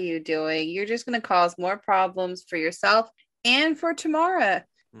 what are you doing? You're just going to cause more problems for yourself and for Tamara,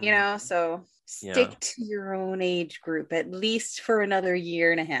 so stick to your own age group, at least for another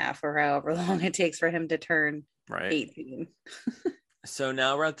year and a half or however long it takes for him to turn 18. So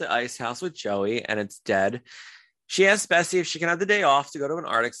now we're at the ice house with Joey, and it's dead. She asks Bessie if she can have the day off to go to an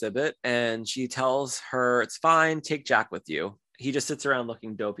art exhibit, and she tells her it's fine, take Jack with you. He just sits around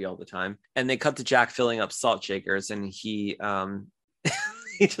looking dopey all the time. And they cut to Jack filling up salt shakers, and he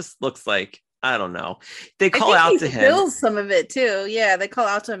he just looks like, I don't know. They I call think out he to him. spills some of it too. Yeah, they call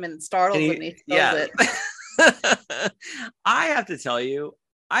out to him and it startles him. He spills it. I have to tell you,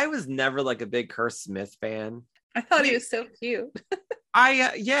 I was never like a big Kerr Smith fan. I thought he was so cute.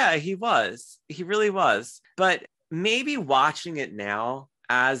 Yeah, he was. He really was. But maybe watching it now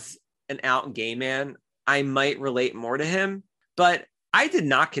as an out gay man, I might relate more to him. But I did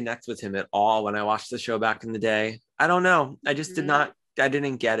not connect with him at all when I watched the show back in the day. I don't know. I just did not. I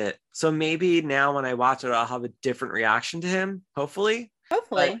didn't get it. So maybe now when I watch it, I'll have a different reaction to him. Hopefully.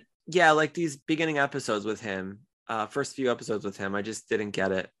 But, yeah, like these beginning episodes with him, first few episodes with him, I just didn't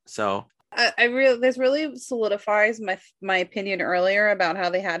get it. So this really solidifies my opinion earlier about how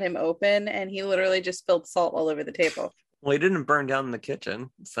they had him open and he literally just spilled salt all over the table. Well, he didn't burn down the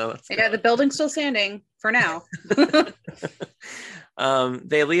kitchen, so that's good. The building's still standing for now.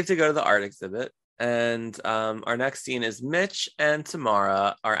 They leave to go to the art exhibit, and our next scene is Mitch and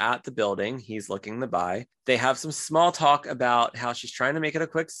Tamara are at the building. He's looking to buy. They have some small talk about how she's trying to make it a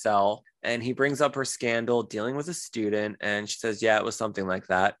quick sell, and he brings up her scandal dealing with a student, and she says, yeah, it was something like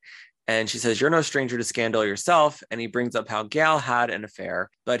that. And she says, you're no stranger to scandal yourself. And he brings up how Gail had an affair,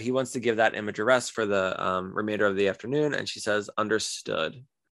 but he wants to give that image a rest for the remainder of the afternoon. And she says, understood.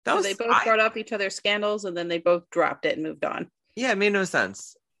 They both brought up each other's scandals and then they both dropped it and moved on. Yeah, it made no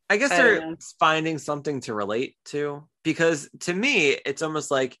sense. I guess they're finding something to relate to, because to me, it's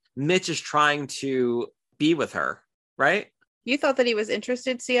almost like Mitch is trying to be with her, right? You thought that he was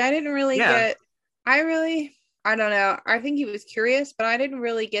interested. See, I didn't really get, I don't know. I think he was curious, but I didn't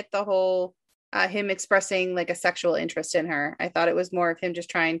really get the whole him expressing like a sexual interest in her. I thought it was more of him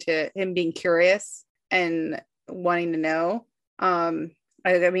just him being curious and wanting to know. I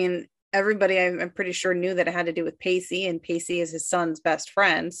mean, everybody I'm pretty sure knew that it had to do with Pacey, and Pacey is his son's best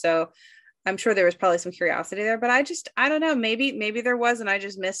friend. So I'm sure there was probably some curiosity there, but I don't know. Maybe there was, and I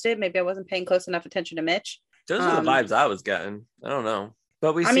just missed it. Maybe I wasn't paying close enough attention to Mitch. Those are the vibes I was getting. I don't know.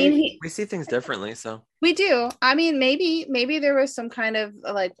 But we see things differently, so we do. I mean, maybe there was some kind of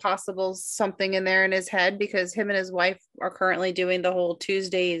like possible something in there in his head, because him and his wife are currently doing the whole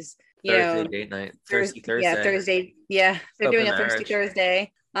Tuesdays, Thursday date night, Thursday. Yeah, Thursday. Yeah, they're Open doing a marriage.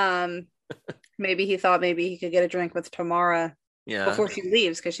 Thursday. Maybe he thought maybe he could get a drink with Tamara before she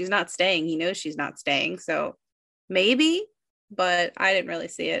leaves, because she's not staying. He knows she's not staying, so maybe. But I didn't really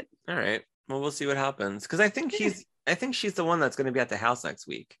see it. All right. Well, we'll see what happens, because I think she's the one that's going to be at the house next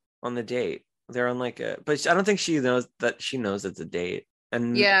week on the date. They're on but I don't think she knows that she knows it's a date.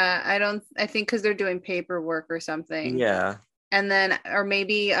 And yeah, I think because they're doing paperwork or something. Yeah. And then, or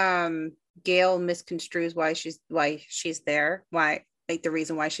maybe Gail misconstrues why she's there. Why, like the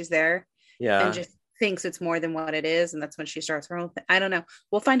reason why she's there. Yeah. And just thinks it's more than what it is. And that's when she starts her own thing. I don't know.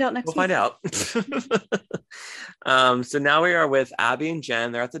 We'll find out next week. We'll find out. So now we are with Abby and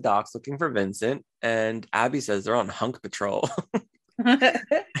Jen. They're at the docks looking for Vincent. And Abby says they're on hunk patrol.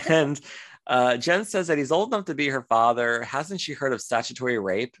 And Jen says that he's old enough to be her father. Hasn't she heard of statutory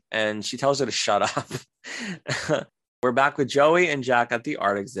rape? And she tells her to shut up. We're back with Joey and Jack at the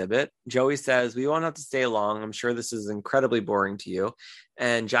art exhibit. Joey says, we won't have to stay long. I'm sure this is incredibly boring to you.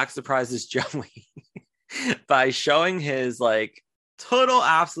 And Jack surprises Joey by showing his total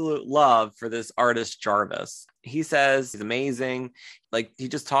absolute love for this artist Jarvis. He says he's amazing. He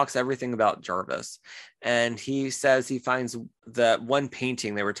just talks everything about Jarvis. And he says he finds that one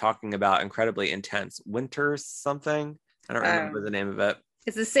painting they were talking about incredibly intense. Winter something. I don't remember the name of it.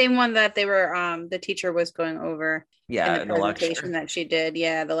 It's the same one that they were the teacher was going over in the presentation that she did.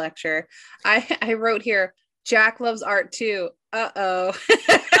 Yeah, the lecture. I wrote here, Jack loves art too. Uh-oh.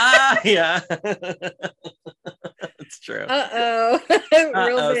 Yeah. It's true.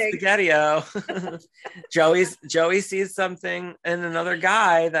 Real big. Spaghetti-o. Joey sees something in another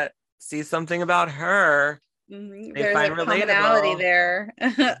guy that sees something about her. Mm-hmm. There's a commonality there.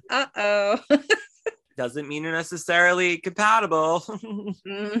 Uh-oh. Doesn't mean you're necessarily compatible.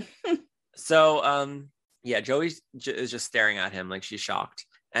 So Joey is just staring at him like she's shocked,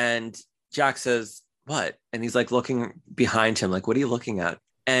 and Jack says, what? And he's looking behind him what are you looking at?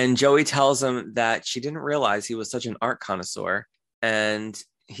 And Joey tells him that she didn't realize he was such an art connoisseur. And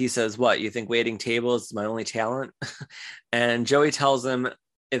he says, what, you think waiting tables is my only talent? And Joey tells him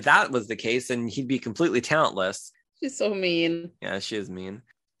if that was the case, then he'd be completely talentless. She's so mean. Yeah, she is mean.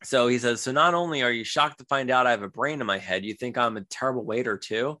 So he says, so not only are you shocked to find out I have a brain in my head, you think I'm a terrible waiter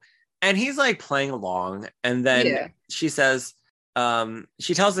too? And he's playing along. And then she says,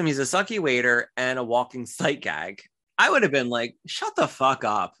 She tells him he's a sucky waiter and a walking sight gag. I tells him he's a sucky waiter and a walking sight gag. I would have been like, shut the fuck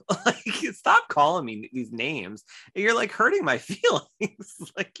up. Like, stop calling me these names. You're like hurting my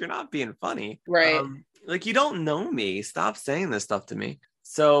feelings. Like, you're not being funny. Right. Like, you don't know me. Stop saying this stuff to me.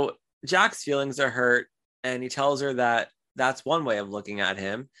 So Jack's feelings are hurt, and he tells her that that's one way of looking at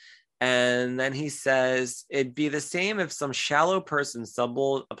him. And then he says, it'd be the same if some shallow person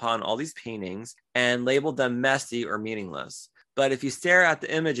stumbled upon all these paintings and labeled them messy or meaningless. But if you stare at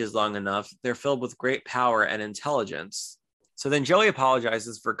the images long enough, they're filled with great power and intelligence. So then Joey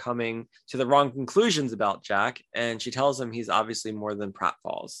apologizes for coming to the wrong conclusions about Jack, and she tells him he's obviously more than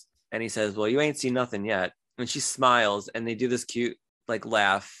pratfalls. And he says, well, you ain't seen nothing yet. And she smiles, and they do this cute like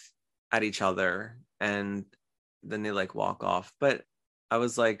laugh at each other, and then they like walk off. But I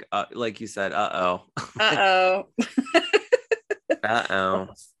was like you said, uh-oh. Uh-oh.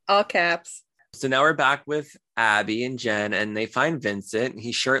 All caps. So now we're back with Abby and Jen, and they find Vincent.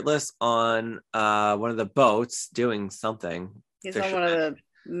 He's shirtless on one of the boats doing something. He's on one of the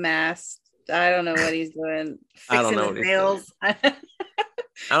masts. I don't know what he's doing. I don't know what his nails. I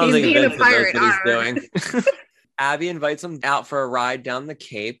don't think Vincent knows what he's doing. Abby invites him out for a ride down the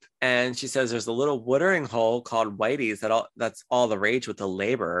Cape, and she says there's a little watering hole called Whitey's that's all the rage with the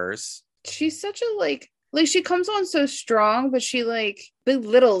laborers. She's such a like she comes on so strong, but she like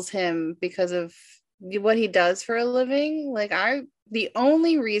belittles him because of what he does for a living. Like the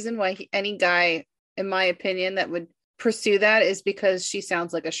only reason why any guy, in my opinion, that would pursue that is because she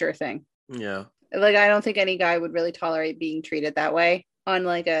sounds like a sure thing. Yeah. Like, I don't think any guy would really tolerate being treated that way on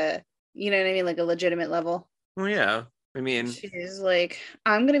like a, you know what I mean? Like a legitimate level. Well, yeah. I mean, she's like,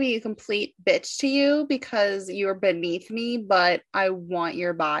 I'm going to be a complete bitch to you because you're beneath me, but I want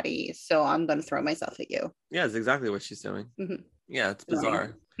your body. So I'm going to throw myself at you. Yeah, it's exactly what she's doing. Mm-hmm. Yeah, it's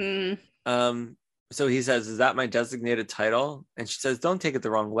bizarre. Mm-hmm. So he says, is that my designated title? And she says, don't take it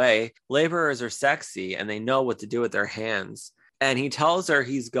the wrong way. Laborers are sexy and they know what to do with their hands. And he tells her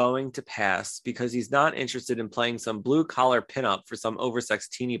he's going to pass because he's not interested in playing some blue collar pinup for some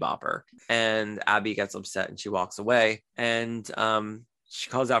oversexed teeny bopper. And Abby gets upset and she walks away. And she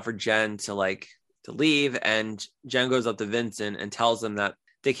calls out for Jen to leave. And Jen goes up to Vincent and tells him that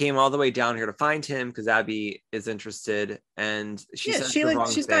they came all the way down here to find him because Abby is interested. And she says the wrong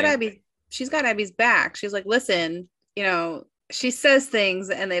thing. She's got Abby's back. She's like, listen, you know, she says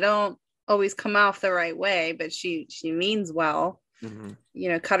things and they don't always come off the right way, but she means well. Mm-hmm. You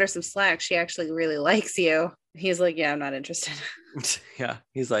know, cut her some slack. She actually really likes you. He's like, yeah, I'm not interested. Yeah.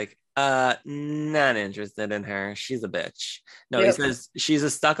 He's like, not interested in her. She's a bitch. No, yep. He says she's a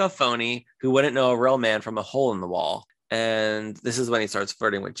stuck-up phony who wouldn't know a real man from a hole in the wall. And this is when he starts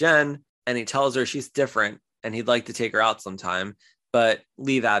flirting with Jen, and he tells her she's different and he'd like to take her out sometime, but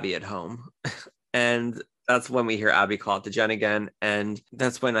leave Abby at home. And that's when we hear Abby call out to Jen again. And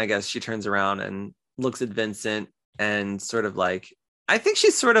that's when I guess she turns around and looks at Vincent and sort of like, I think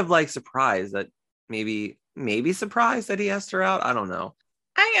she's sort of like surprised that maybe surprised that he asked her out. I don't know.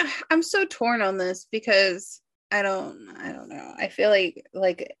 I'm so torn on this because I don't know. I feel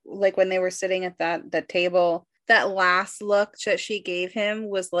like when they were sitting at that table, that last look that she gave him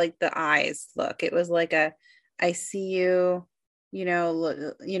was like the eyes look. It was like I see you, you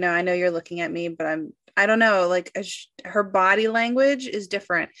know, I know you're looking at me, but I don't know, like her body language is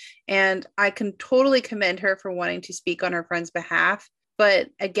different. And I can totally commend her for wanting to speak on her friend's behalf. But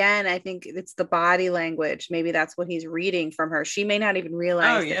again, I think it's the body language. Maybe that's what he's reading from her. She may not even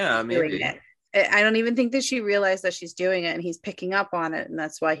realize maybe. Doing it. I don't even think that she realized that she's doing it and he's picking up on it. And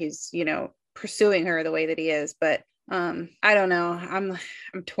that's why he's, you know, pursuing her the way that he is. But I don't know. I'm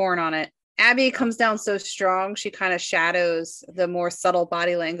torn on it. Abby comes down so strong. She kind of shadows the more subtle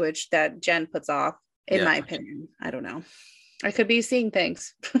body language that Jen puts off, in my opinion. I don't know. I could be seeing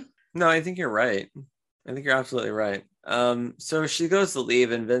things. No, I think you're right. I think you're absolutely right. So she goes to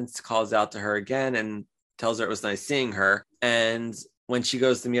leave and Vince calls out to her again and tells her it was nice seeing her. And when she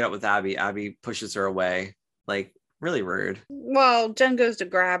goes to meet up with Abby, Abby pushes her away, like really rude. Well, Jen goes to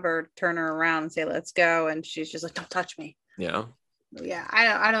grab her, turn her around and say, let's go. And she's just like, don't touch me. Yeah. Yeah.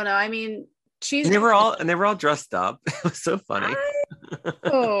 I don't know. I mean, they were all dressed up. It was so funny.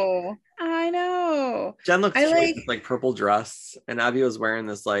 I know. Jen looked cute, like purple dress, and Abby was wearing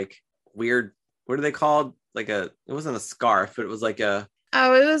this like weird, what are they called? It wasn't a scarf, but it was like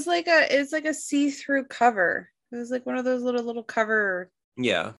it's like a see-through cover. It was like one of those little cover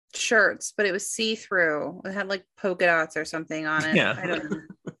shirts, but it was see-through. It had like polka dots or something on it. Yeah. I don't know.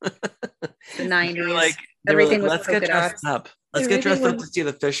 The 90s. Everything was let's get dressed up. Let's get dressed up to see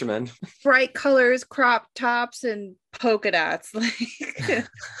the fisherman. Bright colors, crop tops, and polka dots. Like,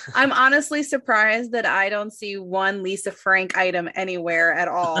 I'm honestly surprised that I don't see one Lisa Frank item anywhere at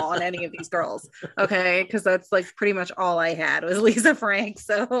all on any of these girls. Okay, because that's like pretty much all I had was Lisa Frank.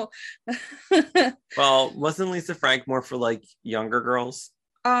 So, well, wasn't Lisa Frank more for like younger girls?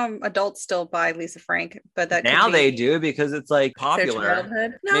 Adults still buy Lisa Frank, but that now could be they do because it's like popular.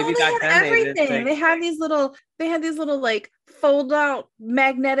 childhood. No, Maybe they back had then everything. They had these little like fold out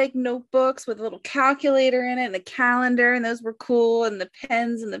magnetic notebooks with a little calculator in it and a calendar, and those were cool. And the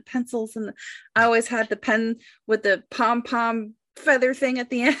pens and the pencils, and I always had the pen with the pom feather thing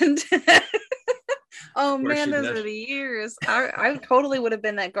at the end. Oh man, those are the years. I totally would have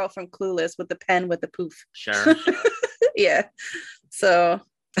been that girl from Clueless with the pen with the poof. Sure. Yeah. So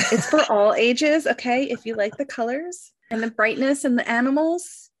it's for all ages, okay? If you like the colors and the brightness and the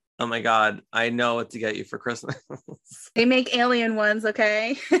animals. Oh my God, I know what to get you for Christmas. They make alien ones,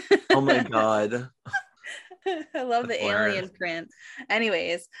 okay? Oh my God. I love the alien print.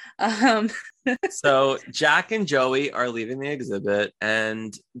 Anyways, so Jack and Joey are leaving the exhibit,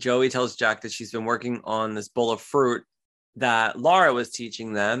 and Joey tells Jack that she's been working on this bowl of fruit that Laura was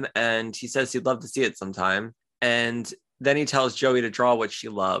teaching them, and he says he'd love to see it sometime. And then he tells Joey to draw what she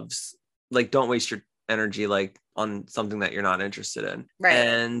loves. Like, don't waste your energy like on something that you're not interested in. Right.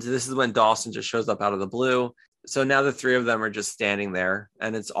 And this is when Dawson just shows up out of the blue. So now the three of them are just standing there,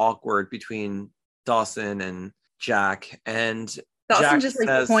 and it's awkward between Dawson and Jack. And Dawson Jack just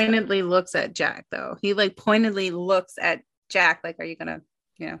like pointedly looks at Jack, though. He like pointedly looks at Jack, like, are you gonna,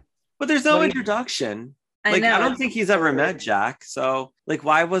 But there's no introduction. I don't think he's ever met Jack. So like,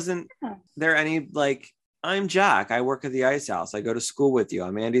 why wasn't there any like, I'm Jack, I work at the Ice House, I go to school with you,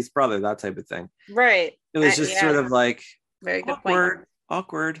 I'm Andy's brother, that type of thing. Right. It was just sort of like very good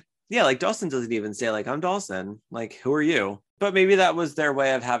awkward. Yeah, like Dawson doesn't even say like, I'm Dawson, like, who are you? But maybe that was their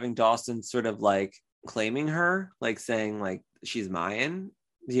way of having Dawson sort of like claiming her, like saying like she's mine.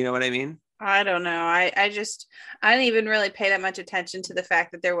 Do you know what I mean? I don't know. I didn't even really pay that much attention to the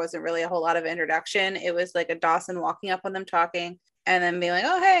fact that there wasn't really a whole lot of introduction. It was like a Dawson walking up on them talking and then being like,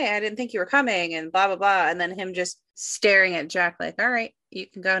 oh, hey, I didn't think you were coming and blah, blah, blah. And then him just staring at Jack like, all right, you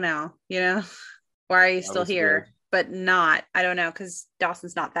can go now. Why are you still here? Weird. But not, I don't know, because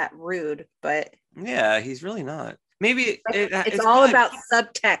Dawson's not that rude, but. Yeah, he's really not. Maybe it's all about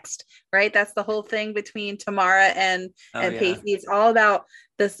subtext, right? That's the whole thing between Tamara and Pacey. It's all about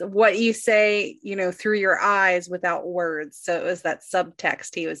this, what you say, through your eyes without words. So it was that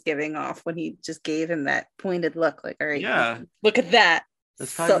subtext he was giving off when he just gave him that pointed look, like, all right, yeah, look at that.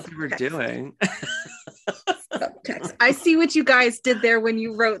 That's probably what we were doing. Subtext. I see what you guys did there when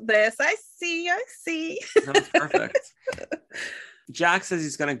you wrote this. I see. That was perfect. Jack says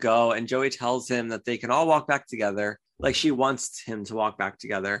he's going to go, and Joey tells him that they can all walk back together. Like, she wants him to walk back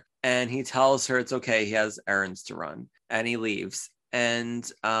together. And he tells her it's okay. He has errands to run, and he leaves. And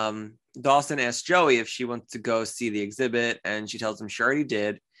Dawson asks Joey if she wants to go see the exhibit, and she tells him she already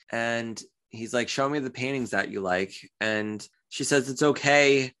did. And he's like, show me the paintings that you like. And she says it's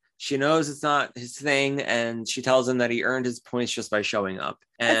okay. She knows it's not his thing, and she tells him that he earned his points just by showing up.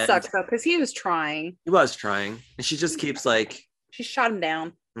 And that sucks, though, because he was trying. He was trying. And she just keeps like... She shot him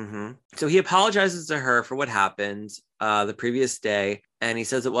down. Mm-hmm. So he apologizes to her for what happened the previous day, and he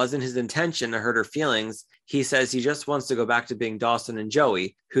says it wasn't his intention to hurt her feelings. He says he just wants to go back to being Dawson and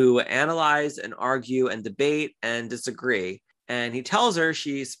Joey, who analyze and argue and debate and disagree. And he tells her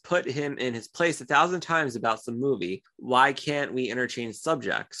she's put him in his place 1,000 times about some movie. Why can't we interchange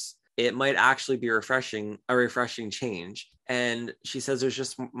subjects? It might actually be a refreshing change. And she says there's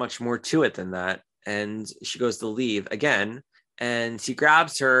just much more to it than that. And she goes to leave again. And he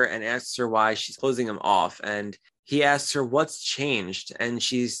grabs her and asks her why she's closing him off. And he asks her what's changed. And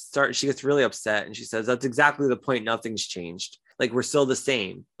she gets really upset. And she says, that's exactly the point. Nothing's changed. Like, we're still the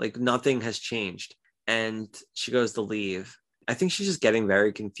same. Like, nothing has changed. And she goes to leave. I think she's just getting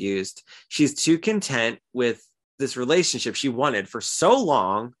very confused. She's too content with this relationship she wanted for so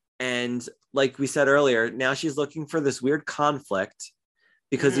long. And like we said earlier, now she's looking for this weird conflict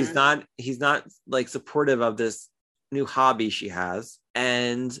because he's not like supportive of this new hobby she has.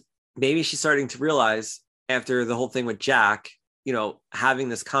 And maybe she's starting to realize after the whole thing with Jack, having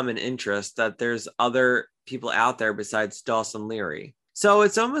this common interest, that there's other people out there besides Dawson Leary. So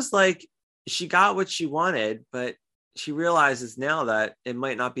it's almost like she got what she wanted, but she realizes now that it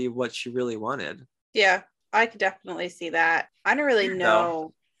might not be what she really wanted. Yeah, I could definitely see that. I don't really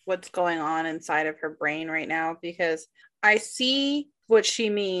know what's going on inside of her brain right now, because I see what she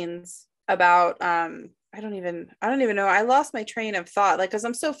means about I don't even know. I lost my train of thought, like, because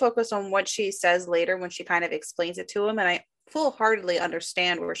I'm so focused on what she says later when she kind of explains it to him, and I full-heartedly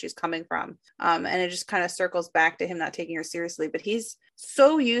understand where she's coming from. And it just kind of circles back to him not taking her seriously, but he's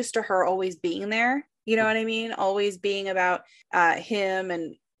so used to her always being there. You know what I mean? Always being about him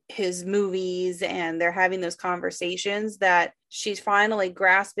and his movies, and they're having those conversations, that she's finally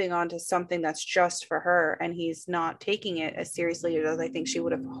grasping onto something that's just for her, and he's not taking it as seriously as I think she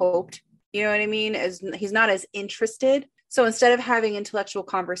would have hoped. You know what I mean? As he's not as interested. So instead of having intellectual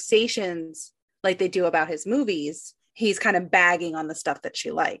conversations like they do about his movies, he's kind of bagging on the stuff that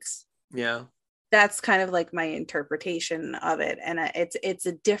she likes. Yeah. That's kind of like my interpretation of it. And it's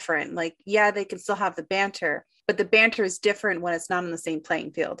a different, like, yeah, they can still have the banter, but the banter is different when it's not on the same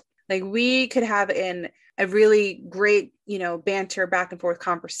playing field. Like, we could have a really great, banter back and forth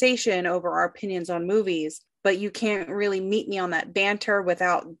conversation over our opinions on movies, but you can't really meet me on that banter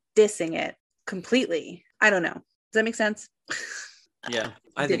without dissing it completely. I don't know. Does that make sense? Yeah,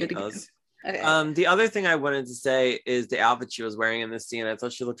 I think it does. Okay. The other thing I wanted to say is the outfit she was wearing in this scene. I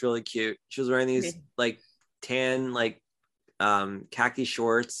thought she looked really cute. She was wearing these like tan, like khaki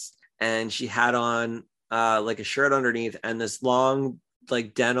shorts, and she had on like a shirt underneath and this long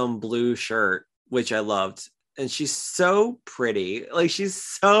like denim blue shirt, which I loved. And she's so pretty. Like, she's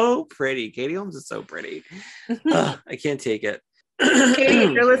so pretty. Katie Holmes is so pretty. I can't take it. Katie,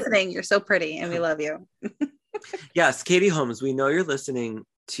 if you're listening, you're so pretty and we love you. Yes, Katie Holmes, we know you're listening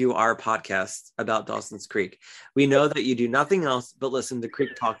to our podcast about Dawson's Creek. We know that you do nothing else but listen to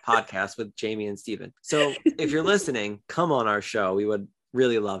Creek Talk podcast with Jamie and Steven. So if you're listening, come on our show. We would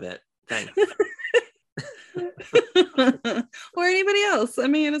really love it. Thanks. Or anybody else. I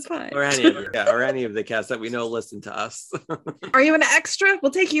mean, it's fine. Or any of the cast that we know listen to us. Are you an extra?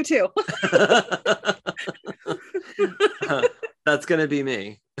 We'll take you too. That's gonna be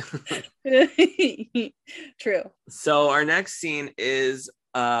me. True. So our next scene is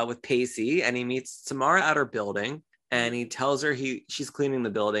with Pacey, and he meets Tamara at her building, and he tells her she's cleaning the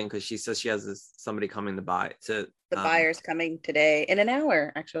building because she says she has somebody coming to buy. The buyer's coming today in an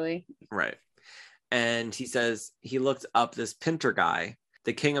hour, actually. Right. And he says he looked up this Pinter guy,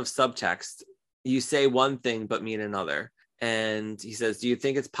 the king of subtext. You say one thing but mean another. And he says, do you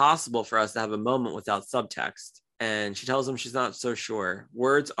think it's possible for us to have a moment without subtext? And she tells him she's not so sure.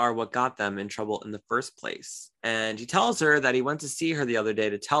 Words are what got them in trouble in the first place. And he tells her that he went to see her the other day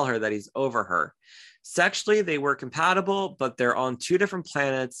to tell her that he's over her. Sexually, they were compatible, but they're on two different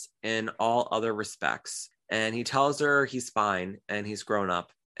planets in all other respects. And he tells her he's fine and he's grown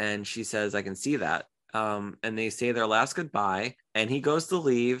up. And she says, I can see that. And they say their last goodbye, and he goes to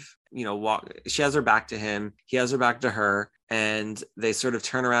leave, she has her back to him. He has her back to her, and they sort of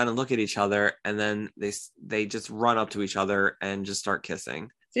turn around and look at each other. And then they just run up to each other and just start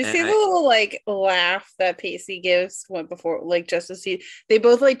kissing. Do you see the little like laugh that Pacey gives before, like, just to see they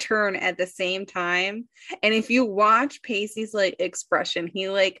both like turn at the same time? And if you watch Pacey's like expression, he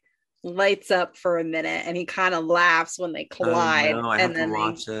like lights up for a minute and he kind of laughs when they collide. Oh, no, and then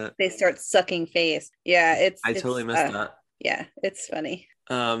they start sucking face. Yeah, I totally missed that. Yeah, it's funny.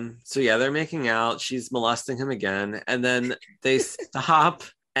 So yeah, they're making out. She's molesting him again, and then they stop,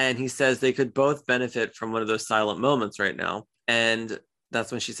 and he says they could both benefit from one of those silent moments right now. And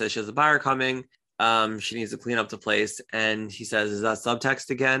that's when she says she has a buyer coming. She needs to clean up the place, and he says, "Is that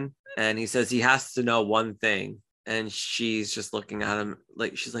subtext again?" And he says he has to know one thing. And she's just looking at him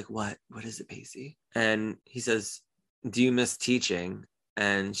like, she's like, what is it, Pacey? And he says, do you miss teaching?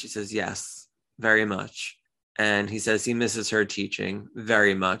 And she says, yes, very much. And he says he misses her teaching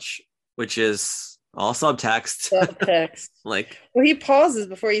very much, which is all subtext. Like, well, he pauses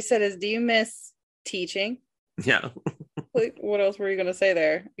before he said, do you miss teaching? Yeah. Like, what else were you gonna say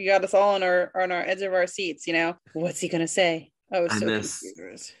there? You got us all on our edge of our seats, what's he gonna say? I was so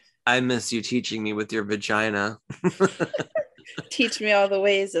confused. I miss you teaching me with your vagina. Teach me all the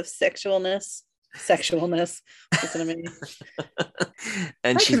ways of sexualness. Listen to me.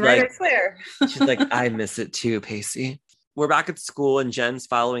 And she's like, I swear. She's like, I miss it too, Pacey. We're back at school, and Jen's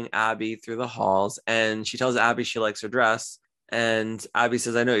following Abby through the halls, and she tells Abby she likes her dress. And Abby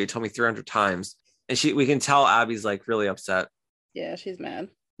says, I know, you told me 300 times. And we can tell Abby's like really upset. Yeah, she's mad.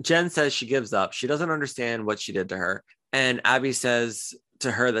 Jen says she gives up. She doesn't understand what she did to her. And Abby says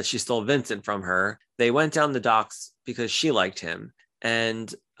to her that she stole Vincent from her. They went down the docks because she liked him.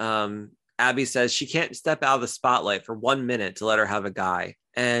 And Abby says she can't step out of the spotlight for 1 minute to let her have a guy.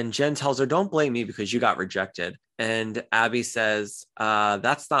 And Jen tells her, don't blame me because you got rejected. And Abby says,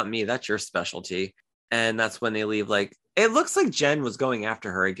 that's not me. That's your specialty. And that's when they leave. Like, it looks like Jen was going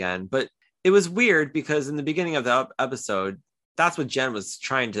after her again, but it was weird because in the beginning of the episode, that's what Jen was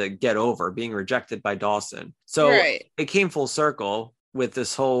trying to get over, being rejected by Dawson. So It came full circle. with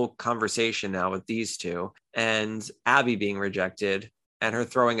this whole conversation now with these two and Abby being rejected and her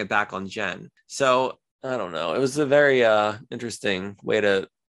throwing it back on Jen. So I don't know. It was a very interesting way to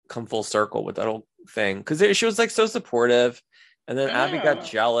come full circle with that whole thing, because she was like so supportive, and then Abby got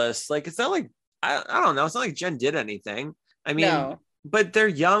jealous. Like, it's not like I don't know. It's not like Jen did anything. I mean, No. but they're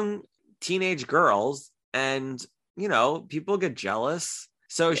young teenage girls, and people get jealous.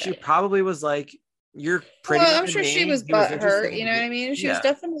 So she probably was like, "You're pretty." Well, I'm sure she was butthurt. You know what I mean? She was Yeah.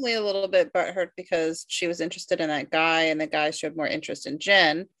 definitely a little bit butthurt because she was interested in that guy, and the guy showed more interest in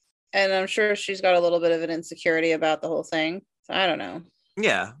Jen. And I'm sure she's got a little bit of an insecurity about the whole thing. So I don't know.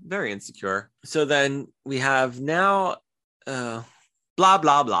 Yeah, very insecure. So then we have now, blah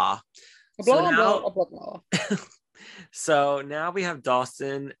blah blah. So Blah, now, blah, blah, blah. so now we have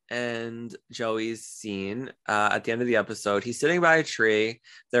Dawson and Joey's scene at the end of the episode. He's sitting by a tree.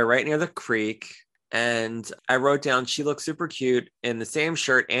 They're right near the creek. And I wrote down, she looks super cute in the same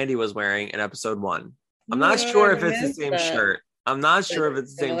shirt Andy was wearing in episode 1. I'm not sure if it's the same shirt. I'm not sure if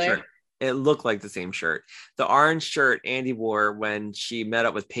it's the same shirt. It looked like the same shirt. The orange shirt Andy wore when she met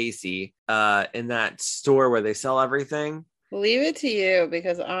up with Pacey in that store where they sell everything. Leave it to you,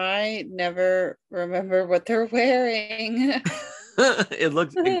 because I never remember what they're wearing. It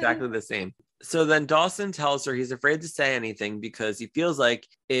looks exactly the same. So then Dawson tells her he's afraid to say anything because he feels like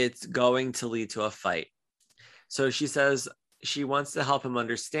it's going to lead to a fight. So she says she wants to help him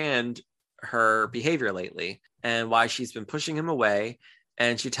understand her behavior lately and why she's been pushing him away.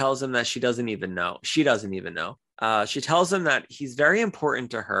 And she tells him that she doesn't even know. She doesn't even know. She tells him that he's very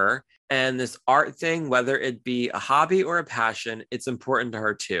important to her. And this art thing, whether it be a hobby or a passion, it's important to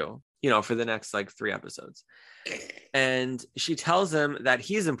her too, for the next 3 episodes. And she tells him that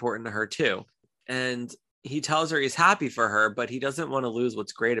he's important to her too. And he tells her he's happy for her, but he doesn't want to lose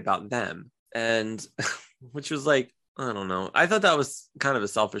what's great about them. And which was like, I don't know. I thought that was kind of a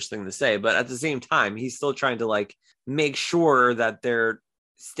selfish thing to say, but at the same time, he's still trying to make sure that they're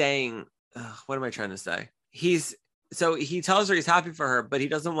staying. What am I trying to say? So he tells her he's happy for her, but he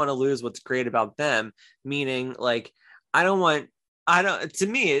doesn't want to lose what's great about them. Meaning, to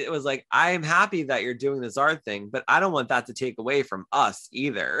me, it was like, I am happy that you're doing this art thing, but I don't want that to take away from us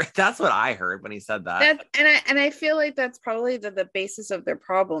either. That's what I heard when he said that. And I feel like that's probably the basis of their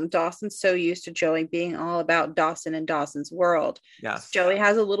problem. Dawson's so used to Joey being all about Dawson and Dawson's world. Yes. Joey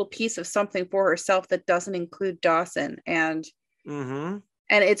has a little piece of something for herself that doesn't include Dawson. And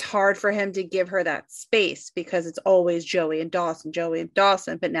it's hard for him to give her that space because it's always Joey and Dawson,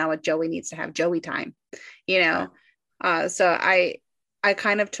 but now Joey needs to have Joey time, So I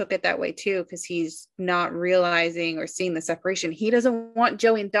kind of took it that way too, because he's not realizing or seeing the separation. He doesn't want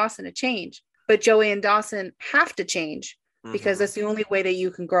Joey and Dawson to change, but Joey and Dawson have to change because that's the only way that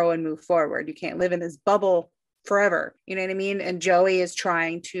you can grow and move forward. You can't live in this bubble forever. You know what I mean? And Joey is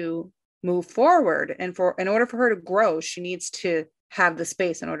trying to move forward. And in order for her to grow, she needs to have the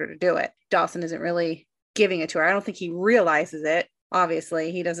space in order to do it. Dawson isn't really giving it to her. I don't think he realizes it.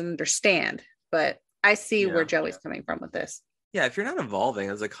 Obviously, he doesn't understand, but I see where Joey's coming from with this. Yeah, if you're not evolving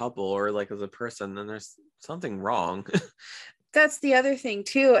as a couple or as a person, then there's something wrong. That's the other thing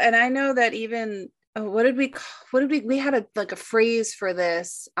too. And I know that even we had a phrase for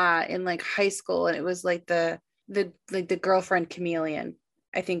this in high school, and it was the girlfriend chameleon,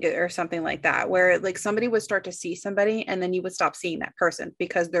 I think, or something like that, where somebody would start to see somebody and then you would stop seeing that person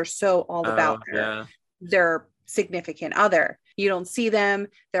because they're so all about their significant other. You don't see them.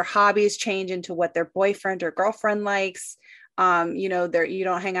 Their hobbies change into what their boyfriend or girlfriend likes. You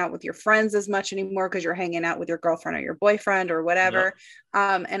don't hang out with your friends as much anymore because you're hanging out with your girlfriend or your boyfriend or whatever.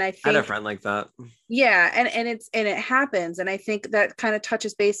 And I think I had a friend like that. Yeah. And it happens. And I think that kind of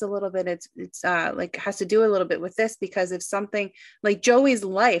touches base a little bit. It's has to do a little bit with this, because if something like Joey's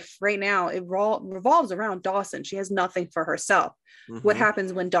life right now, it revolves around Dawson. She has nothing for herself. What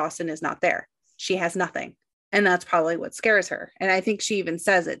happens when Dawson is not there? She has nothing. And that's probably what scares her. And I think she even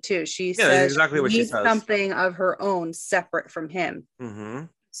says it too. She says exactly what she says. Something of her own separate from him.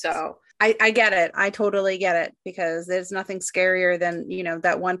 So I get it. I totally get it, because there's nothing scarier than,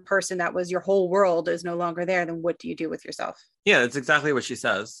 that one person that was your whole world is no longer there. Then what do you do with yourself? Yeah, that's exactly what she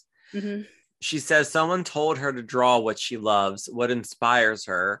says. She says someone told her to draw what she loves, what inspires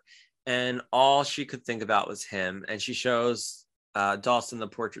her. And all she could think about was him. And she shows Dawson the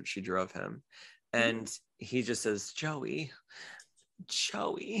portrait she drew of him. And he just says, Joey.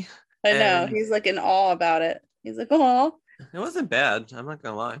 I know. He's in awe about it. He's like, oh. It wasn't bad. I'm not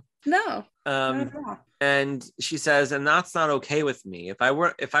going to lie. No. Not at all. And she says, and that's not okay with me. If I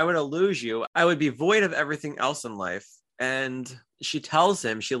were to lose you, I would be void of everything else in life. And she tells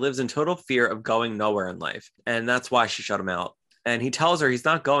him she lives in total fear of going nowhere in life. And that's why she shut him out. And he tells her he's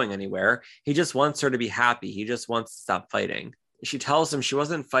not going anywhere. He just wants her to be happy. He just wants to stop fighting. She tells him she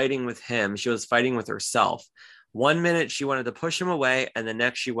wasn't fighting with him. She was fighting with herself. 1 minute she wanted to push him away, and the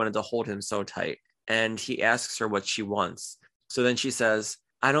next she wanted to hold him so tight. And he asks her what she wants. So then she says,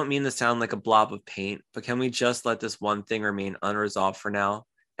 I don't mean to sound like a blob of paint, but can we just let this one thing remain unresolved for now?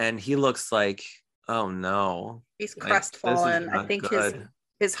 And he looks like, oh no. He's Like, crestfallen. I think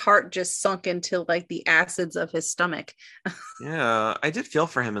his heart just sunk into like the acids of his stomach. Yeah, I did feel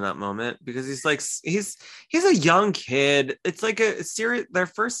for him in that moment because he's like he's a young kid. It's like a serious their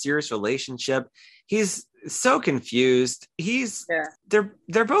first serious relationship. He's so confused.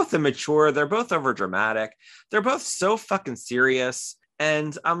 They're both immature. They're both over dramatic. They're both so fucking serious.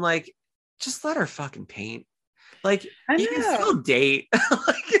 And I'm like, just let her fucking paint. Like, you can still date.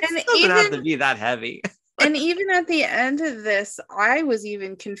 Like, it doesn't have to be that heavy. And even at the end of this, I was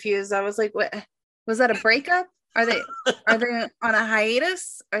even confused. I was like, what was that, a breakup? Are they on a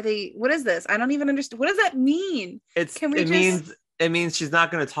hiatus? What is this? I don't even understand. What does that mean? It means she's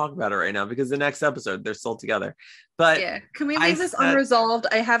not going to talk about it right now because the next episode they're still together. But yeah, can we leave this unresolved?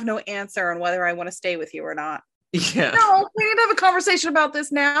 I have no answer on whether I want to stay with you or not. Yeah. No, we need to have a conversation about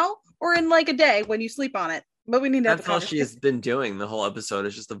this now or in like a day when you sleep on it. But we need to have a conversation. That's all she's been doing the whole episode,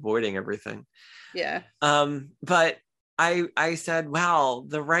 is just avoiding everything. Yeah. But I said, wow,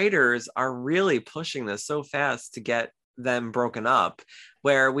 the writers are really pushing this so fast to get them broken up,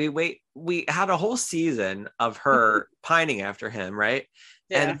 where we had a whole season of her pining after him, right?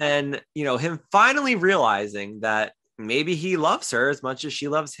 Yeah. And then, him finally realizing that maybe he loves her as much as she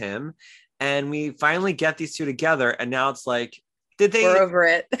loves him. And we finally get these two together. And now it's like, we're over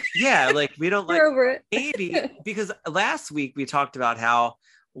it. Yeah, like we don't like over it. Maybe because last week we talked about how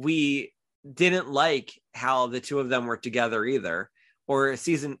we didn't like how the two of them were together either, or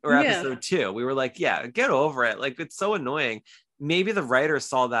episode 2. We were like, yeah, get over it. Like, it's so annoying. Maybe the writers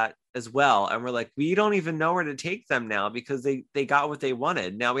saw that as well. And we're like, we don't even know where to take them now because they got what they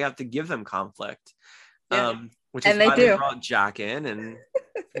wanted. Now we have to give them conflict. Yeah. Which is why they brought Jack in, and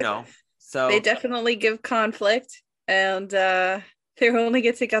so they definitely give conflict. And they only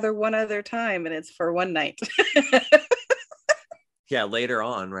get together one other time, and it's for one night. Yeah, later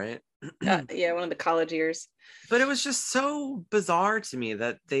on, right? Yeah, one of the college years. But it was just so bizarre to me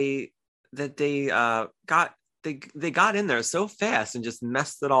that they got in there so fast and just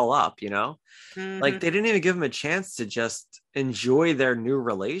messed it all up, Mm-hmm. Like, they didn't even give them a chance to just enjoy their new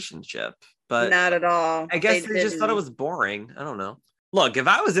relationship. But not at all. I guess they just thought it was boring. I don't know. Look, if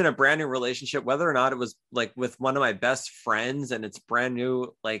I was in a brand new relationship, whether or not it was like with one of my best friends and it's brand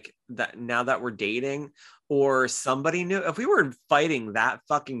new, like that now that we're dating, or somebody new, if we were fighting that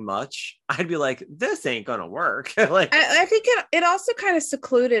fucking much, I'd be like, this ain't gonna work. Like, I think it also kind of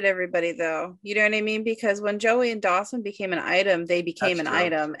secluded everybody, though. You know what I mean? Because when Joey and Dawson became an item, they became an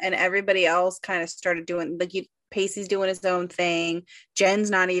item, and everybody else kind of started doing Pacey's doing his own thing. Jen's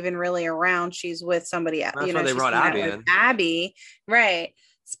not even really around. She's with somebody else. That's why they brought Abby in. Abby, right.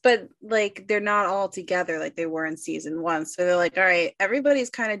 But like, they're not all together like they were in season 1. So they're like, all right, everybody's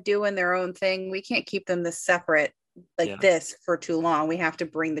kind of doing their own thing. We can't keep them this separate this for too long. We have to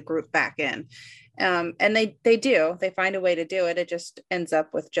bring the group back in. And they do. They find a way to do it. It just ends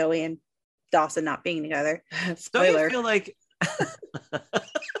up with Joey and Dawson not being together. Spoiler. Don't you feel like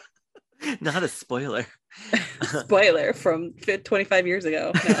not a spoiler. Spoiler from 25 years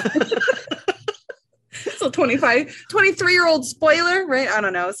ago. No. So 23-year-old spoiler, right? I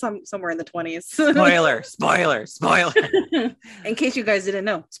don't know, somewhere in the 20s. Spoiler. In case you guys didn't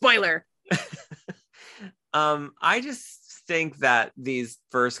know, spoiler. I just think that these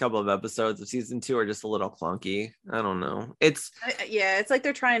first couple of episodes of season 2 are just a little clunky. I don't know. It's like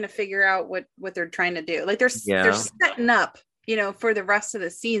they're trying to figure out what they're trying to do. Like they're setting up, for the rest of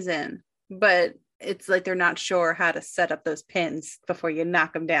the season, but it's like they're not sure how to set up those pins before you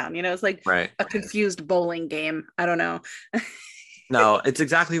knock them down. It's like a confused bowling game. I don't know. No, it's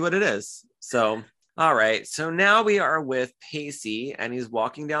exactly what it is. So, all right. So now we are with Pacey, and he's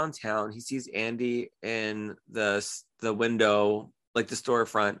walking downtown. He sees Andy in the window, like the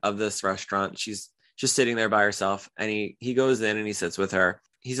storefront of this restaurant. She's just sitting there by herself, and he goes in and he sits with her.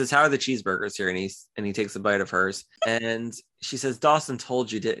 He says, how are the cheeseburgers here? And he takes a bite of hers. And she says, Dawson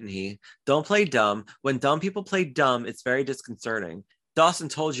told you, didn't he? Don't play dumb. When dumb people play dumb, it's very disconcerting. Dawson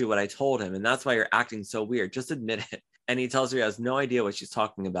told you what I told him, and that's why you're acting so weird. Just admit it. And he tells her he has no idea what she's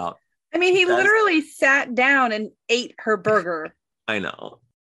talking about. I mean, he literally sat down and ate her burger. I know.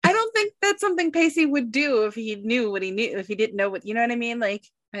 I don't think that's something Pacey would do if he knew what he knew, if he didn't know what, you know what I mean? Like,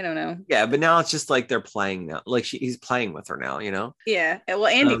 I don't know. Yeah, but now it's just like they're playing now. Like he's playing with her now, you know? Yeah. Well,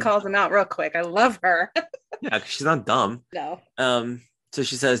 Andy calls him out real quick. I love her. Yeah, 'cause she's not dumb. No. So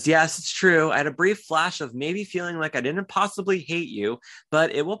she says, yes, it's true. I had a brief flash of maybe feeling like I didn't possibly hate you,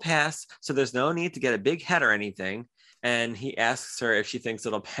 but it will pass. So there's no need to get a big head or anything. And he asks her if she thinks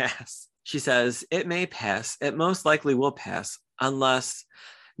it'll pass. She says, it may pass. It most likely will pass. Unless,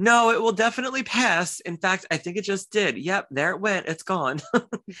 no, it will definitely pass. In fact, I think it just did. Yep, there it went. It's gone.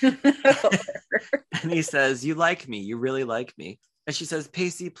 And he says, you like me. You really like me. And she says,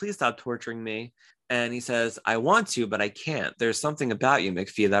 Pacey, please stop torturing me. And he says, I want to, but I can't. There's something about you,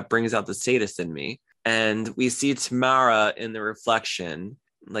 McPhee, that brings out the sadist in me. And we see Tamara in the reflection,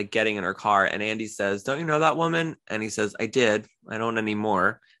 like getting in her car. And Andy says, don't you know that woman? And he says, I did. I don't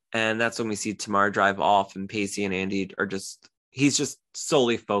anymore. And that's when we see Tamara drive off, and Pacey and Andy are just, he's just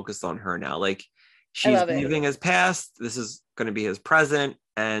solely focused on her now. Like, she's leaving his past. This is going to be his present.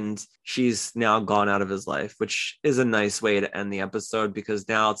 And she's now gone out of his life, which is a nice way to end the episode, because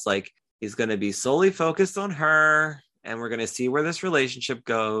now it's like he's going to be solely focused on her, and we're going to see where this relationship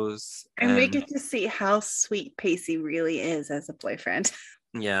goes. And we get to see how sweet Pacey really is as a boyfriend.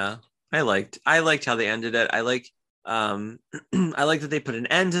 Yeah, I liked how they ended it. I like that they put an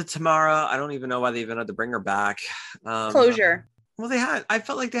end to Tamara. I don't even know why they even had to bring her back. Closure. Well, I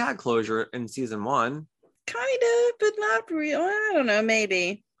felt like they had closure in season 1. Kind of, but not real. I don't know,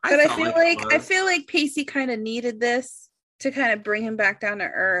 maybe. But I feel like Pacey kind of needed this to kind of bring him back down to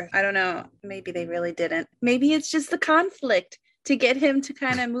earth. I don't know. Maybe they really didn't. Maybe it's just the conflict to get him to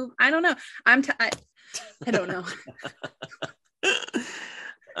kind of move. I don't know. I don't know.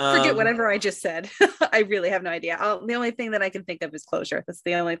 Forget whatever I just said. I really have no idea. The only thing that I can think of is closure. That's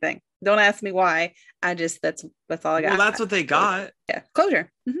the only thing. Don't ask me why. That's all I got. Well, that's what they got. Yeah,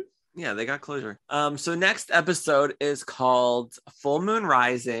 closure. Mm-hmm. Yeah, they got closure. So next episode is called Full Moon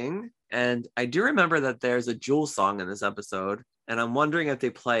Rising. And I do remember that there's a Jewel song in this episode. And I'm wondering if they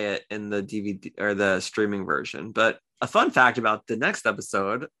play it in the DVD or the streaming version. But a fun fact about the next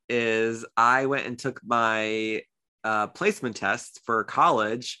episode is I went and took my placement test for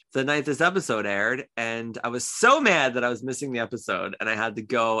college the night this episode aired, and I was so mad that I was missing the episode, and I had to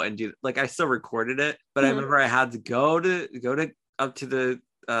go and do, like, I still recorded it, but I remember I had to go up to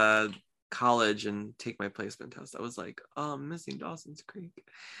the college and take my placement test. I was like, oh, I'm missing Dawson's Creek.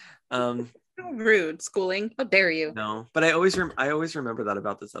 How rude. Schooling, how dare you? No, but I always remember that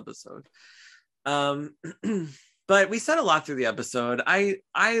about this episode. But we said a lot through the episode. I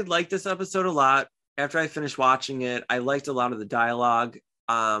liked this episode a lot. After I finished watching it, I liked a lot of the dialogue.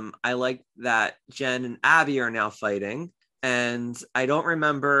 I like that Jen and Abby are now fighting, and I don't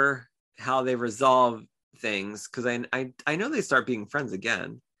remember how they resolve things, because I know they start being friends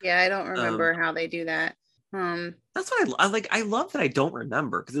again. Yeah, I don't remember how they do that. That's what I like. I love that I don't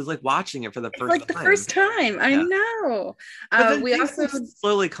remember, because it's like watching it for the first time. The first time. I know. We also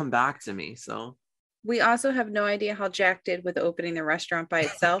slowly come back to me. So we also have no idea how Jack did with opening the restaurant by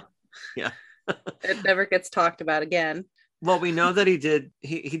itself. Yeah. It never gets talked about again. Well, we know that he did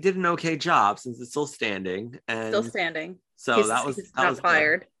an okay job, since it's still standing. So that was not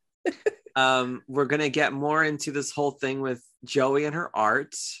fired. We're gonna get more into this whole thing with Joey and her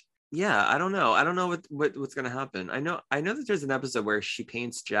art. Yeah, I don't know what's gonna happen. I know that there's an episode where she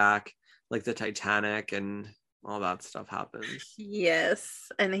paints Jack like the Titanic, and all that stuff happens. Yes,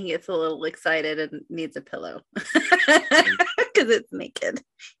 and he gets a little excited and needs a pillow because it's naked.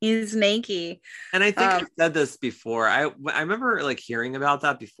 He's naked. And I think I've said this before. I remember like hearing about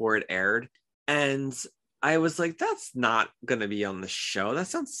that before it aired, and I was like, that's not gonna be on the show. That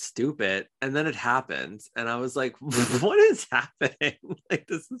sounds stupid. And then it happened, and I was like, what is happening? Like,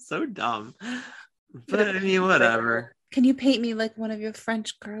 this is so dumb. But I mean, whatever. Can you paint me like one of your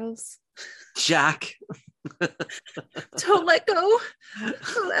French girls? Jack. Don't let go.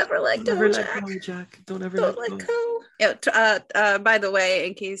 Don't ever let go, Jack. Don't ever let go. Yeah, by the way,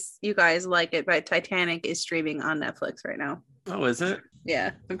 in case you guys like it, but Titanic is streaming on Netflix right now. Oh, is it?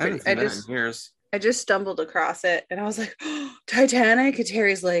 Yeah. I just stumbled across it, and I was like, oh, Titanic? And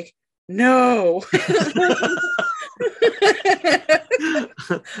Terry's like, no. I'm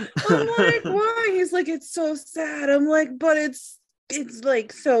like, why? He's like, it's so sad. I'm like, but it's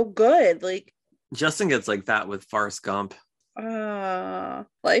like so good. Like, Justin gets like that with Forrest Gump.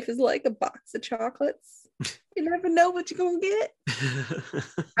 Life is like a box of chocolates. You never know what you're gonna get.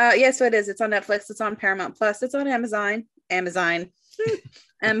 Yeah, so it is. It's on Netflix. It's on Paramount Plus. It's on Amazon. It's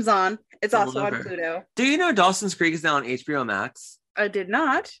also on Pluto. Do you know Dawson's Creek is now on HBO Max? I did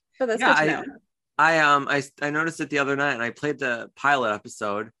not, but that's good to know. I noticed it the other night, and I played the pilot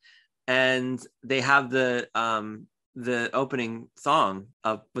episode, and they have the the opening song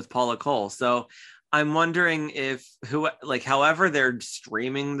with Paula Cole. So I'm wondering if however they're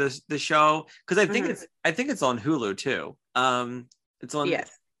streaming the show, because I think it's on Hulu too. It's on.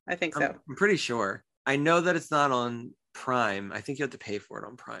 Yes, I think so. I'm pretty sure. I know that it's not on Prime. I think you have to pay for it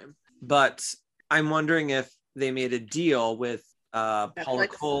on Prime. But I'm wondering if they made a deal with Paula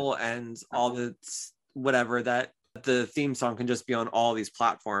Cole and all the whatever, that the theme song can just be on all these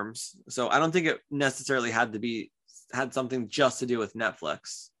platforms. So I don't think it necessarily had something just to do with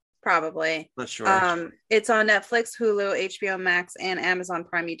Netflix. Probably. Not sure. It's on Netflix, Hulu, HBO Max, and Amazon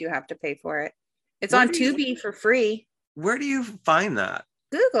Prime. You do have to pay for it. It's on Tubi for free. Where do you find that?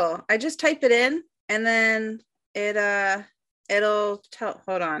 Google. I just type it in and then it'll tell.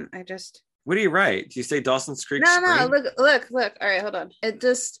 Hold on. What do you write? Do you say Dawson's Creek? No. Look. All right, hold on.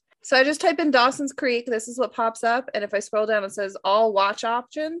 So I just type in Dawson's Creek. This is what pops up. And if I scroll down, it says all watch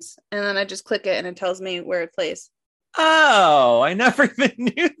options. And then I just click it and it tells me where it plays. Oh, I never even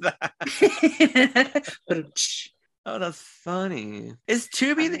knew that. Oh, that's funny. Is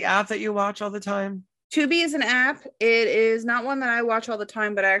Tubi the app that you watch all the time? Tubi is an app. It is not one that I watch all the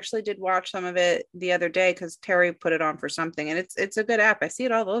time, but I actually did watch some of it the other day because Terry put it on for something, and it's a good app. I see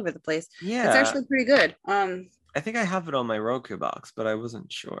it all over the place. Yeah, it's actually pretty good. I think I have it on my Roku box, but I wasn't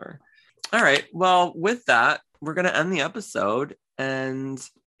sure. All right. Well, with that, we're gonna end the episode. And do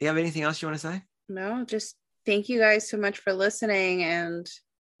you have anything else you want to say? No, just thank you guys so much for listening, and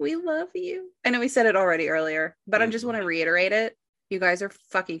we love you. I know we said it already earlier, but I just want to reiterate it. You guys are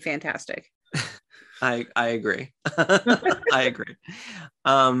fucking fantastic. I agree. I agree.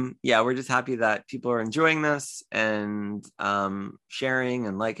 Yeah, we're just happy that people are enjoying this and sharing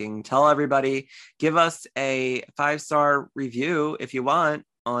and liking. Tell everybody. Give us a 5-star review if you want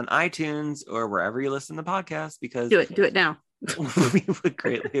on iTunes or wherever you listen to podcasts, because do it now. We would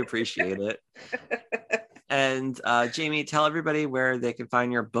greatly appreciate it. And Jamie, tell everybody where they can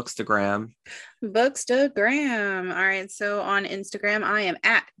find your Bookstagram. Bookstagram. All right. So on Instagram, I am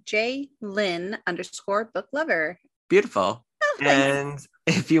at JLynn_booklover. Beautiful. Oh, and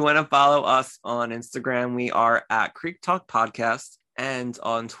if you want to follow us on Instagram, we are at Creek Talk Podcast, and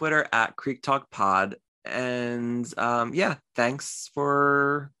on Twitter at Creek Talk Pod. And yeah, thanks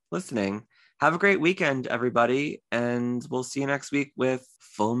for listening. Have a great weekend, everybody. And we'll see you next week with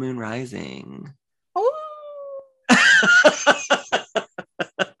Full Moon Rising. Oh.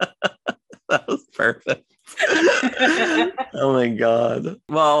 That was perfect. Oh my god.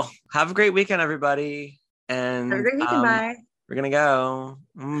 Well, have a great weekend, everybody. And have a great weekend. Bye. We're gonna go.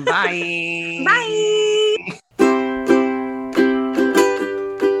 Bye. Bye.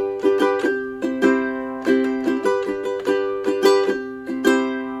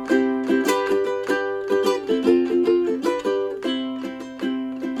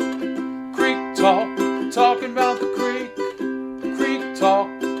 Creek Talk